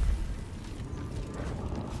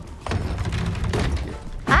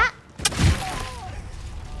 Ah!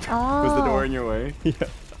 Oh. Was the door in your way? Yeah.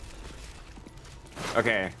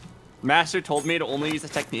 Okay. Master told me to only use the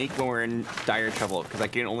technique when we're in dire trouble, because I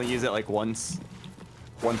can only use it like once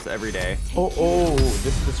every day. Oh,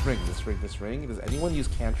 this ring. Does anyone use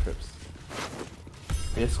cantrips?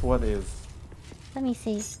 This one is. Let me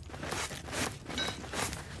see.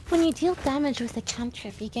 When you deal damage with a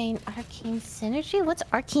cantrip, you gain arcane synergy? What's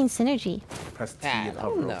arcane synergy? Press T and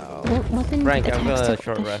hover. No. Weapon Frank, I'm attacks gonna to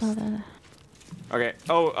short rest. Okay.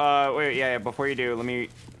 Oh, wait, yeah, before you do, let me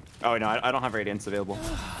Oh no, I don't have radiance available.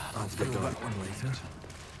 I'll figure that one later.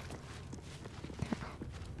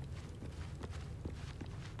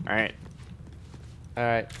 All right. All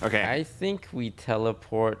right. Okay. I think we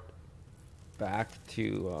teleport back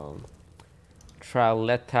to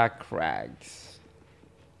Traletta Crags.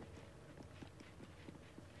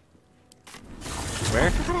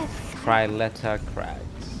 Where? Traletta Crags.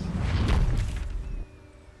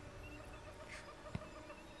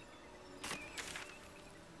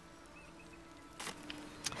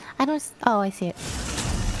 I don't. Oh, I see it.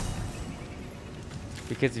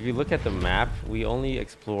 Because if you look at the map, we only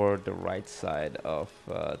explored the right side of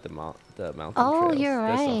the mountain Oh, trails. you're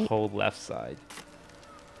There's a right. whole left side.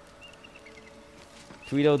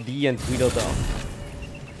 Tweedledee and Tweedledum.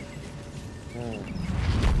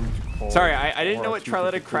 Sorry, I didn't know what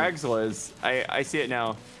Traletta Crags was. I see it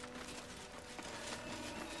now.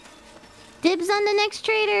 Dibs on the next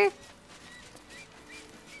trader.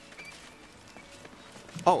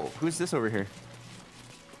 Oh, who's this over here?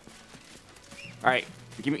 All right,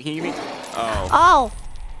 can you give me? Oh. Oh.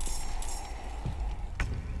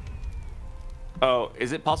 Oh,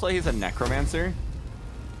 is it possible he's a necromancer?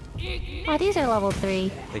 Oh, these are level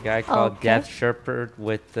 3. The guy called Okay. Death Shepherd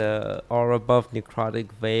with the aura buff,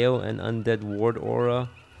 necrotic veil, and undead ward aura.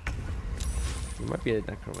 He might be a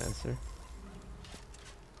necromancer.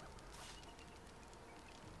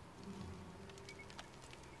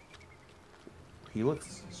 He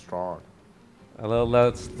looks strong. Although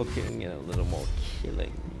that's looking a little more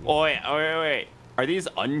killing. Oh wait. Are these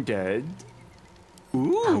undead?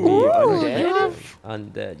 Ooh, undead? You have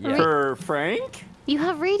Undead, yeah. For Frank? You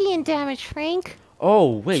have radiant damage, Frank.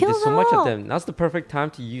 Oh, wait, Kill there's so them much all. of them. Now's the perfect time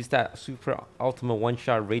to use that super ultimate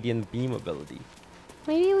one-shot radiant beam ability.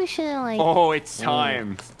 Maybe we shouldn't like. Oh, it's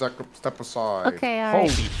time. Step aside. Okay,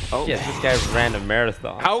 alright. Holy shit, this guy ran a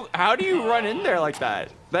marathon. How do you run in there like that?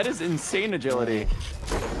 That is insane agility.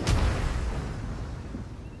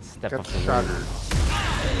 Step Get up the shattered.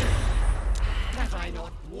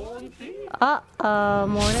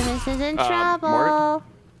 Mortimus is in Mort- trouble.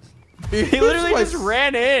 He literally just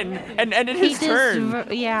ran in and ended his turn.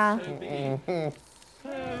 Yeah.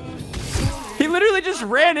 He literally just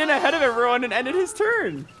ran in ahead of everyone and ended his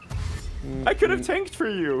turn. I could have tanked for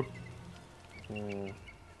you. Wait,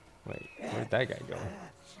 where'd that guy go?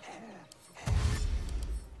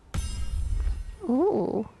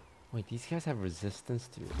 Ooh. Wait, these guys have resistance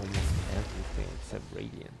to almost everything except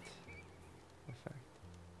radiant. Effect.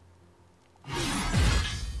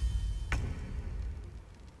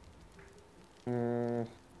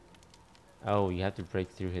 Oh, you have to break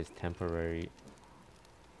through his temporary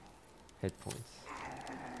hit points.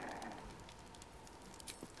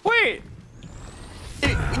 Wait.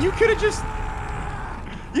 You could have just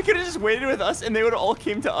waited with us and they would have all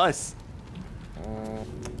came to us.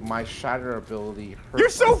 My shatter ability hurt You're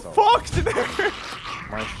so myself. fucked there.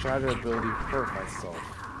 My shatter ability hurt myself.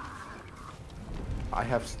 I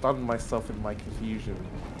have stunned myself in my confusion.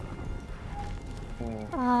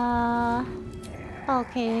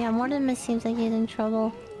 Okay, yeah, Mortimus seems like he's in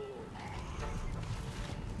trouble.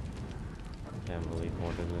 I can't believe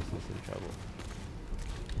Mortimus is in trouble.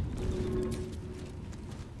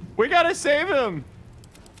 We gotta save him.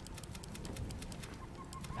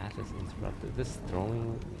 Atlas interrupted. This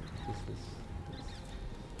throwing.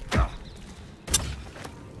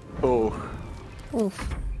 Oh.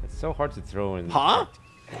 Oof. It's so hard to throw in. Huh?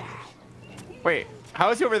 Wait,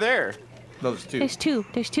 how is he over there? No, there's two. There's two.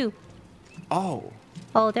 There's two. Oh.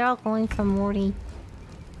 Oh, they're all going for Morty.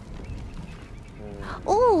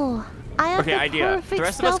 Ooh, I have Okay, the idea. perfect The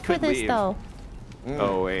rest of us spell for could this leave. though.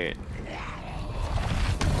 Oh wait.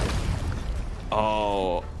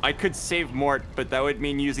 Oh, I could save Mort, but that would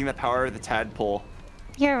mean using the power of the tadpole.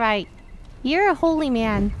 You're right. You're a holy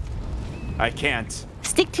man. I can't.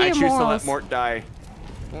 Stick to I your choose to morals. let Mort die.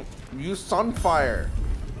 Use Sunfire.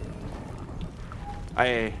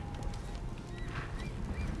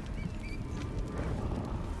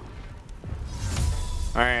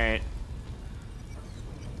 Alright.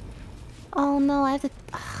 Oh no, I have to.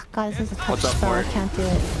 Oh, God, this is a tough What's up, spell. I Mort? can't do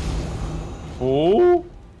it. Oh.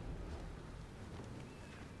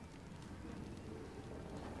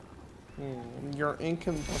 Your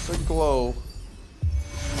incandescent glow.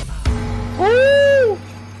 Ooh!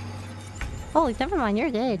 Oh, never mind. You're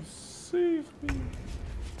good. Save me.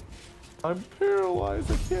 I'm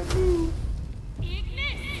paralyzed. I can't move.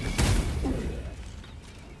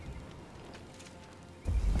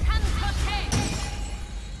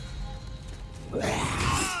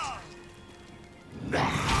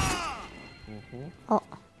 Oh.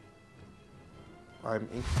 I'm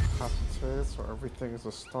incapacitated, so everything is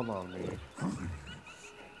a stun on me.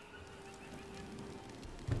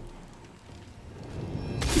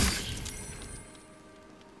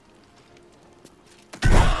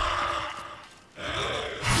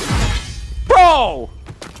 No!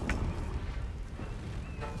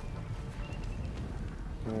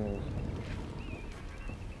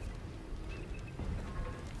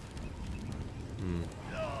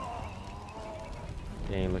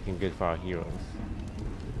 It ain't looking good for our heroes.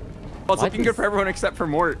 Well, it's looking good for everyone except for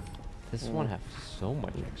Mort. This one have so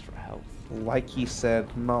many extra health. Like he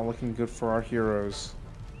said, not looking good for our heroes.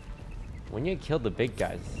 When you kill the big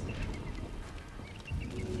guys.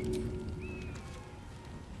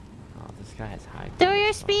 Oh, this guy has high. Throw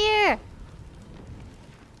your spear!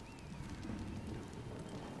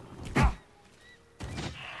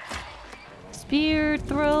 Spear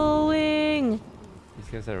throwing! These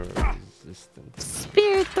guys are resistant.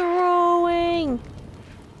 Spear throwing!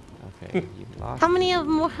 Okay, you lost. How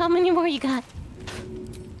many more you got?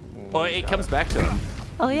 Well, it comes back to him.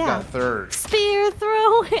 Oh yeah. Got third. Spear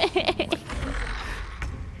throwing!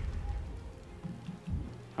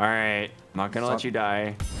 Alright, not gonna let you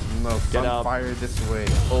die. No, Get up. fire this way.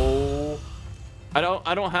 Oh. I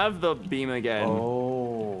don't have the beam again.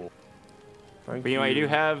 Oh. But you know what I do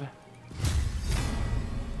have?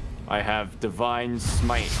 I have Divine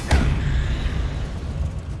Smite.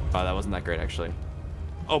 Oh, that wasn't that great actually.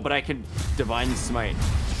 Oh, but I can Divine Smite.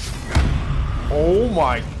 Oh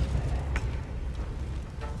my.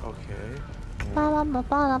 Okay. A lot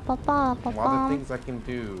of things I can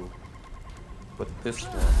do with this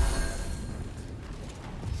one.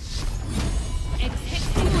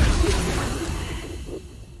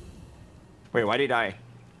 Wait, why did he die?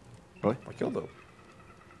 What? I killed him.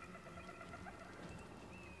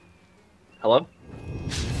 Hello?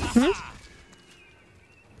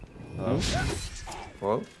 Hello?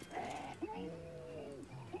 Hello?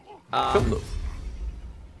 Killed him.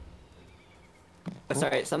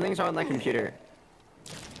 Sorry, something's wrong with my computer.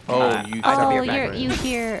 Oh, you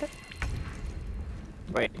hear.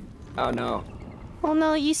 Wait. Oh no. Oh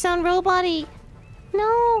no, you sound robot-y.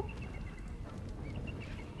 No.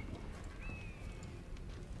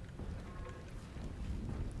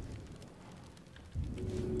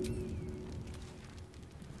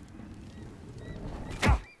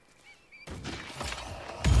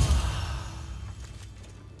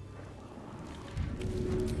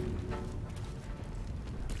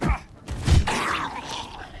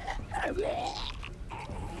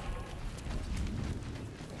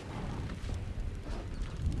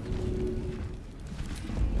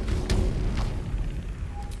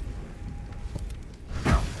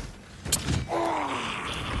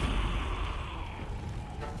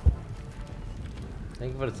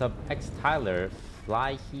 Thank you for the sub. X Tyler,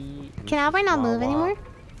 Fly He. Can Albert not move anymore?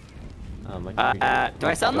 Do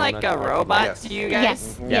I sound like a robot to you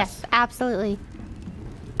guys? Yes, absolutely.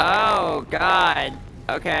 Oh God.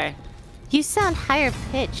 Okay. You sound higher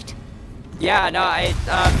pitched. Yeah, no, I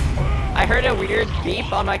heard a weird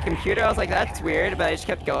beep on my computer. I was like, that's weird, but I just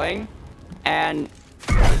kept going. And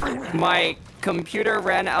my computer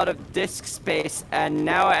ran out of disk space, and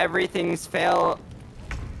now everything's failed.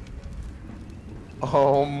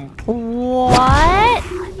 What?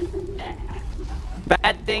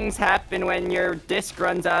 Bad things happen when your disk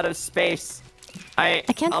runs out of space.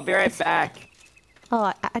 I'll be right back. Oh,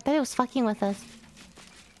 I thought it was fucking with us.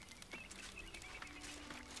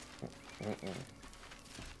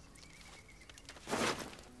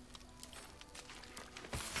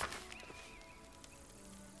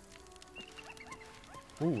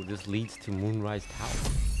 Ooh, this leads to Moonrise Tower.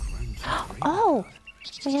 Oh,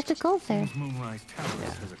 we have to go there. Moonrise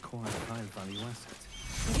Towers has acquired high-value assets.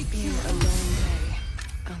 It's been a long day.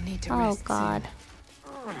 I'll need to Oh rest God.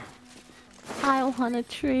 I want a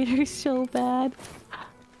trader so bad.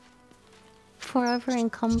 Forever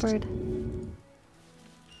encumbered.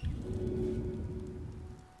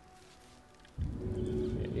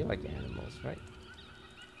 Yeah, you like animals, right?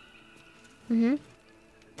 Mm-hmm.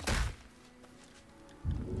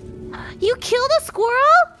 You killed a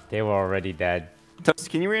squirrel? They were already dead.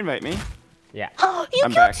 Toast, can you reinvite me? Yeah. You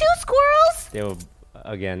I'm killed back. 2 squirrels? They were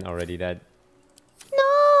again already dead. No,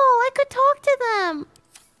 I could talk to them.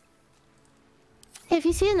 Hey, if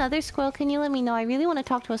you see another squirrel, can you let me know? I really want to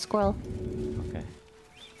talk to a squirrel. Okay.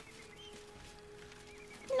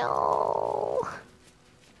 No.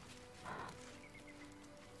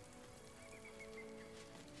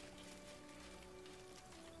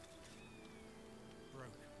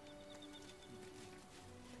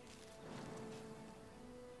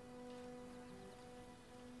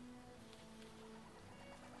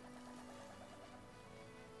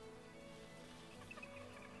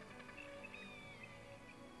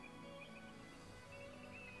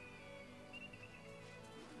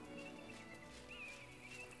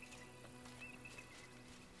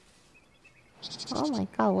 Oh my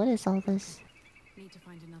God, what is all this? Need to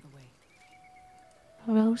find another way.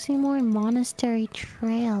 Rosemore Monastery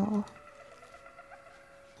Trail.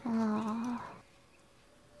 Ah.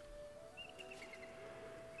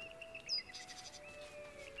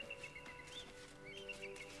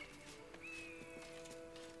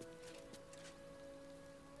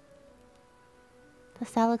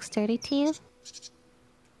 Does that look sturdy to you?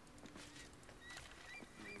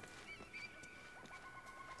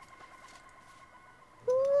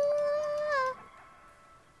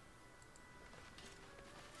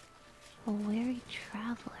 A weary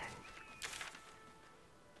traveler.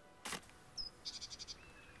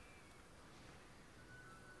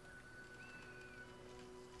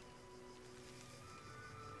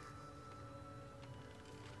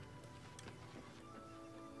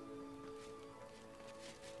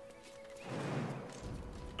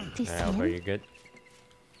 Albert, you good?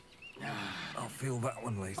 I'll feel that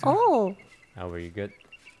one later. Oh! Albert, you good?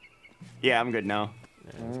 Yeah, I'm good now.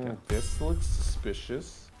 This looks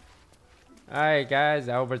suspicious. Alright guys,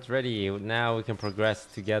 Albert's ready. Now we can progress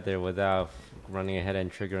together without running ahead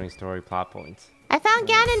and triggering story plot points. I found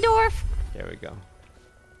Ganondorf! There we go.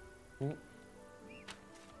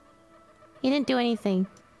 He didn't do anything.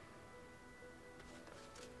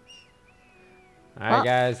 Alright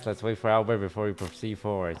guys, let's wait for Albert before we proceed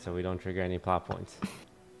forward so we don't trigger any plot points.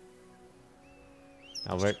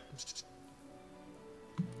 Albert?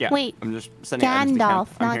 Yeah, Wait, I'm just sending items to Gandalf,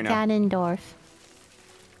 camp. I'm not here now. Ganondorf.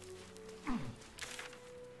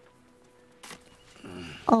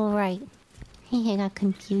 Oh, right. I got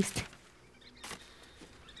confused.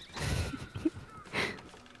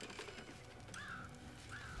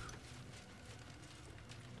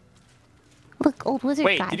 Look, old wizard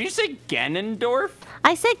Wait, guy. did you say Ganondorf?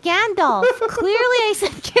 I said Gandalf. Clearly I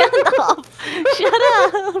said Gandalf. Shut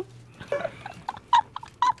up.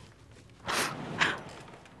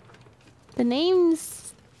 The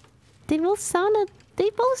names, they both start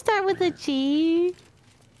with a G.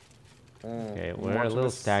 Okay, we're a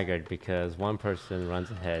little staggered because one person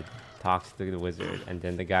runs ahead, talks to the wizard, and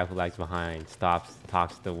then the guy who lags behind stops,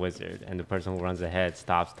 talks to the wizard, and the person who runs ahead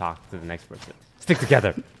stops, talks to the next person. Stick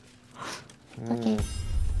together! Okay.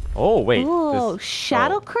 Oh, wait. Oh,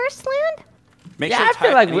 Shadow Curse Land? Yeah, I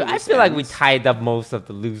feel like we tied up most of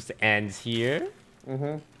the loose ends here.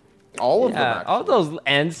 All of them, all those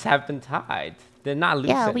ends have been tied. They're not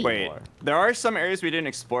loose anymore. Wait, there are some areas we didn't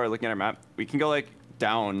explore looking at our map. We can go like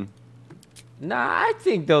down. Nah, I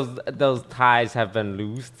think those ties have been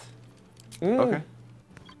loosed. Okay.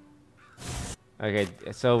 Okay,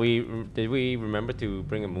 so did we remember to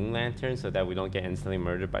bring a moon lantern so that we don't get instantly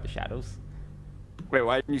murdered by the shadows? Wait,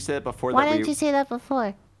 why didn't you say that before? Why didn't you say that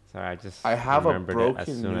before? Sorry, I have a remembered it as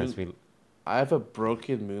broken soon as we. I have a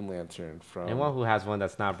broken moon lantern from. Anyone who has one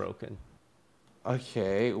that's not broken.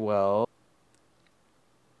 Okay, well.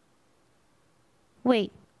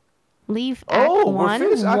 Wait. Leave Act 1? We're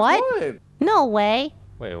finished Act What? 1. No way.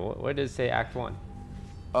 Wait, where did it say Act 1?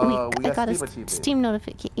 We I got a Steam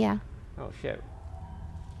notification. Yeah. Oh shit.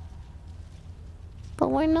 But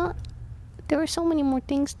we're not. There are so many more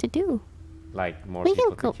things to do. Like more We can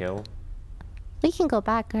people to kill? We can go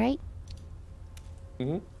back, right?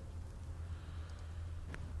 Who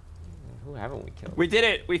haven't we killed? We did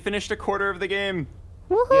it! We finished a quarter of the game!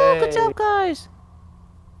 Woohoo! Good job, guys!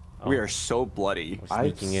 We are so bloody.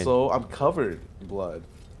 I'm covered in blood.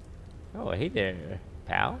 Oh, hey there,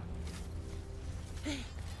 pal.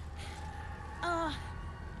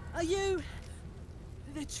 Are you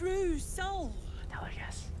the true soul? No,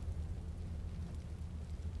 yes.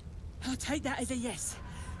 I'll take that as a yes.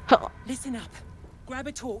 Listen up. Grab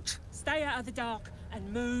a torch, stay out of the dark,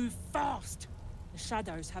 and move fast. The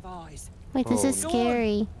shadows have eyes. Wait, this is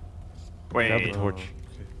scary. Wait. Grab a torch.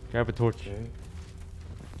 Grab a torch.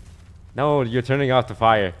 No, you're turning off the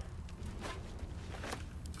fire.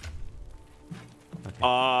 Okay.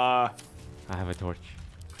 I have a torch.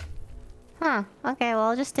 Huh. Okay, well,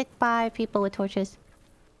 I'll just stick by people with torches.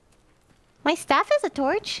 My staff has a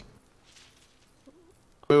torch.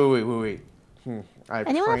 Wait.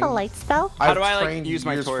 Anyone have a light spell? How do I like use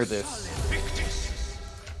my torch? For this.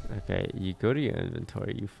 Okay, you go to your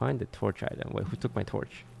inventory, you find the torch item. Wait, who took my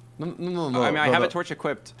torch? No. I mean, I have a torch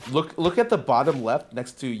equipped. Look at the bottom left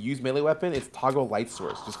next to use melee weapon. It's toggle light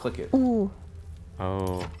source. Just click it. Ooh.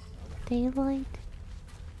 Oh. Daylight.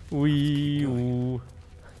 Wee woo.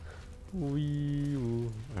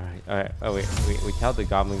 Alright. Oh wait. We tell the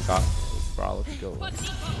goblin brawler to go.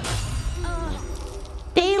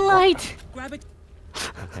 Daylight. Grab it.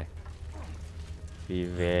 Okay. Be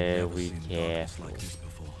very careful.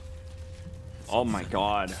 Oh my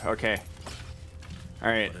god. Okay.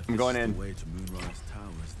 Alright, I'm going in.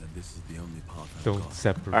 this is the only path I've Don't got.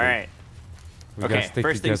 separate. All right. We gotta Okay, stick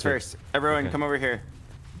first things together. first. Everyone, come over here.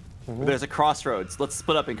 There's a crossroads. Let's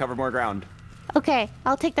split up and cover more ground. Okay,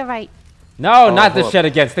 I'll take the right. No, not this shit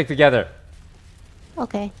again. Stick together.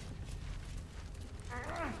 Okay.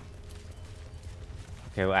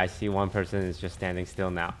 Okay, well, I see one person is just standing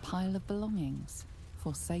still now. Pile of belongings,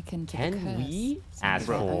 forsaken to Can the curse, we so ask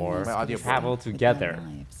that for owners can travel escape with together? their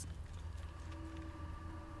lives.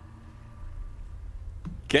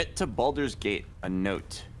 Get to Baldur's Gate. A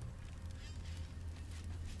note.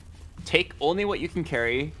 Take only what you can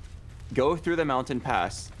carry. Go through the mountain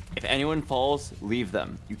pass. If anyone falls, leave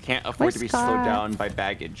them. You can't afford to be slowed down by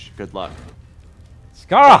baggage. Good luck.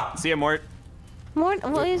 Scarra! See ya, Mort. Mort,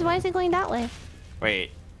 why is he going that way?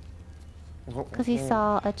 Wait. Because he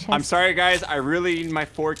saw a chest. I'm sorry, guys. I really need my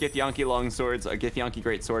 4 Githyanki long swords, a Githyanki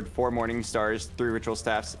great sword, 4 morning stars, 3 ritual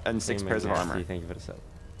staffs, and 6 pairs of armor. Thank you for the sub.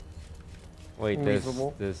 Wait, there's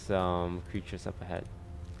creatures up ahead.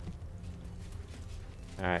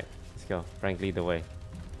 All right, let's go. Frank, lead the way.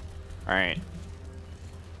 All right.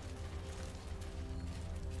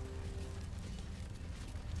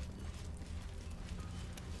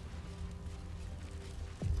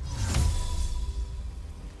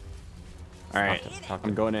 All right,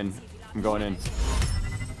 I'm going in. I'm going in.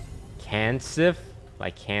 Kansas?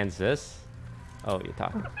 Like Kansas? Oh, you're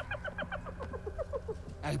talking.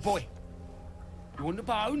 Hey, boy. You want the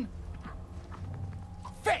bone?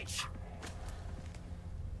 Fetch!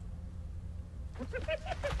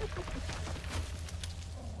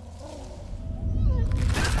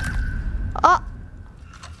 Oh!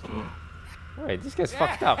 Wait, this guy's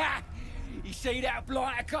fucked up. You see that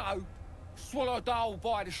blighter go? Swallowed whole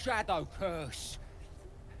by the shadow curse.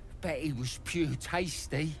 Bet he was pure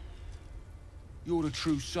tasty. You're the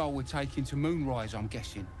true soul we're taking to Moonrise, I'm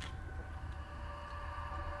guessing.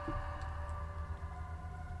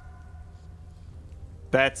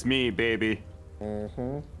 That's me, baby.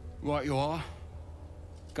 Right you are.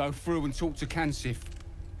 Go through and talk to Kansif.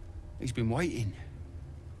 He's been waiting.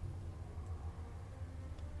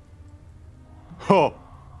 Oh.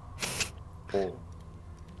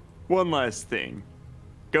 One last thing.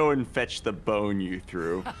 Go and fetch the bone you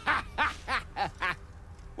threw.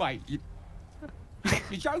 Wait, you're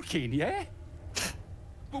joking, yeah?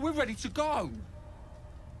 But we're ready to go.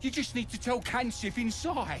 You just need to tell Kansif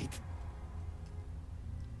inside.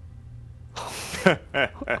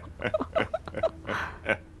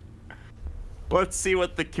 Let's see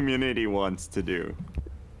what the community wants to do.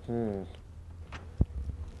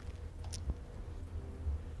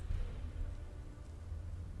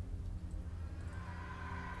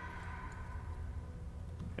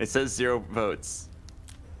 It says 0 votes.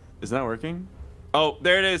 Is that working? Oh,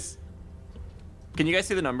 there it is. Can you guys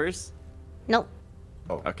see the numbers? Nope.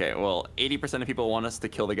 Oh. Okay, well, 80% of people want us to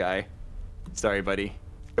kill the guy. Sorry, buddy.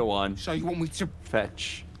 Go on. So you want me to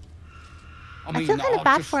fetch? I feel kind of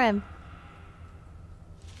bad for him.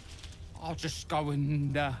 I'll just go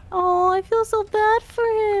and Oh, I feel so bad for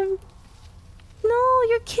him. No,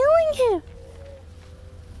 you're killing him.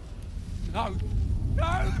 No.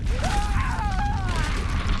 No.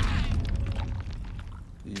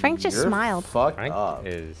 Frank just smiled. Fucked Frank up.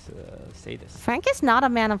 is sadist. Frank is not a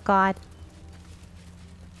man of God.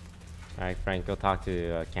 All right, Frank, go talk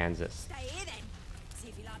to Kansas. Stay here then. See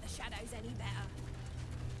if you like the shadows any better.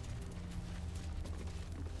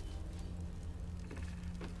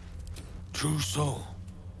 True soul.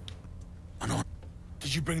 Anon,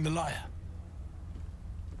 did you bring the lyre?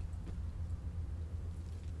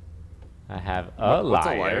 I have a What's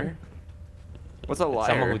liar. a liar? What's a liar?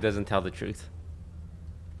 Someone who doesn't tell the truth.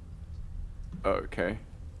 Okay.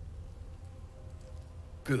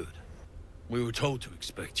 Good. We were told to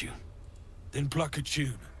expect you. Then pluck a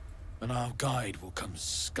tune, and our guide will come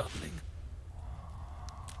scuttling.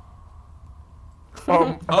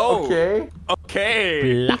 Oh, okay.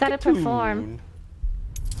 Okay. You gotta perform.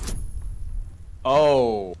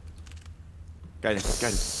 Oh.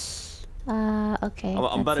 Guidance. Okay.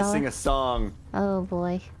 I'm about to that's sing all. a song. Oh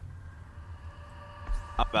boy.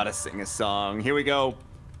 I'm about to sing a song. Here we go.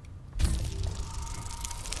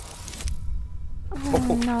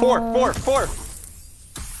 Oh, no. Four.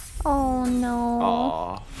 Oh no.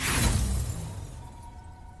 Aw.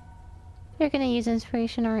 You're gonna use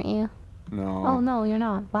inspiration, aren't you? No. Oh no, you're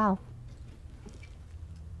not. Wow.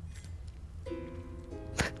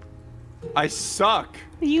 I suck.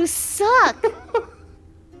 You suck.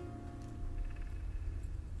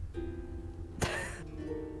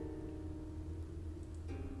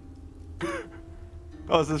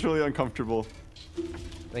 Oh, this is really uncomfortable.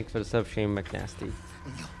 Thanks for the sub, Shane McNasty.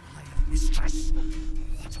 Mistress,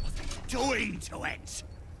 what are they doing to it?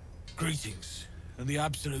 Greetings, in the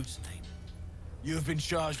Absolute's name. You have been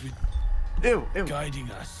charged with guiding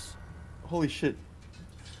us. Holy shit.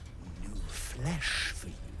 New flesh for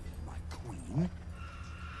you, my queen.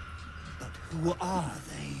 But who are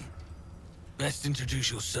they? Best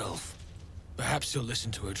introduce yourself. Perhaps you'll listen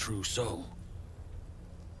to a true soul.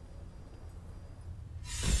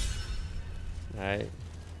 Alright.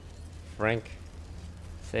 Frank.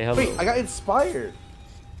 Say hello. Wait, I got inspired.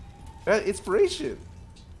 I got inspiration.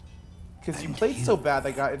 Because you played so bad,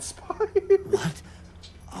 I got inspired. What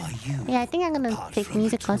are you? Yeah, I think I'm gonna take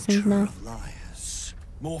music lessons now.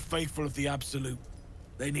 More faithful of the Absolute.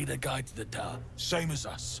 They need a guide to the dark, same as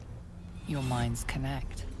us. Your minds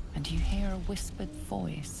connect, and you hear a whispered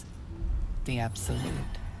voice. The Absolute.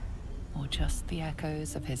 Or just the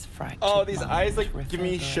echoes of his fractured Oh, these mind eyes like give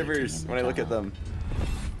me reverberating shivers in the when I look at dark. them.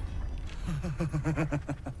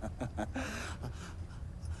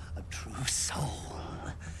 A true soul.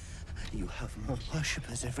 You have more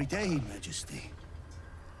worshippers every day, Majesty.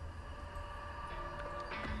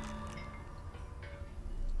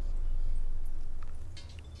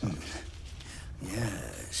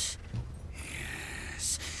 Yes.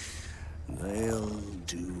 Yes. They'll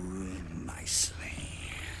do nicely.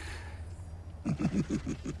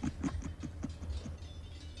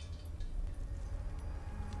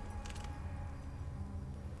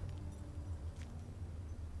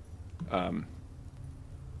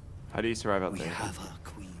 How do you survive out We there? have our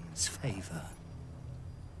queen's favor.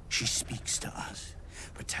 She speaks to us,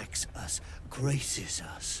 protects us, graces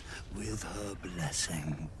us with her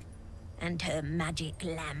blessing. And her magic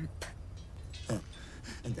lamp.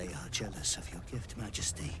 And they are jealous of your gift,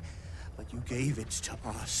 Majesty. But you gave it to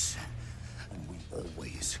us, and we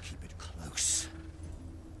always keep it close.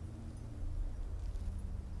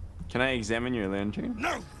 Can I examine your lantern? No!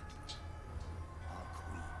 Our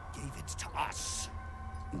queen gave it to us.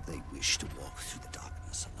 If they wish to walk through the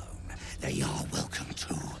darkness alone, they are welcome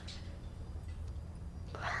to.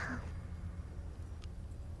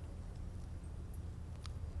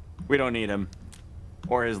 We don't need him.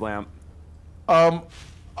 Or his lamp.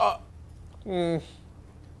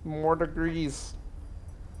 More degrees.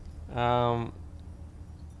 I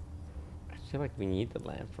feel like we need the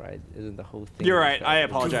lamp, right? Isn't the whole thing? You're right. I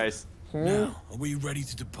apologize. Now, are we ready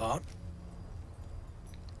to depart?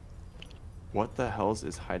 What the hell's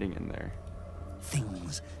is hiding in there?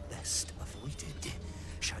 Things best avoided.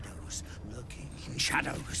 Shadows lurking in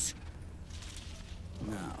shadows.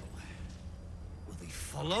 Now, will they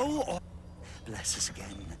follow or bless us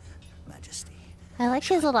again, Majesty? I like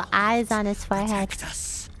his little eyes on his forehead.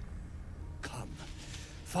 Come,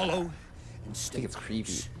 follow, and stay. I think it's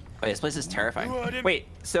creepy. Oh, this place is terrifying. Wait,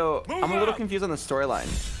 so I'm a little confused on the storyline.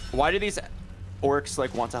 Why do these orcs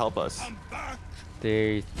like want to help us?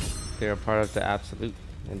 They're a part of the Absolute,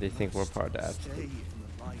 and they think we're part of the Absolute.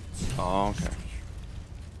 Oh, okay.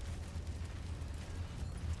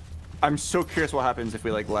 I'm so curious what happens if we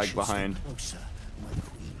like lag behind.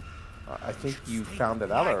 I think you found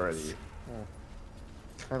it out already.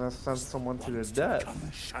 Kind of sent someone to their death.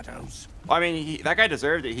 Shadows. I mean, that guy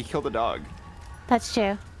deserved it. He killed a dog. That's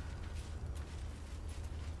true.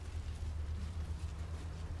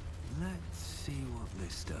 Let's see what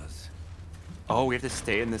this does. Oh, we have to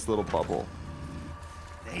stay in this little bubble.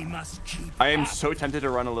 They must keep. I am so tempted to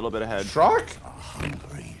run a little bit ahead. Shark?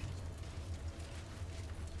 Hungry.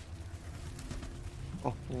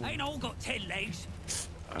 Oh. Ain't all got 10 legs.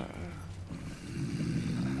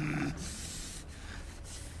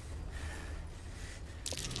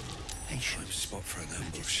 Patience. Spot for an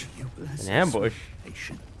ambush. An ambush?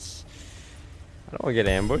 Patience. I don't want to get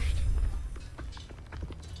ambushed.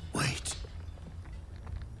 Wait.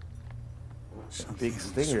 A big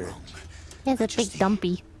stinger. He has a big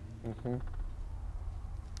dumpy.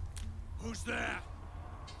 Who's there?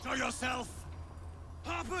 Show yourself!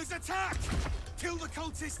 Harper's attack! Kill the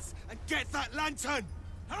cultists and get that lantern!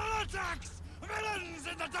 Heretics! Villains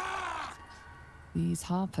in the dark! These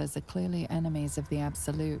Harpers are clearly enemies of the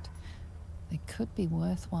Absolute. They could be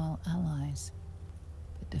worthwhile allies.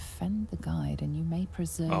 But defend the guide and you may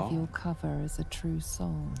preserve your cover as a true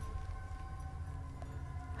soul.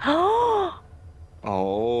 Oh.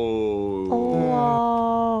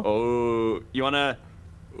 Whoa. Oh. You wanna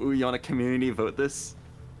community vote this?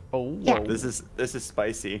 Oh. Yeah. This is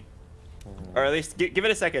spicy. Or at least give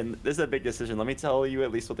it a second. This is a big decision. Let me tell you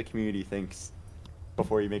at least what the community thinks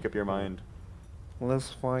before you make up your mind.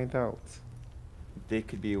 Let's find out. They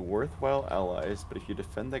could be worthwhile allies, but if you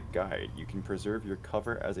defend the guide, you can preserve your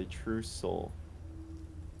cover as a true soul.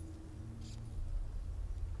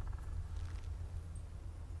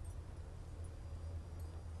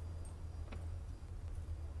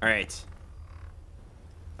 All right.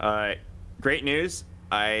 Great news.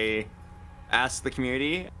 I asked the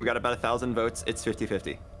community. We got about 1,000 votes. It's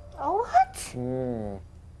 50-50. Oh, what?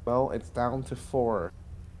 Well, it's down to 4.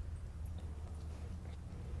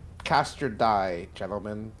 Cast your die,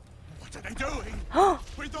 gentlemen. What are they doing?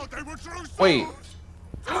 We thought they were true souls. Wait.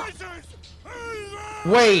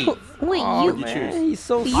 Wait, Oh, you man, he's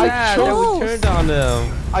so you sad that we chose. turned on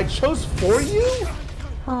him. I chose for you?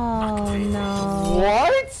 Oh no.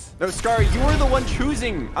 What? No, Scarra, you were the one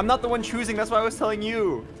choosing. I'm not the one choosing. That's why I was telling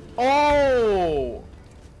you. Oh.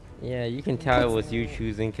 Yeah, you can tell it was you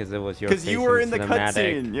choosing because it was your. Because you were in the cinematic.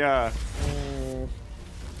 cutscene. Yeah.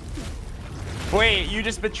 Wait, you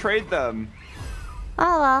just betrayed them.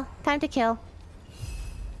 Oh well, time to kill.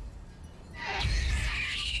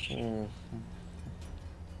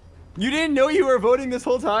 You didn't know you were voting this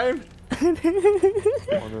whole time? You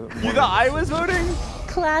thought I was voting?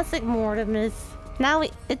 Classic Mortimus. Now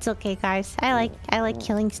it's okay, guys. I like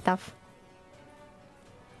killing stuff.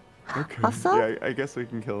 Okay. Also, yeah, I guess we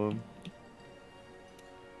can kill him.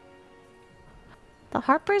 the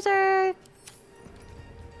Harpers are.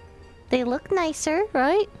 They look nicer,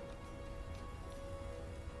 right?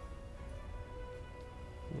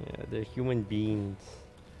 Yeah, they're human beings.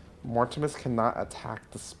 Mortimus cannot attack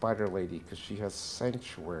the spider lady because she has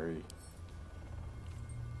sanctuary.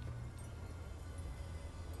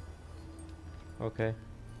 Okay.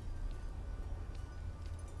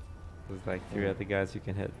 There's like 3 other guys you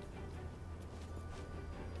can hit.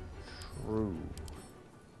 True.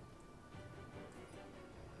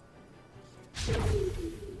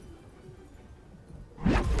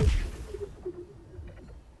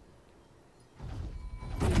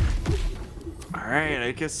 Alright,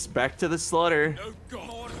 I guess back to the slaughter.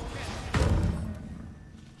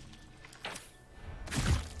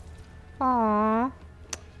 Aww.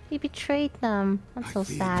 He betrayed them. I'm so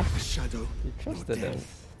sad. Shadow. You trusted us.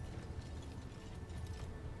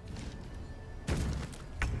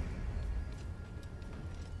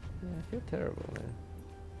 Yeah, I feel terrible, man.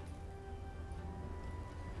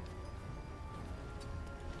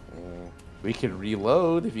 We can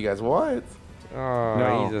reload if you guys want. Oh,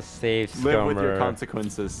 No. he's a safe scummer. Live with your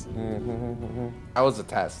consequences. That was a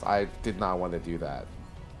test. I did not want to do that.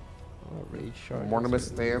 Oh, rage shard. Mortimus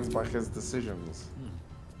stands by his decisions.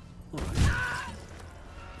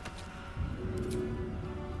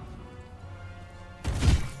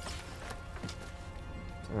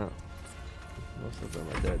 Oh. Most of them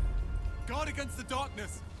are dead. Guard against the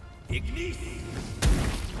darkness. Ignis.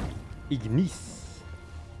 Ignis.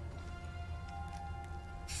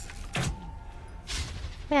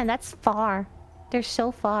 Man, that's far. They're so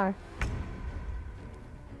far.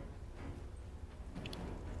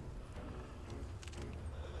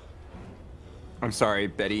 I'm sorry,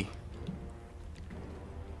 Betty.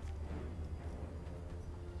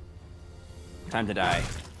 Time to die.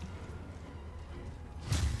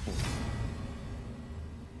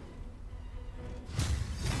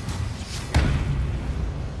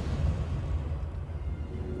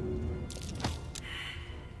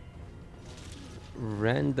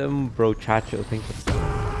 Random brochacho, think it's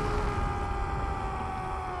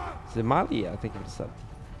Zimalia, I think it's up.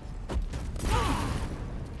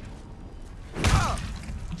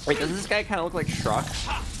 Wait, does this guy kind of look like Shrock?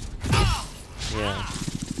 Yeah.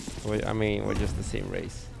 I mean, we're just the same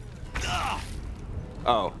race.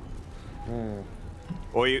 Oh. Well,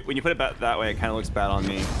 when you put it that way, it kind of looks bad on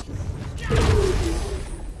me.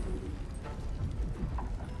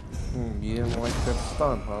 You didn't like that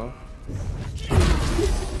stun, huh?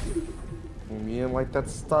 You didn't like that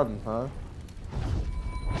stun, huh?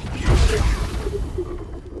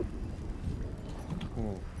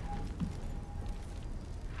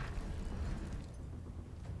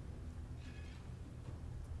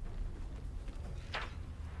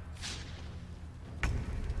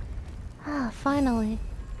 Ah, finally.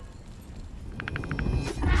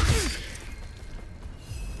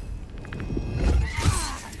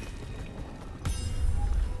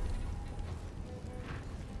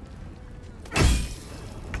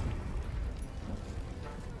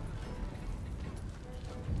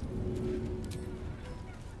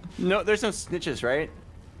 No, there's no snitches, right?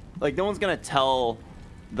 Like, no one's gonna tell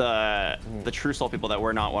the True Soul people that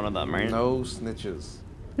we're not one of them, right? No snitches.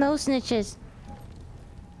 No snitches.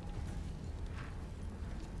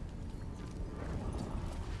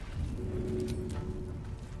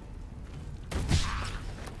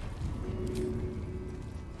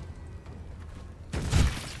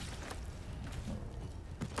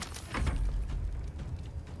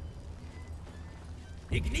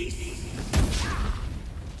 Ignis.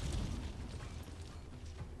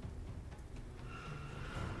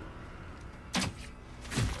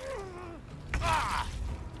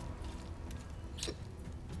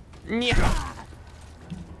 Ugh.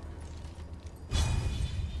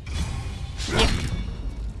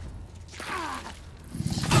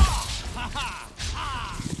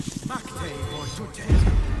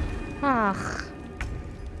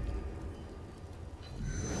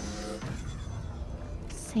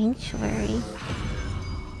 Sanctuary.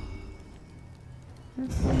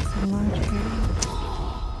 This is a large area.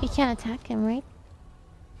 You can't attack him, right?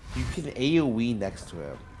 You can AoE next to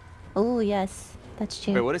him. Oh, yes. That's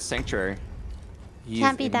true. Wait, what is Sanctuary? He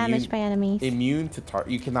Can't be damaged by enemies. Immune to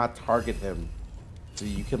you cannot target him. So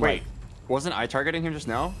you can Wait, wasn't I targeting him just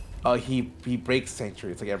now? Oh, he breaks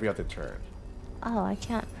Sanctuary. It's like every other turn. Oh, I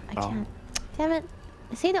can't. I can't. Damn it.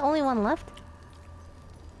 Is he the only one left?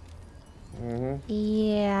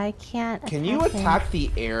 Yeah, I can't. Can you attack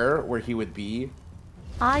the air where he would be?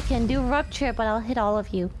 I can do rupture, but I'll hit all of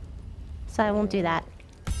you. So I won't do that.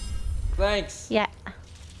 Thanks. Yeah.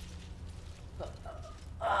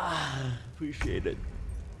 Appreciate it.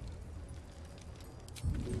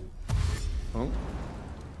 Oh.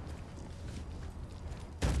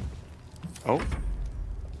 Oh.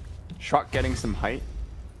 Shock getting some height.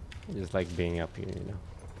 I just like being up here, you know.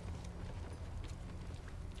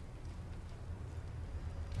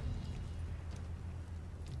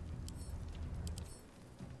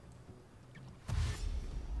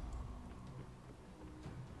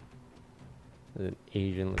 There's an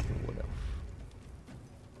Asian looking wood elf.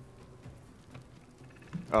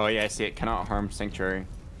 Oh yeah, I see it. Cannot harm Sanctuary.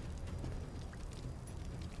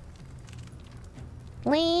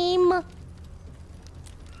 Lame.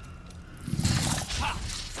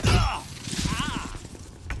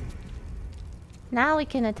 Now we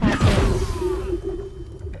can attack him.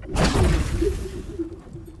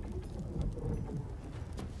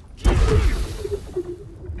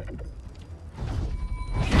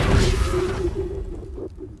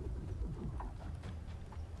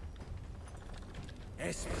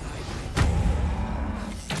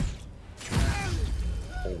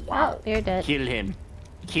 Wow. Oh, you're dead. Kill him.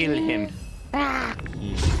 Kill him. Ah.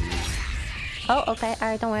 Oh, okay.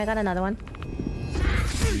 Alright, don't worry. I got another one.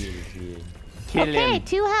 Kill okay, him.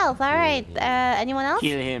 2 health. Alright. Anyone else?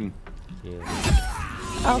 Kill him.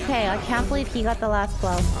 Okay, I can't believe he got the last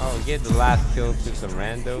blow. Oh, get the last kill to some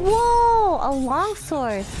rando. Whoa! A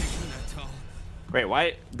longsword. Wait,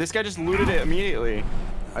 why? This guy just looted it immediately.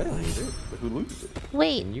 I didn't loot it. Who looted it?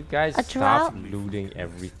 Wait. Can you guys a stop drow looting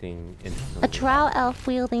everything instantly? A drow elf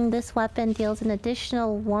wielding this weapon deals an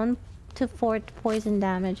additional 1 to 4 poison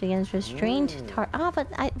damage against restrained target. Ah, but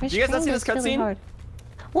restrained you guys not see this is really cutscene? hard.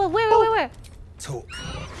 Whoa, where? Talk.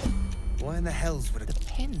 Why in the hell's would The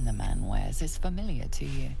pin the man wears is familiar to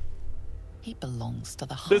you. He belongs to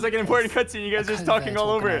the There's like an important cutscene. You guys are just talking all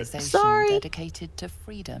over it. Sorry. Dedicated to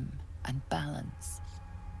freedom and balance.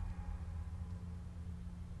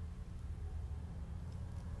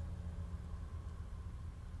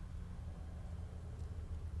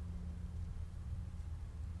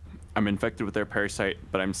 I'm infected with their parasite,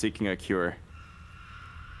 but I'm seeking a cure.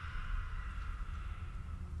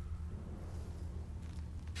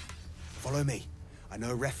 Follow me. I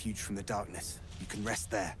know a refuge from the darkness. You can rest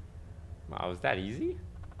there. Wow, was that easy?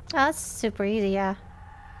 That's super easy, yeah.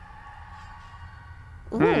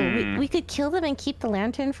 Ooh, we could kill them and keep the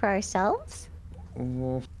lantern for ourselves?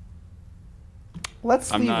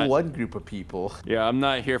 Let's leave one group of people. Yeah, I'm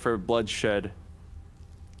not here for bloodshed.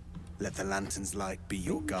 Let the lantern's light be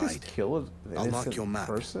your guide. Just kill an I'll mark innocent your map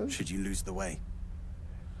person? should you lose the way.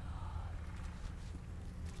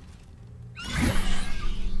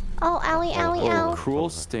 Oh, owie, owie, ow. Cruel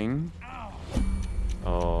sting.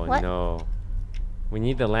 Oh What? no. We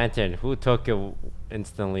need the lantern. Who took it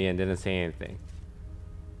instantly and didn't say anything?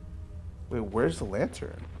 Wait, where's the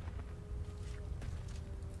lantern?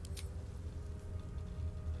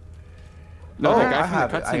 No, oh, the guy I from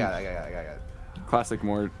have the it. I cutscene. got it. Classic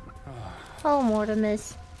Mord. Oh,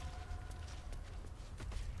 Mortimus.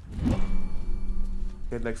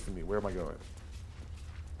 Get next to me. Where am I going?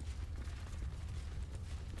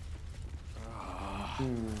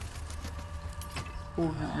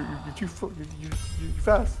 Oh, you're too you're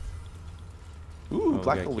fast. Ooh, Oh,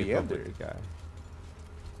 Black we gotta keep up Oleander. with the guy.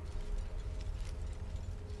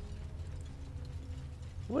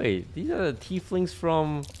 Wait, these are the tieflings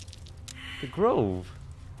from the Grove.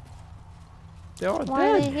 They are Why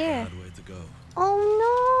are dead. they here?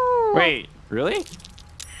 Oh no! Wait, really?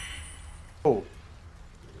 Oh.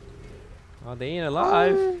 Oh, they ain't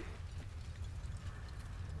alive.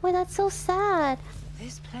 Wait, that's so sad.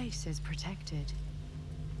 This place is protected.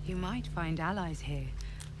 You might find allies here,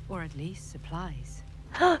 or at least supplies.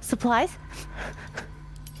 Supplies?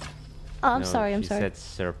 Oh, I'm No, sorry, I'm she sorry. said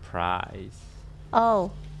surprise.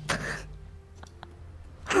 Oh.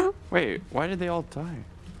 Wait, why did they all die?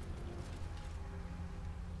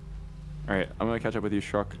 Alright, I'm gonna catch up with you,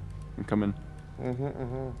 Shruk. I'm coming.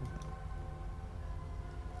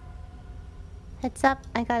 Heads up,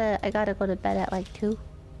 I gotta go to bed at like 2.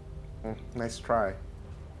 Nice try.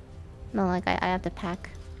 No, like I have to pack.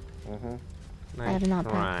 I have not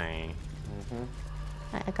packed.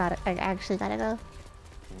 I actually gotta go.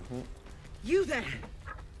 You there!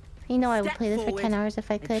 You know I would play this for 10 hours if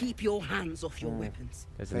I could. Keep your hands off your weapons.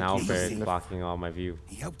 There's an owlbear blocking all my view.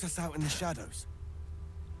 He helped us out in the shadows.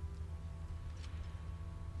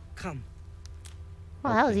 Come.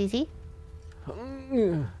 Well, that was easy.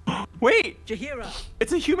 Wait! Jahira!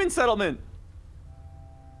 It's a human settlement!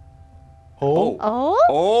 Oh?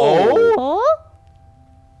 Oh!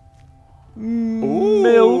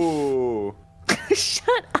 MILF.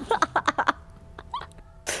 Shut up!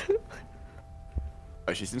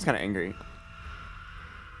 Oh, she seems kind of angry.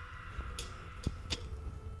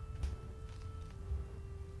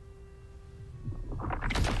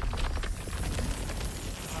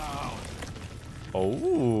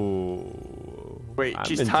 Oh. Wait, I'm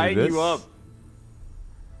she's into tying this. you up.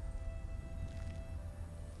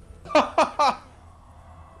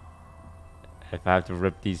 If I have to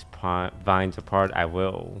rip these vines apart, I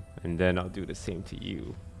will. And then I'll do the same to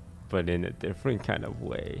you. But in a different kind of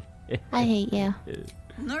way. I hate you.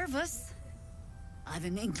 Nervous? I've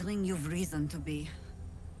an inkling you've reason to be.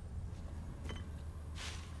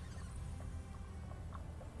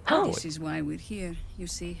 This is why we're here, you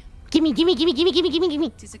see. Gimme.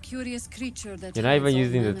 It is a curious creature that You're not even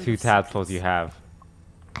using the 2 tadpoles you have.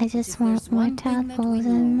 I just want more tadpoles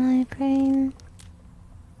in my brain.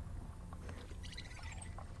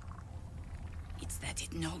 It's that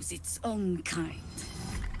it knows its own kind.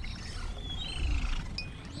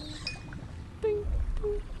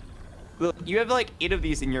 Look, you have like 8 of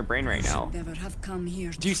these in your brain right now. Never have come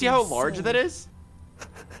here. Do you see how large that is?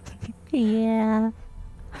 Yeah.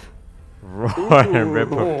 Roar and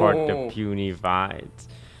rip apart the puny vines.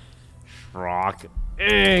 Shrug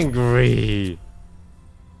angry.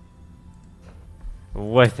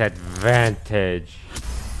 With advantage.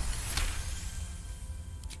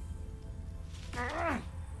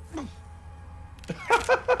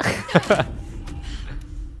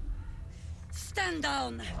 Stand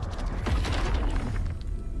down,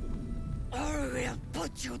 or we'll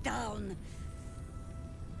put you down.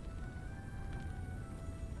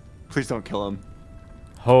 Please don't kill him.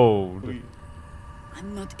 Hold.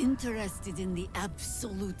 I'm not interested in the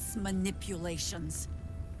Absolute's manipulations.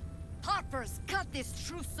 Harpers, cut this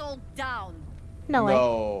true soul down. No way.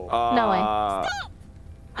 No way.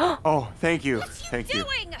 Stop! Oh, thank you. What Thank you.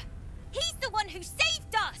 doing? He's the one who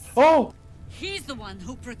saved us. Oh! He's the one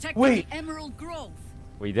who protected Wait. the Emerald Grove.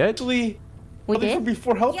 We did? We did?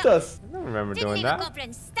 Before helped us. I don't remember Didn't doing leave a that.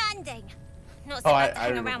 goblin standing. Not Oh, so I much to hang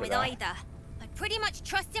remember around with that. either. I pretty much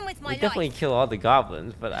trust him with my We life. definitely kill all the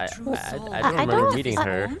goblins, but I don't remember meeting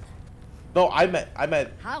her. No, I met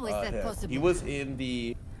How is that him. possible? He was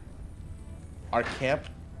in our camp.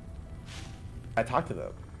 I talked to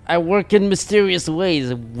them. I work in mysterious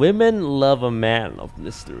ways. Women love a man of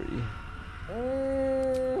mystery.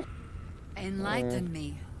 Enlighten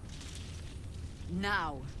me.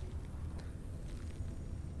 Now.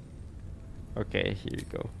 Okay, here you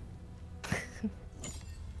go.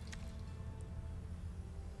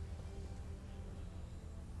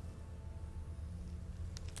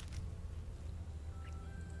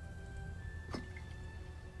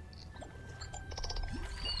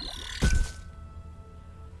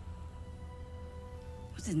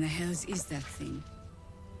 What in the hells is that thing?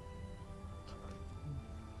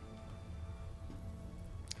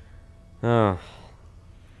 Oh.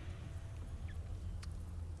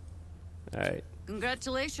 Alright.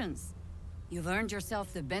 Congratulations. You've earned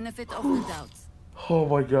yourself the benefit of the doubt. Oh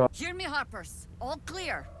my god. Hear me, Harpers. All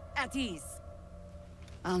clear. At ease.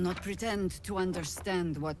 I'll not pretend to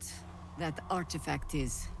understand what that artifact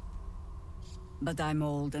is. But I'm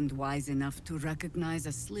old and wise enough to recognize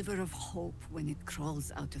a sliver of hope when it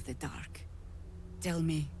crawls out of the dark. Tell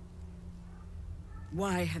me,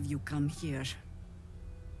 why have you come here?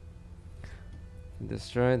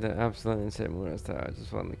 Destroy the absolute and set Muras Tower. I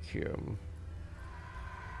just want to cure him.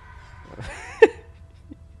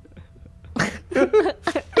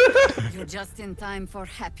 You're just in time for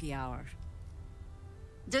happy hour.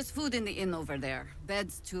 There's food in the inn over there.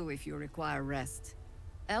 Beds too if you require rest.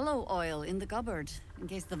 Aloe oil in the cupboard, in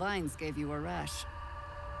case the vines gave you a rash.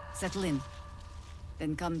 Settle in.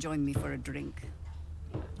 Then come join me for a drink.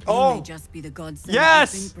 Oh! You may just be the godsend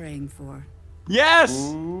Yes! I've been praying for. Yes!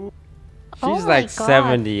 She's like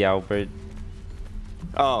 70, Albert.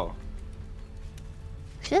 Oh.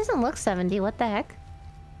 She doesn't look 70. What the heck?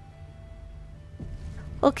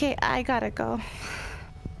 Okay, I gotta go.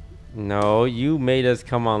 No, you made us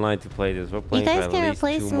come online to play this. We're playing You guys for can at least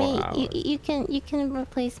replace 2 more me. hours. You can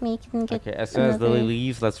replace me. You can get. Okay, as soon as Lily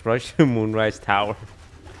leaves, let's rush to Moonrise Tower.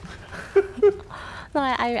 No,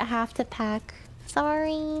 I have to pack.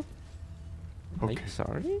 Sorry. Okay. Are you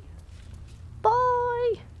sorry?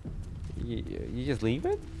 Bye. You just leave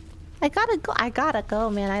it? I gotta go,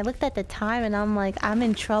 man. I looked at the time and I'm like, I'm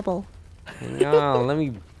in trouble. No, let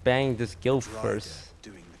me bang this gilf first.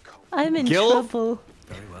 I'm in Gilf? trouble.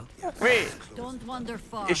 Very well. Wait. Don't wander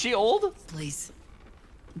far. Is she old? Please.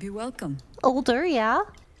 Be welcome. Older, yeah.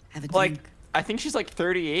 Have a drink. Like, I think she's like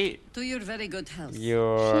 38. To your very good health.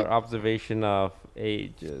 Your observation of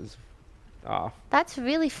age is off. That's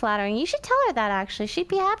really flattering. You should tell her that, actually. She'd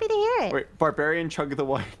be happy to hear it. Wait, Barbarian chug the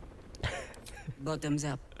wine. Bottoms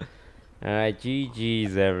up. Alright,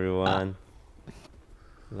 GG's everyone.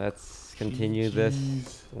 Let's continue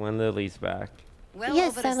this when Lily's back. Well,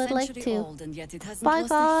 yes, over I a would like century to. old, and yet it hasn't Bye,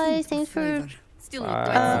 lost a guys. hint of Thanks for flavor. Still not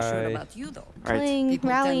quite so sure about you, though. playing People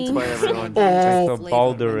Rally. tend to Bye, everyone. Thanks for flavor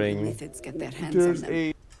bouldering. when methods get their hands There's on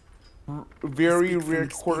them. a very Speak from rare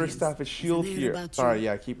experience. quarterstaff shield Isn't it here. about you? Alright,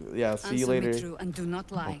 yeah, see you Answer me later. true and do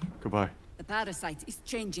not lie. Goodbye. The parasite is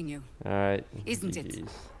changing you. Alright. Isn't it?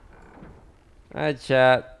 Alright,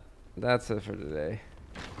 chat. That's it for today.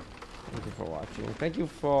 Thank you for watching. Thank you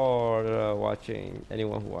for watching.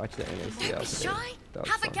 Anyone who watched the NACL Don't be today. shy. That was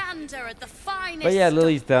Have a fun. gander at the finest. But yeah,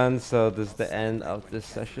 Lily's done, so this is the end of this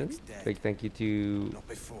session. Big thank you to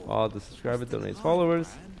all the subscribers, donates, followers.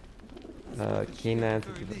 K9,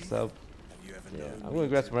 thank you for the sub. Yeah, I'm gonna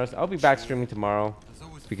grab some rest. I'll be back streaming tomorrow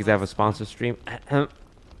because I have a sponsor stream.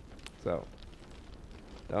 So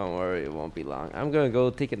don't worry, it won't be long. I'm gonna go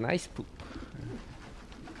take a nice poop.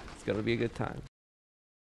 It's gonna be a good time.